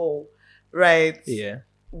of it all, right? Yeah.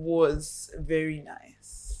 Was very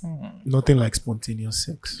nice. Nothing like spontaneous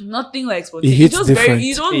sex. Nothing like It spontaneous. hits It's just very. different.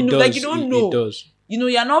 You don't It know. does. Like you don't know. It does.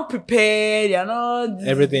 You're not prepared. You're not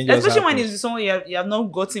Everything just especially when happens. it's someone you have not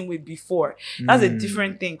gotten with before. That's a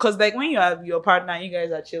different thing. Because like when you have your partner, you guys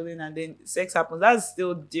are chilling, and then sex happens. That's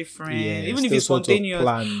still different. Yeah, Even if still it's sort of spontaneous.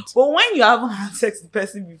 planned. But when you haven't had sex with the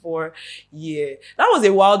person before, yeah, that was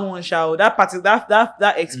a wild one, Shao.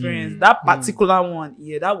 That experience, that particular one,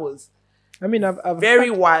 yeah, that was I mean, I've very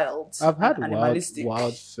wild. I've had and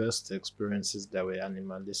wild first experiences that were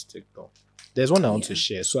animalistic though. There's one I want to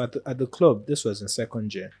share. So at the club, this was in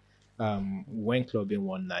second year. We went clubbing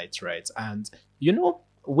one night, right? And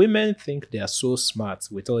women think they are so smart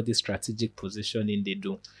with all this strategic positioning they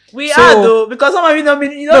do. We So- are though, because some of you don't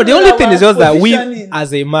mean. No, the only thing is just that we,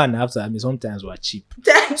 as a man, sometimes we're cheap.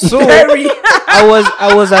 So- very.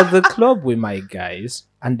 I was at the club with my guys,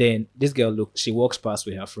 and then this girl she walks past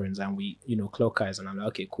with her friends, and we, clock eyes, and I'm like,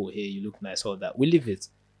 okay, cool, hey, you look nice, all that. We leave it.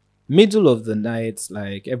 Middle of the night,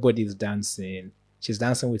 like everybody's dancing. She's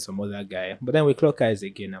dancing with some other guy, but then we clock eyes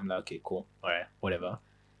again. I'm like, okay, cool, all right, whatever.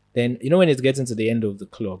 Then when it's getting to the end of the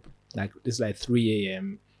club, like it's like 3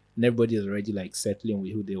 a.m. and everybody is already like settling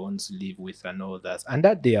with who they want to live with and all that. And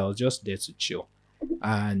that day I was just there to chill,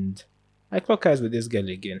 and I clock eyes with this girl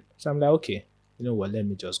again. So I'm like, okay, you know what? Let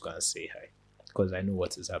me just go and say hi, because I know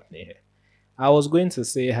what is happening here. I was going to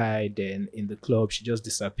say hi, then in the club she just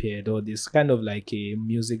disappeared. Or this kind of like a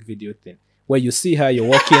music video thing where you see her, you're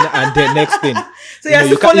walking, and then next thing. So you're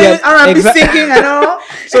you still following R&B singing and all.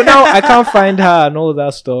 So now I can't find her and all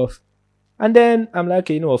that stuff. And then I'm like,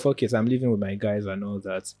 okay, fuck it. I'm leaving with my guys and all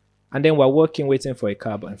that. And then we're walking, waiting for a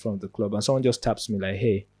cab in front of the club, and someone just taps me like,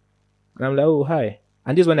 hey. And I'm like, oh, hi.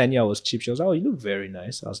 And this is when I knew I was cheap. She was like, oh, you look very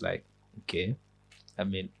nice. I was like, okay. I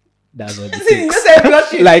mean, that's all it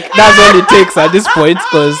takes. Like, that's all it takes at this point,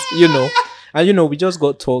 because, and, we just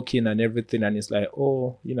got talking and everything, and it's like,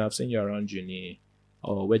 oh, I've seen you around uni,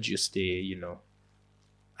 or where'd you stay,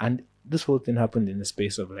 And this whole thing happened in the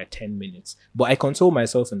space of like 10 minutes. But I console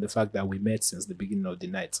myself in the fact that we met since the beginning of the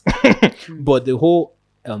night. But the whole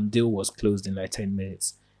deal was closed in like 10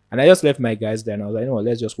 minutes. And I just left my guys there, and I was like,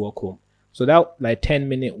 let's just walk home. So that like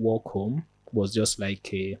 10-minute walk home was just like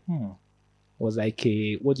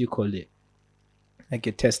what do you call it? Like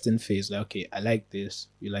a testing phase. Like, okay, I like this,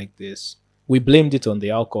 you like this. We blamed it on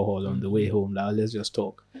the alcohol on the way home. Now let's just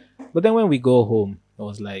talk. But then when we go home, I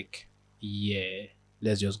was like, yeah,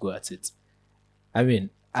 let's just go at it. I mean,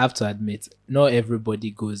 I have to admit, not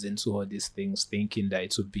everybody goes into all these things thinking that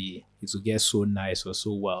it will get so nice or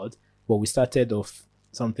so wild. But we started off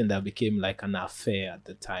something that became like an affair at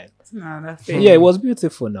the time. It's not an affair. Yeah, it was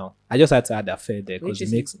beautiful now. I just had to add affair there because Which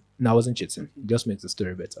it makes... No, I wasn't cheating. It just makes the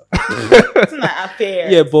story better. It's not an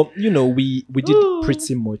affair. Yeah, but we did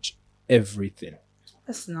pretty much everything.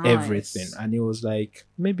 That's nice. Everything. And it was like,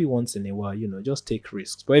 maybe once in a while, just take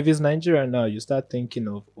risks. But if it's Nigeria now, you start thinking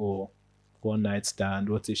of, one night stand.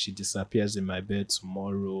 What if she disappears in my bed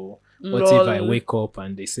tomorrow? What if I wake up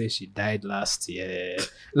and they say she died last year?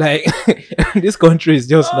 Like, this country is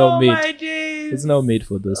just not made. My days. It's not made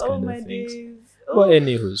for those kind of things. But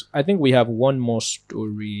anywho, I think we have one more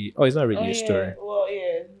story. Oh, it's not really a story. Well,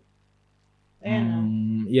 yeah.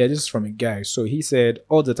 Yeah, this is from a guy. So he said,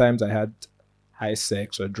 all the times I had high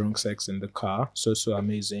sex or drunk sex in the car, so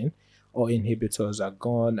amazing. All inhibitors are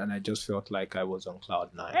gone, and I just felt like I was on cloud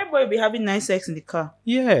 9. Everybody be having nice sex in the car.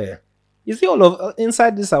 Yeah. You see all of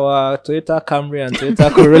inside this our Toyota Camry and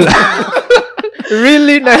Toyota Corolla.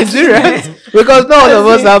 Really, Nigerians? Because not all of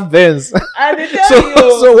us have Benz. And they tell you,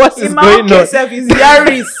 so what is going on? Is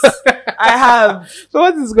Yaris. I have. So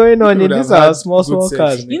what is going on in these are small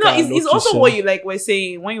cars? It's also what you were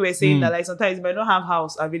saying when you were saying that sometimes you might not have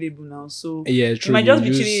house available now. So yeah, true. You might just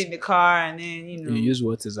be chilling in the car and then you use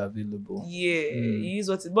what is available. Yeah, you use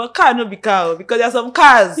what is. But car no be car because there are some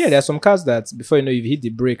cars. Yeah, there are some cars that before you know you've hit the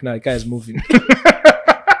brake now the car is moving.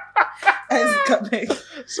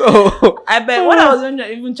 So I bet what I was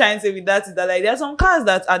even trying to say with that is that there are some cars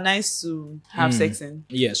that are nice to have sex in.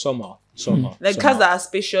 Yeah, somehow. Cars that are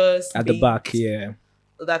spacious at the back, yeah.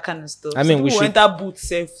 That kind of stuff. I mean, we should enter boot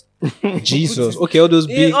safe. Jesus. Okay, all those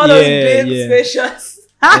big, spacious.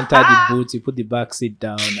 Enter the boot, you put the back seat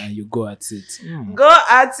down, and you go at it. Go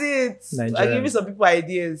at it. Nigerian. I give you some people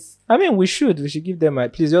ideas. I mean, we should give them.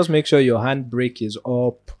 Please just make sure your handbrake is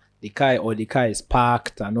up. The car is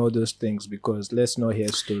parked and all those things because let's not hear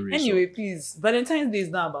stories. Anyway, please, Valentine's Day is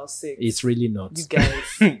not about sex. It's really not. You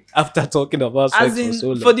guys. After talking about sex for so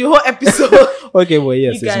long. For the whole episode. Okay, well,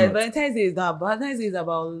 yes. You guys, Valentine's Day is not about. Valentine's Day is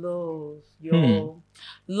about love.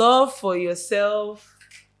 Love for yourself,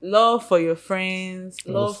 love for your friends,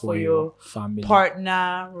 love for your family,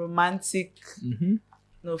 partner, romantic. Mm-hmm.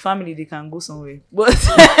 No, family, they can go somewhere. But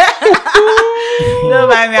no,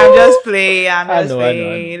 mind me, I'm just playing. I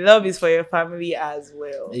know. Love is for your family as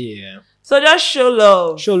well. Yeah. So just show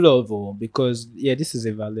love. Show love, because this is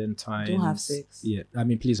a Valentine. Don't have sex. Yeah, I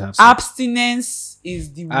mean, please have sex. Abstinence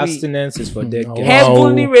is the way. Abstinence is for dead girls.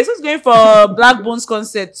 Heavenly race. Who's going for Black Bones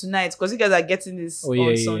concert tonight? Because you guys are getting this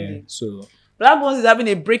on Sunday. Yeah. So Black Bones is having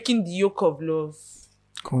a breaking the yoke of love.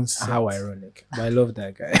 Concert. How ironic. But I love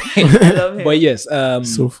that guy. I love him. But yes,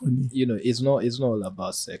 so funny. It's not all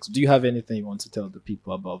about sex. Do you have anything you want to tell the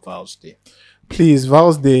people about Val's Day? Please,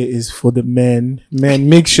 Val's Day is for the men. Men,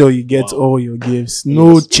 make sure you get all your gifts.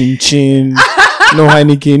 No chin-chin, no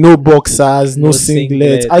Heineken, no boxers, no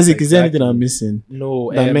singlets. Isaac, is there anything I'm missing?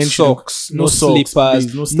 No socks, no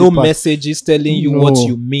slippers, no messages telling you what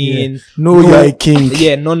you mean. Yeah. No, you're a king.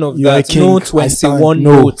 Yeah, none of you're that. No 21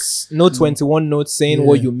 notes. No 21 notes saying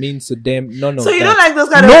what you mean to them. None of that. So you don't like those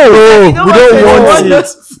kind of No, we don't want it.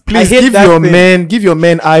 Please give your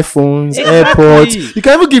men iPhones, AirPods. You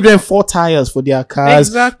can even give them 4 tires for their cars.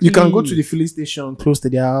 Exactly. You can go to the filling station close to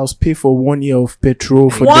their house, pay for 1 year of petrol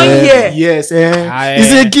for 1 year. Yes,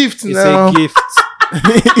 it's a gift now. It's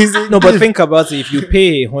a gift. No, but think about it. If you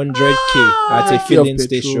pay 100k at a filling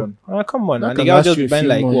station, come on, and the guy just be buying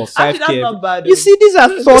like what 5k. You see, these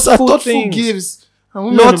are thoughtful things.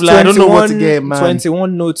 Not I don't know what to get, man.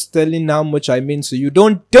 21 notes telling how much I mean to you.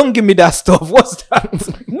 Don't give me that stuff. What's that?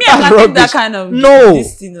 Me, I can take that kind of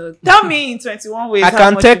this, Tell me in 21 ways. I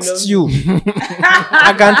can text you.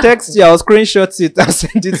 I can text you. I'll screenshot it and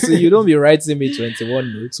send it to you. Don't be writing me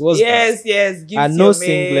 21 notes. What's that? Yes. Gift and no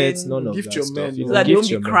singlets, none of that your stuff. Man, so that they don't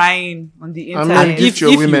be crying on the internet. And if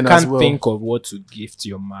you can't think of what to gift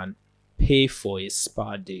your man, pay for a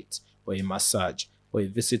spa date or a massage, or a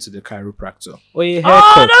visit to the chiropractor, or a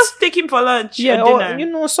haircut. Just take him for lunch or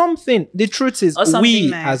dinner. Something. The truth is, we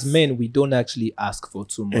nice. As men, we don't actually ask for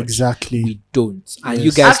too much. Exactly. We don't. And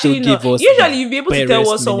you guys still give us. Usually, you'll be able to tell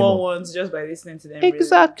what someone wants just by listening to them.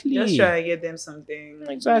 Exactly. Really. Just try to get them something.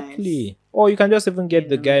 Exactly. Nice. Or you can just even get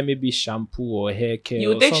the guy maybe shampoo or hair care.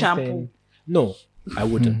 You or take something. shampoo? No, I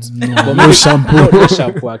wouldn't. No shampoo. No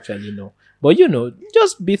shampoo, actually, no. But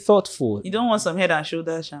just be thoughtful. You don't want some head and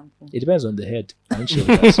shoulder shampoo. It depends on the head and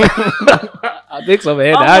shoulders. I'll take some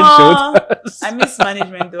head and shoulders. I miss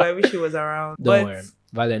management though. I wish he was around. Don't worry.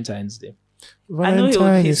 Valentine's Day. I know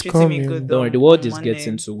Valentine he's is treating me coming. good. Don't worry, though, the world on is Monday.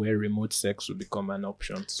 getting to where remote sex will become an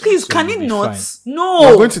option. Please, so can you'll it be not? fine. No.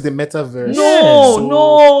 We're going to the metaverse. No,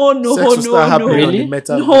 So no, sex will start happening Really? on the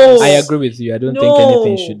metaverse. No. I agree with you. I don't think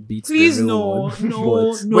anything should beat Please, the real no, one. no,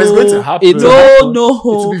 But no. But it's going to happen. It's No, happen. no. It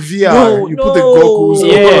will be VR. No, You no. put the goggles on.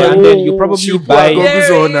 Yeah, and then you probably She'll put buy- her goggles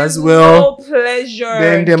There on is as well. No pleasure.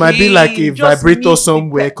 Then there might be like a gain. Just vibrator meet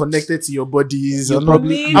somewhere the connected to your bodies. You or not.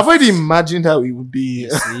 probably- I've already imagined how it would be. You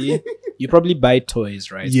see, you probably buy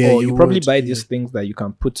toys, right? Yeah, or you you probably would, buy yeah. these things that you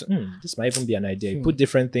can put. This might even be an idea. You put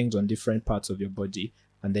different things on different parts of your body,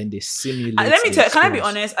 and then they simulate. Let me the tell. Can I be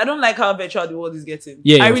experience. honest? I don't like how virtual the world is getting.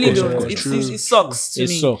 Yeah, I of really course, don't. of course. It sucks to It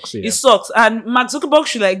me. sucks, yeah. It sucks. And Mark Zuckerberg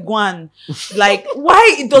should like go and like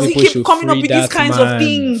why does People he keep should coming up free with these that kinds of man.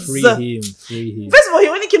 things? Free him. First of all, he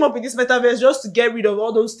only came up with this metaverse just to get rid of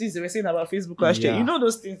all those things they were saying about Facebook last year. Yeah. You know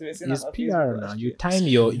those things they were saying It's about PR Facebook now. last You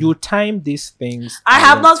year. time these things. I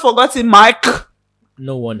have not forgotten Mark.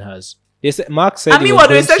 No one has. They said Mark said. I he mean, was what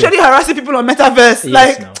they were going to- sexually harassing people on metaverse? Yes,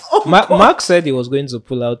 like, now. oh God. Mark said he was going to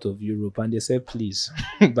pull out of Europe, and they said, "Please,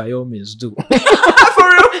 by all means, do." For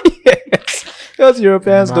real. Yes, because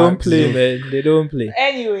Europeans don't Mark, play, yeah. man. They don't play.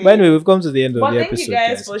 Anyway, But anyway, we've come to the end of but the thank episode, you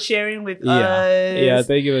guys for sharing with yeah, us. yeah.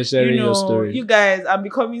 Thank you for sharing you know, your story. you guys, I'm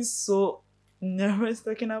becoming so nervous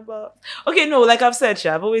talking about. Okay, no, like I've said,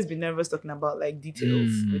 I've always been nervous talking about like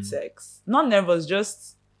details with sex. Not nervous,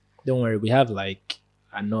 just Don't worry, we have like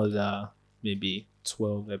another maybe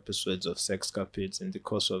 12 episodes of Sexcapades in the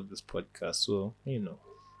course of this podcast, so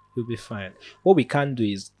you'll be fine. What we can do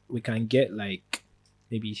is we can get like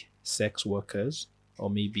maybe sex workers or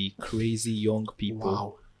maybe crazy young people.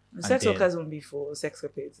 Wow. sex then- workers won't be for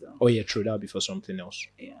sexcapades though. Oh yeah, true. That'll be for something else.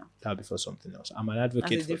 Yeah, That'll be for something else. I'm an advocate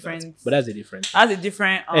That's a for different- that, but that's a different. that's a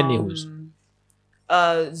different Anywho's.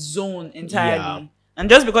 zone entirely. Yeah. And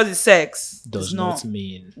just because it's sex Does it's not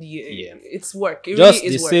mean yeah, it's work. It just really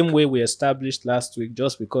the is work. same way we established last week.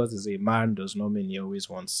 Just because he's a man does not mean he always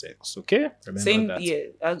wants sex. Okay, remember that. Yeah,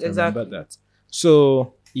 exactly. Remember that.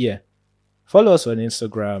 So yeah, follow us on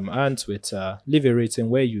Instagram and Twitter. Leave a rating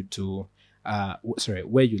where you do.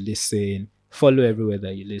 Where you listen. Follow everywhere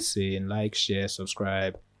that you listen. Like, share,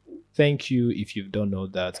 subscribe. Thank you if you've done all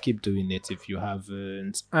that. Keep doing it if you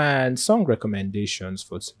haven't. And song recommendations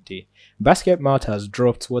for today. Basket Mouth has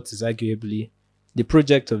dropped what is arguably the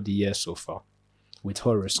project of the year so far, with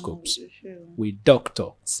horoscopes, with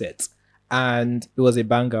Doctor Set. And it was a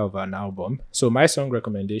banger of an album. So my song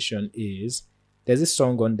recommendation is, there's this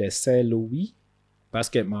song on there, C'est Louis,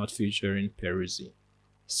 Basket Mouth featuring Peruzzi.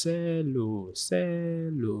 C'est Louis,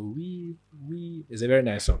 oui. It's a very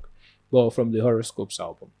nice song. Well, from the Horoscopes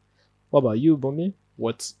album. What about you, Bunmi?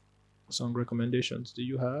 What song recommendations do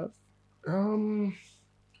you have?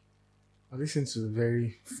 I listen to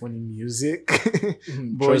very funny music.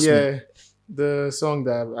 But Trust me. yeah, the song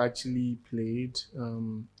that I've actually played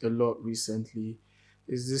a lot recently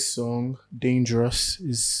is this song, Dangerous,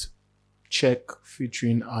 is Check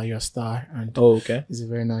featuring Aya Star, and Oh, okay. it's a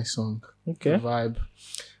very nice song. Okay. The vibe.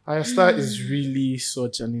 Aya Star is really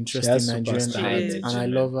such an interesting has Nigerian superstar talent, energy, and I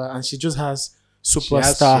man. love her, and she just has She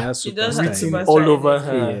superstar has She does superstar have written superstar all over energy.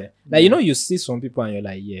 her. Yeah. Like, you see some people and you're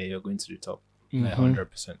like, yeah, you're going to the top. Like Mhm.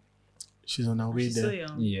 100%. She's on her way She's so there.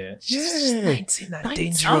 young. Yeah. Yeah. 19 and I don't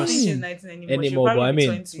think dangerous. she's 19 anymore. Anymore, She'll but probably I be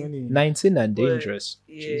mean, 20. 19 and But, dangerous.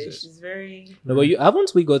 Yeah, Jesus. she's very. No, but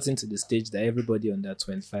haven't we got into the stage that everybody under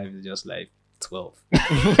 25 is just like 12?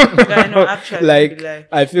 I know, actually. Like,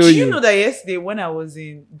 I feel Do you know that yesterday when I was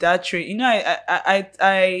in that train,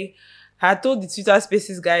 I had told the Twitter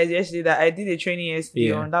Spaces guys yesterday that I did a training yesterday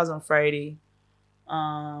Yeah. that was on Friday,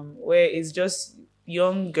 where it's just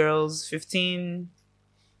young girls, 15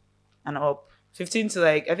 and up, 15 to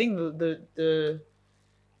like I think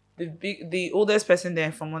the oldest person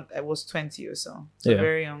there from when I was 20 or so Yeah.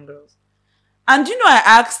 very young girls. And I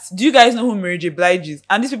asked, do you guys know who Mary J. Blige is?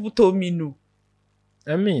 And these people told me no.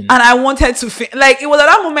 I mean, And I wanted to like it was at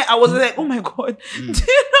that moment I was like, oh my god, do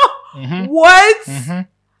you know Mhm. what? Mhm.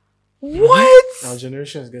 What? Our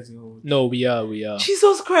generation is getting old. No, we are.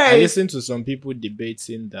 Jesus I Christ. listen to some people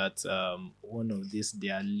debating that one of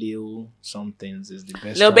their Lil somethings is the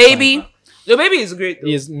best. Lil rapper Baby. ever. Lil Baby is great though.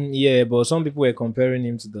 Yeah, but some people were comparing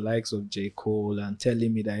him to the likes of J. Cole and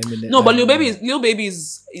telling me that Eminem. No, but Lil Baby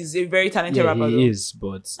is a very talented rapper he though. is,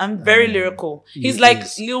 but I'm very lyrical. he He's like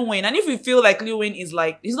is. Lil Wayne. And if you feel like Lil Wayne is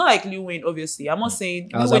like, he's not like Lil Wayne, obviously. I'm not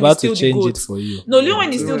saying I Lil was Wayne is about still to the change GOAT. it for you. No, Lil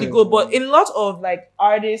Wayne is still the Right. GOAT, but a lot of like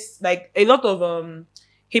artists, like a lot of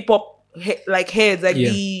hip hop like heads, like Yeah.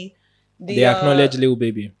 the They acknowledge Lil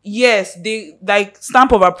Baby. yes, they like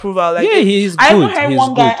stamp of approval. Like Yeah, he's I even good. heard He's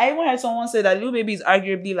one guy. good. I even heard someone say that Lil Baby is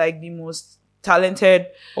arguably like the most talented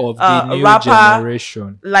of the new rapper,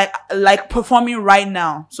 generation. like performing right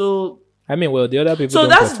now. So I mean, well, the other people. so don't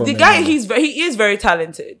that's perform the guy. anymore. He is very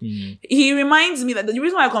talented. He reminds me that the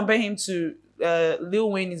reason why I compare him to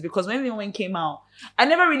Lil Wayne is because when Lil Wayne came out, I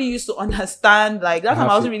never really used to understand, like that time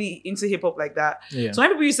I wasn't really into hip hop like that. Yeah. So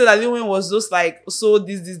when people used to say that Lil Wayne was just like so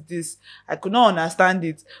this, I could not understand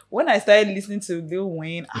it. When I started listening to Lil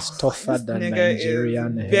Wayne, It's tougher this than nigga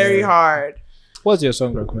Nigerian is hair. very hard. What's your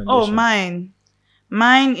song recommendation? Oh,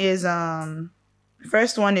 mine is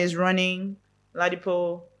first one is Running,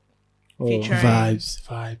 Ladipo, featuring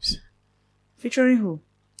Vibes. featuring who?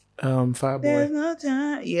 Fireboy. There's no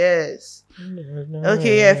time. Yes.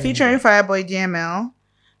 Okay, yeah, featuring Fireboy DML.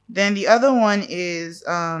 Then the other one is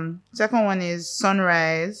second one is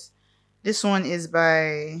Sunrise. This one is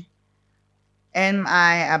by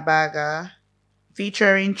N.I. Abaga,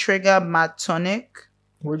 featuring Trigger Matonic.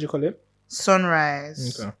 What do you call it?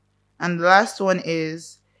 Sunrise. Okay. And the last one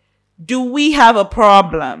is Do We Have a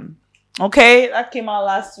Problem? Okay, that came out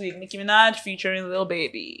last week. Nicki Minaj featuring Lil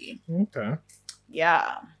Baby. Okay.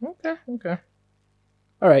 Yeah. Okay.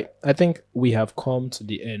 All right. I think we have come to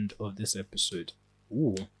the end of this episode.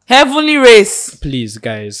 Ooh. Heavenly Race. Please,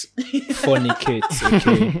 guys, fornicate.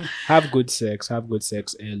 Okay. Have good sex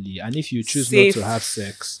early. And if you choose Safe. not to have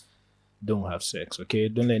sex, don't have sex. Okay.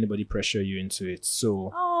 Don't let anybody pressure you into it.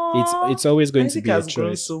 So Aww. it's always going to Isaac be a has grown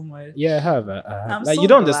choice. so much. Yeah, I have. I'm Like so you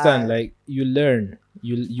don't glad. understand. Like you learn.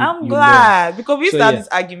 I'm you glad because we used So, to have yeah. this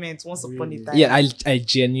argument once upon a time. learn. Yeah, I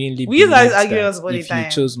genuinely. We used to believed argue that once upon a if time.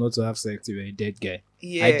 you chose not to have sex, you were a dead guy.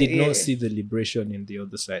 Yeah, I did yeah. not see the liberation in the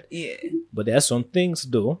other side. Yeah. But there are some things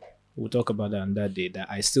though. We'll talk about that on that day that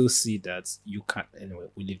I still see that you can't. Anyway,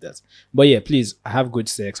 we leave that. But yeah, please have good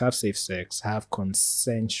sex, have safe sex, have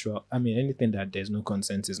consensual. I mean, anything that there's no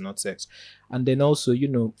consent is not sex. And then also,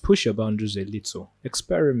 push your boundaries a little.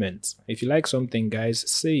 Experiment. If you like something, guys,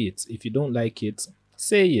 say it. If you don't like it,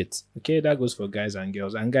 say it. Okay, that goes for guys and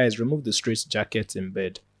girls. And guys, remove the straight jacket in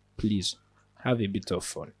bed. Please have a bit of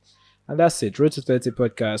fun. And that's it. Road to 30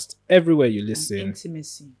 podcast. Everywhere you listen.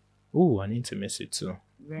 Intimacy. Ooh, and intimacy too.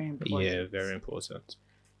 Very important. Yeah, very important.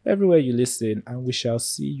 Everywhere you listen, and we shall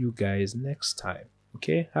see you guys next time.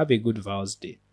 Okay? Have a good Vows Day.